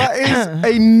 That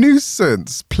is a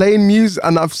nuisance. Playing music,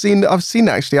 and I've seen it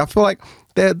actually. I feel like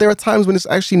there are times when it's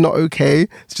actually not okay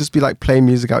to just be like playing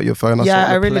music out your phone.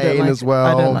 I really don't like as well.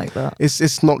 I don't like that.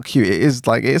 It's not cute.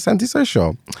 It's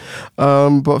antisocial.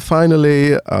 But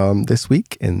finally, this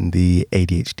week in the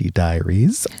ADHD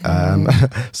diaries,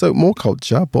 so more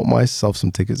culture. Bought myself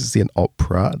some tickets to see an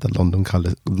opera at the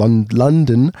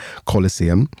London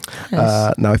Coliseum.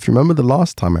 Yes. Now, if you remember the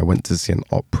last time I went to see an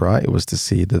opera, it was to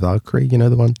see the Valkyrie. You know,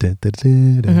 the one.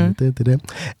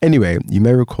 Anyway, you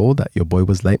may recall that your boy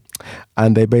was late,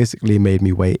 and they basically made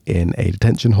me wait in a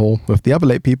detention hall with the other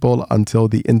late people until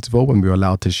the interval when we were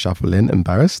allowed to shuffle in,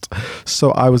 embarrassed.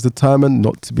 So I was determined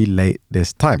not to be late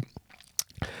this time.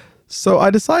 So I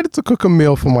decided to cook a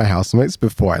meal for my housemates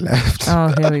before I left.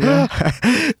 Oh, here we go.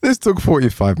 This took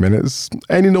 45 minutes.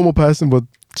 Any normal person would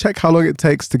check how long it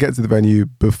takes to get to the venue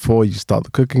before you start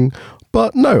the cooking.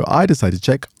 But no, I decided to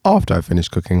check after I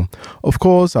finished cooking. Of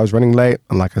course, I was running late,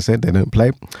 and like I said, they don't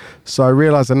play. So I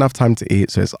realized I didn't have time to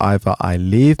eat, so it's either I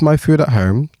leave my food at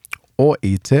home or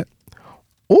eat it,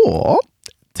 or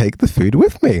take the food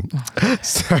with me.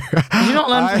 So Did you not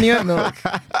learn from the oat milk?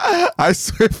 I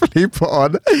swiftly put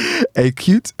on a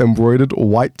cute embroidered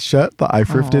white shirt that I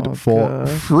thrifted for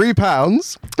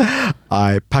 £3.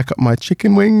 I pack up my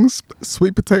chicken wings,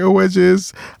 sweet potato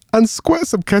wedges, and squirt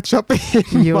some ketchup in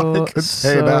my container.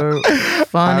 So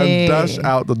funny. And dash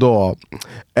out the door.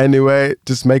 Anyway,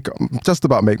 just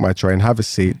about make my tray and have a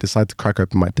seat. Decide to crack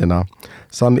open my dinner.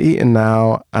 So I'm eating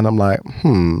now, and I'm like,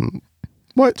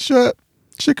 white shirt,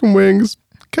 chicken wings,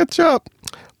 ketchup.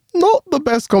 Not the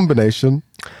best combination.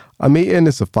 I'm eating,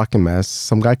 it's a fucking mess.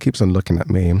 Some guy keeps on looking at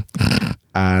me.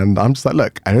 And I'm just like,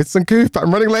 look, I need some goof, but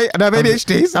I'm running late and I have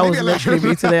ADHD. That was literally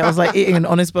me today. I was like eating an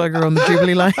honest burger on the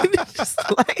Jubilee line. Just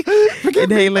like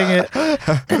inhaling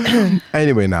it.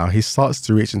 Anyway, now he starts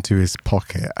to reach into his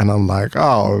pocket. And I'm like,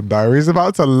 oh no, he's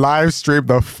about to live stream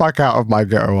the fuck out of my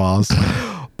ghetto ass.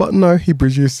 But no, he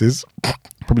produces,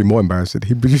 probably more embarrassing,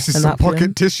 he produces some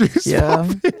pocket tissues. Yeah,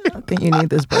 I think you need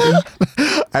this, buddy.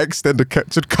 I extend the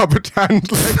ketchup cupboard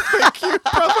hand. Like, thank you,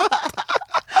 brother.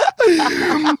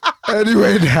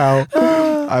 Anyway, now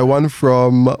I went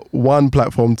from one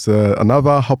platform to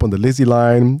another, hop on the Lizzie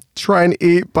line, try and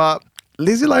eat, but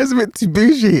Lizzie line's a bit too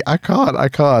bougie. I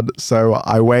can't. So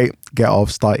I wait, get off,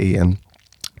 start eating.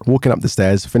 Walking up the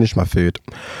stairs, finish my food.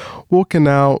 Walking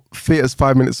out, theatre's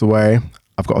 5 minutes away.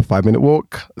 I've got a 5-minute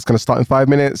walk. It's going to start in 5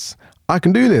 minutes. I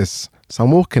can do this. So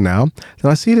I'm walking now.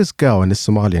 Then I see this girl and this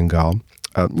Somalian girl.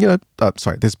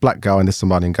 This black girl and this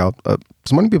Somalian girl.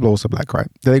 Somali people are also black, right?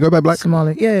 Do they go by black?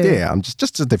 Somali, yeah. Yeah, I'm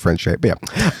just to differentiate, but yeah.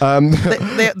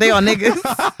 They are niggas.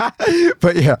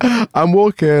 But yeah, I'm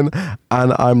walking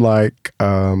and I'm like,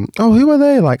 who are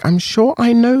they? Like, I'm sure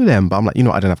I know them, but I'm like,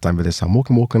 I don't have time for this. So I'm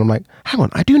walking. I'm like, hang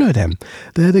on, I do know them.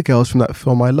 They're the girls from that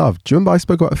film I love. Do you remember I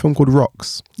spoke about a film called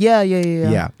Rocks? Yeah.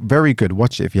 Yeah, very good.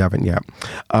 Watch it if you haven't yet.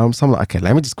 So I'm like, okay,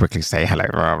 let me just quickly say hello.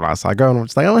 Blah, blah. So I go and I'm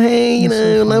just like, oh, hey,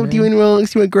 I loved you in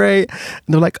Rocks. You were great. And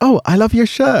they're like, oh, I love your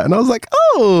shirt. And I was like,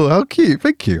 oh, how cute.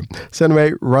 Thank you. So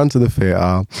anyway, run to the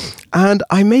theatre and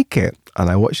I make it. And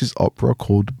I watch this opera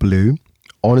called Blue.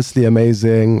 Honestly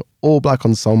amazing. All black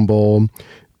ensemble.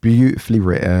 Beautifully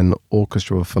written,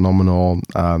 orchestra were phenomenal,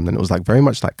 and it was like very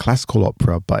much like classical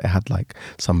opera, but it had like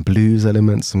some blues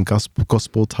elements, some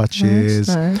gospel touches.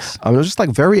 Nice. It was just like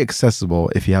very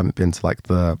accessible if you haven't been to like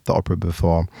the opera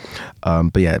before.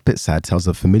 But yeah, a bit sad. Tells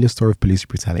a familiar story of police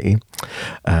brutality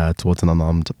towards an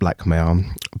unarmed black male.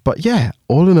 But yeah,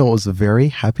 all in all, it was a very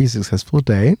happy, successful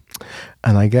day.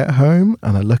 And I get home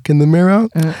and I look in the mirror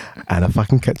and a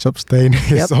fucking ketchup stain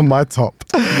is on my top.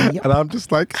 And I'm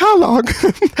just like, how long?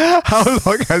 How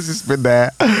long has this been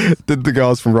there? Did the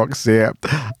girls from Rock see it?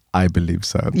 I believe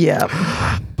so.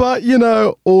 Yeah. But,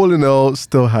 all in all,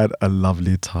 still had a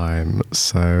lovely time.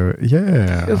 So,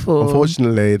 yeah. Beautiful.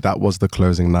 Unfortunately, that was the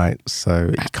closing night, so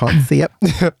you can't see it.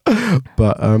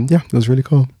 But, yeah, it was really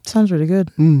cool. Sounds really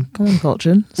good. Come on,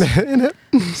 Culture. Innit?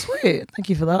 Sweet. Thank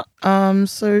you for that.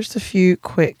 So just a few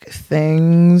quick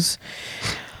things.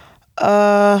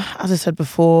 As I said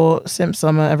before, Simp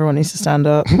Summer, everyone needs to stand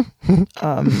up.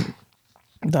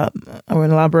 That I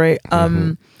won't elaborate.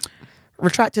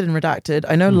 Retracted and redacted.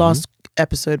 I know last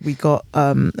episode we got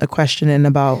a question in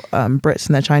about Brits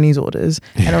and their Chinese orders,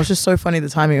 and it was just so funny the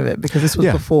timing of it because this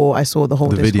was before I saw the whole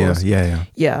discourse. Video.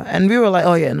 Yeah, and we were like,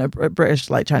 oh yeah, no, British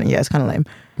like China, yeah, it's kind of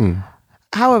lame.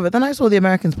 However, then I saw the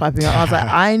Americans piping up. I was like,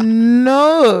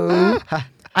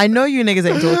 I know you niggas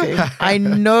ain't talking. I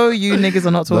know you niggas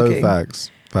are not talking. No,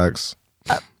 facts.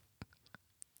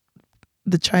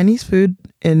 The Chinese food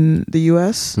in the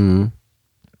US,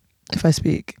 if I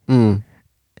speak,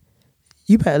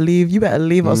 you better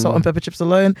leave our salt and pepper chips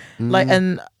alone. Like,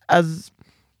 and as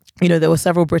you know, there were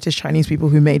several British Chinese people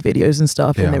who made videos and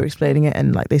stuff, and they were explaining it,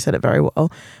 and like they said it very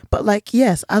well. But like,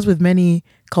 yes, as with many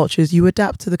cultures, you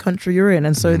adapt to the country you're in,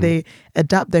 and so they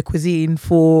adapt their cuisine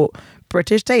for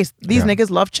British taste. These niggas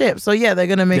love chips, so yeah, they're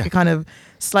gonna make a kind of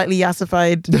slightly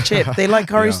yassified chip. They like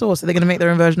curry sauce, so they're gonna make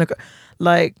their own version of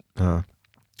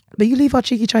but you leave our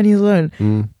cheeky Chinese alone.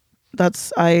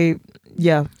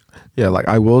 Yeah, like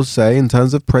I will say, in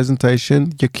terms of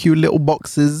presentation, your cute little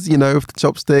boxes, you know, of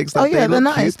chopsticks. Oh yeah, they're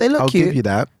nice. Cute. They look cute. I'll give you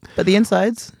that. But the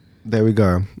insides. There we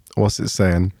go. What's it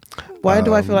saying? Why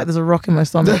do I feel like there's a rock in my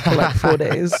stomach for like 4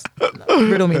 days?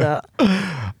 Riddle me that.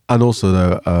 And also,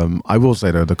 though, I will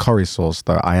say, though, the curry sauce,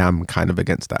 though, I am kind of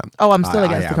against that. Oh, I'm still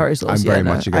against the curry sauce. I'm very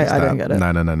much against that. I don't get it.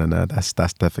 No. That's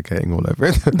defecating all over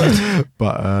it.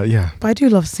 But, yeah. But I do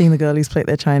love seeing the girlies plate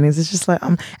their Chinese. It's just like,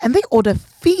 and they order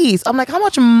fees. I'm like, how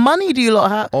much money do you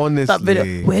lot have? Honestly. That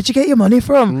video. Where'd you get your money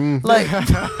from? Like,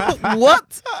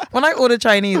 what? When I order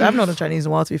Chinese, I haven't ordered Chinese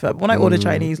in a while, to be fair, but when I order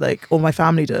Chinese, like, or my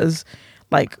family does,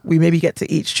 like, we maybe get to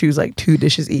each choose like 2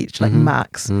 dishes each, like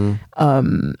max.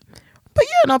 But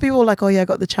yeah, now people are like, oh yeah, I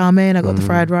got the chow mein, I got the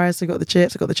fried rice, I got the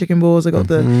chips, I got the chicken balls, I got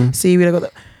the seaweed, I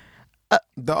got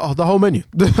the whole menu.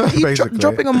 Basically.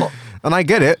 Dropping them all. And I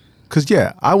get it, because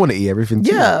yeah, I want to eat everything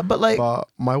too. Yeah, but like,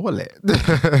 my wallet. You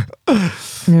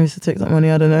used to take that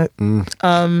money, I don't know.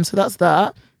 So that's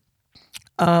that.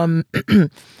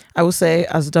 I will say,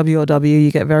 as a WRW,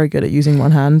 you get very good at using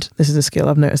one hand. This is a skill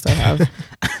I've noticed I have.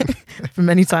 For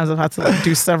many times I've had to like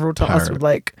do several tasks with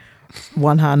like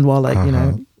one hand while like, you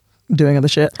know, doing other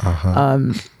shit.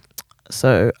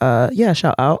 So yeah,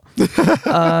 shout out.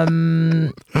 I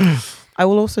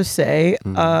will also say,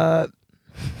 and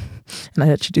I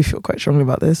actually do feel quite strongly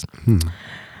about this.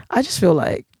 I just feel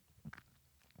like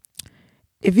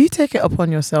if you take it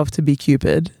upon yourself to be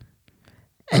Cupid,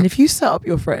 and if you set up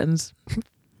your friends,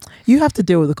 you have to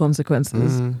deal with the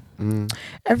consequences.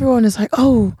 Everyone is like,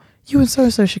 oh, you and so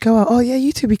should go out. Oh yeah,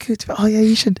 you two be cute. Oh yeah,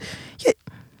 you should. Yeah.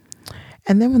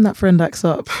 And then when that friend acts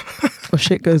up or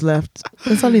shit goes left,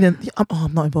 then suddenly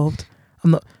I'm not involved.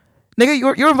 I'm not. Nigga,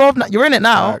 you're involved now. You're in it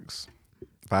now.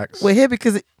 Facts. We're here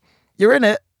because you're in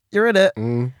it. You're in it.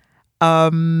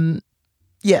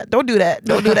 Yeah, don't do that.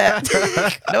 Don't do that.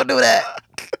 Don't do that.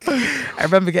 I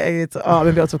remember getting it.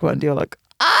 Maybe I'll talk about it and you're like,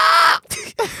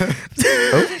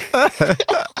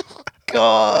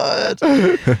 God.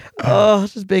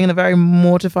 Just being in a very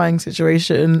mortifying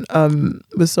situation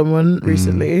with someone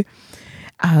recently.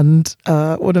 And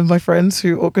one of my friends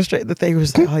who orchestrated the thing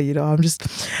was like, oh, you know, I'm just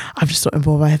not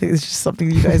involved. I think it's just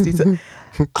something you guys need to.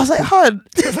 I was like, hon,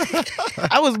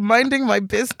 I was minding my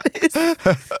business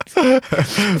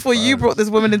before you brought this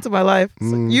woman into my life.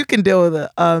 So you can deal with it.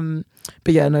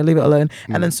 But yeah, no, leave it alone.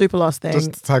 And then super last thing.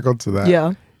 Just to tag on to that.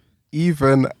 Yeah.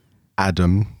 Even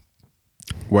Adam,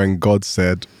 when God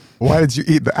said, why did you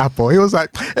eat the apple? He was like,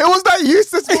 it was that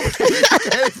useless woman you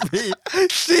gave me.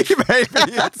 She made me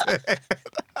eat it.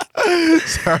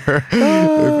 So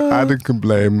if Adam can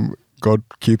blame God,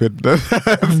 keep it.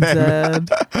 I'm dead.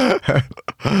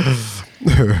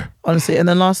 Honestly, and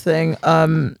then last thing,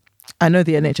 I know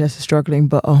the NHS is struggling,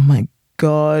 but oh my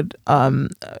God.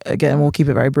 Again, we'll keep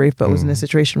it very brief, but I was in a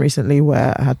situation recently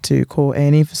where I had to call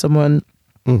A&E for someone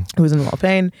who was in a lot of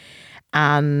pain.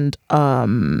 And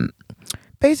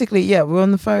basically, yeah, we were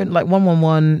on the phone, like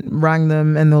 111 rang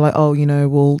them and they're like, oh, you know,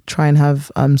 we'll try and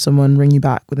have someone ring you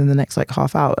back within the next like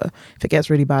half hour. If it gets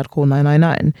really bad, call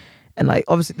 999. And like,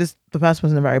 obviously the person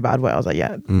was in a very bad way. I was like,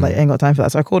 yeah, like ain't got time for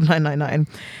that. So I called 999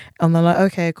 and they're like,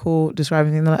 okay, cool. Describe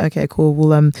everything. They're like, okay, cool.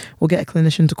 We'll get a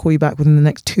clinician to call you back within the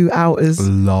next 2 hours.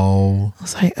 Lol. I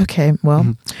was like, okay, well,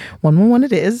 111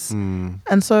 it is.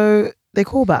 And so they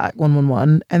call back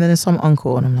 111 and then there's some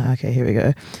on-call and I'm like, okay, here we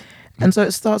go. And so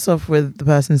it starts off with the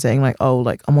person saying like, oh,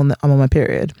 like I'm on my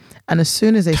period. And as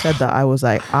soon as they said that, I was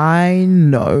like, I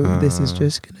know this is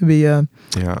just going to be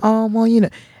oh, well, you know,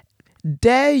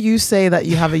 dare you say that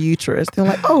you have a uterus? They're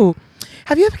like, oh,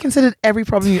 have you ever considered every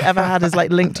problem you ever had is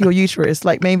like linked to your uterus?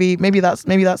 Like maybe that's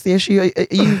the issue. Are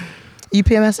you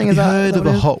PMSing? Have you heard of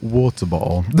a hot water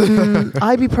bottle?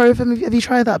 Ibuprofen. Have you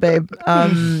tried that, babe?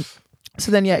 So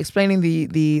then, yeah, explaining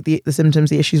the symptoms,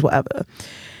 the issues, whatever.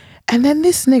 And then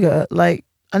this nigga, like,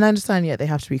 and I understand, yeah, they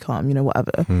have to be calm, you know,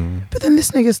 whatever. But then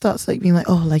this nigga starts like being like,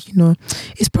 oh, like, you know,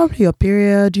 it's probably your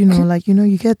period, you know, like, you know,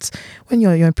 you get, when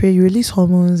you're in period, you release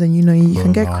hormones and, you know, you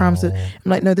can get cramps. I'm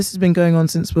like, no, this has been going on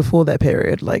since before their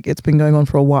period. Like, it's been going on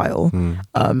for a while.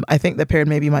 I think their period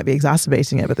maybe might be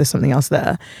exacerbating it, but there's something else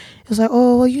there. It was like,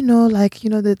 oh, well,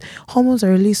 the hormones are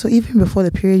released, so even before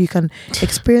the period, you can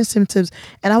experience symptoms.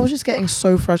 And I was just getting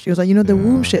so frustrated. It was like, the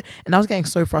womb shit. And I was getting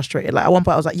so frustrated. Like at one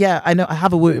point, I was like, yeah, I know, I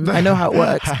have a womb. I know how it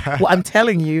works. What I'm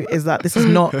telling you is that this is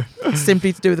not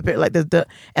simply to do with the period. Like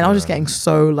and I was just getting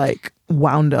so like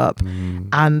wound up.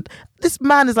 And this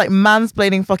man is like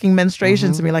mansplaining fucking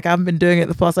menstruation to me. Like I haven't been doing it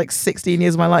the past like 16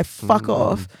 years of my life. Fuck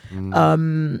off.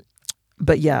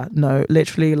 But yeah, no,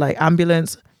 literally like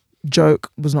ambulance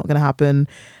joke was not going to happen.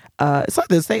 It's like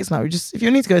the States now. If you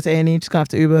need to go to A&E, just gonna have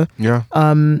to Uber. Yeah.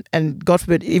 And God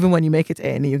forbid, even when you make it to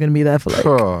A&E, you're going to be there for like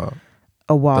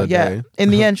a while. Yeah. Day.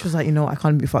 In the end, she was like, I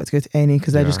can't be fucked to go to A&E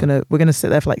because we're going to sit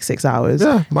there for like 6 hours.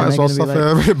 Yeah. Might as well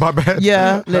suffer in my bed.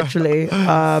 Yeah, literally.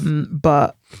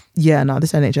 But yeah, no,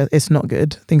 this NHS, it's not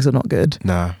good. Things are not good.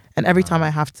 Nah. And every time I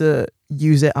have to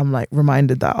use it, I'm like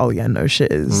reminded that, oh yeah, no,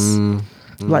 shit is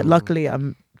like, luckily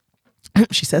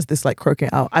she says this like croaking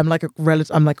out. I'm like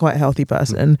quite a healthy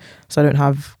person, so I don't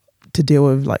have to deal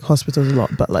with like hospitals a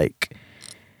lot, but like,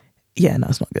 yeah, no,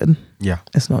 it's not good. Yeah.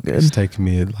 It's not good. It's taken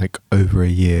me like over a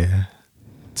year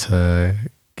to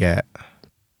get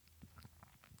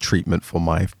treatment for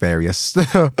my various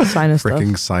Sinus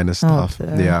freaking stuff. sinus stuff.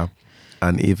 Yeah.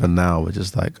 And even now we're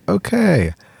just like,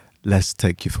 okay, let's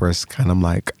take you for a scan. I'm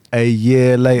like, a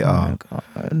year later. Oh my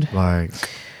God. Like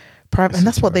private, and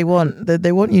that's what they want.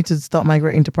 They want you to start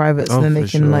migrating to privates, and then they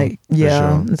can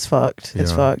it's fucked.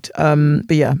 It's fucked.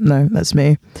 But yeah, no, that's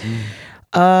me.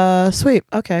 Sweet.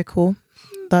 Okay, cool.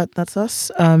 That's us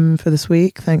for this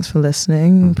week. Thanks for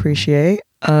listening. Appreciate.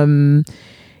 Socials,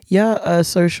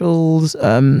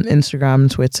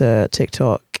 Instagram, Twitter,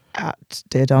 TikTok at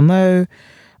Dear Down Low.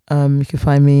 You can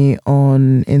find me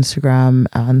on Instagram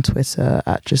and Twitter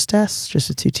at just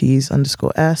with 2 T's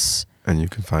 _S. And you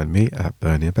can find me at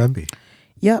Bernie Bambi.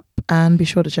 Yep, and be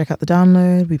sure to check out the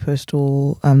download. We post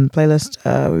all playlist.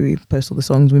 We post all the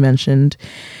songs we mentioned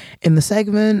in the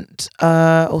segment.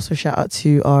 Also, shout out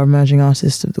to our emerging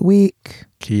artist of the week,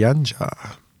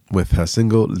 Kianja, with her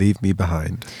single "Leave Me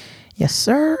Behind." Yes,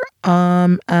 sir.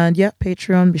 And yeah,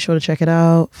 Patreon. Be sure to check it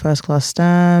out. First Class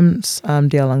Stamps,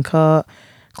 DL Uncut,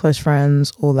 Close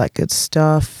Friends, all that good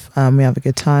stuff. We have a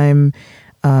good time.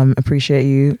 Appreciate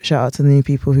you. Shout out to the new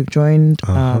people who've joined.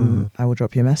 I will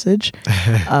drop you a message.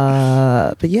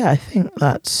 But yeah, I think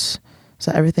that's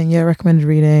everything. Yeah, recommended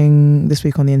reading this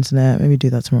week on the internet. Maybe do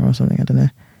that tomorrow or something. I don't know.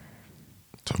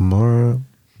 Tomorrow,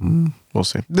 we'll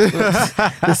see.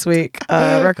 This week,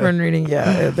 recommended reading.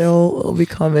 Yeah, they'll be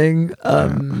coming.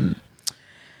 And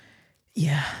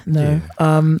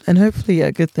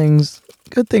hopefully, good things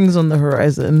on the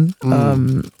horizon.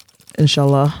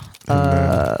 Inshallah.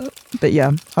 But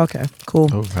yeah, okay, cool.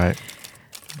 All right.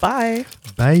 Bye.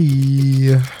 Bye.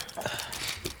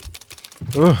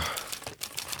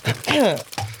 Yeah,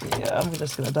 I'm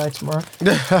just gonna die tomorrow.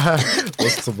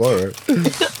 What's tomorrow?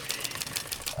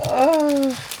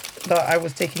 No, I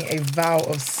was taking a vow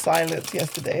of silence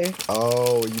yesterday.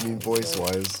 Oh, you mean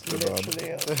voice-wise?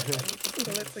 Literally, I was like,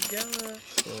 let's together.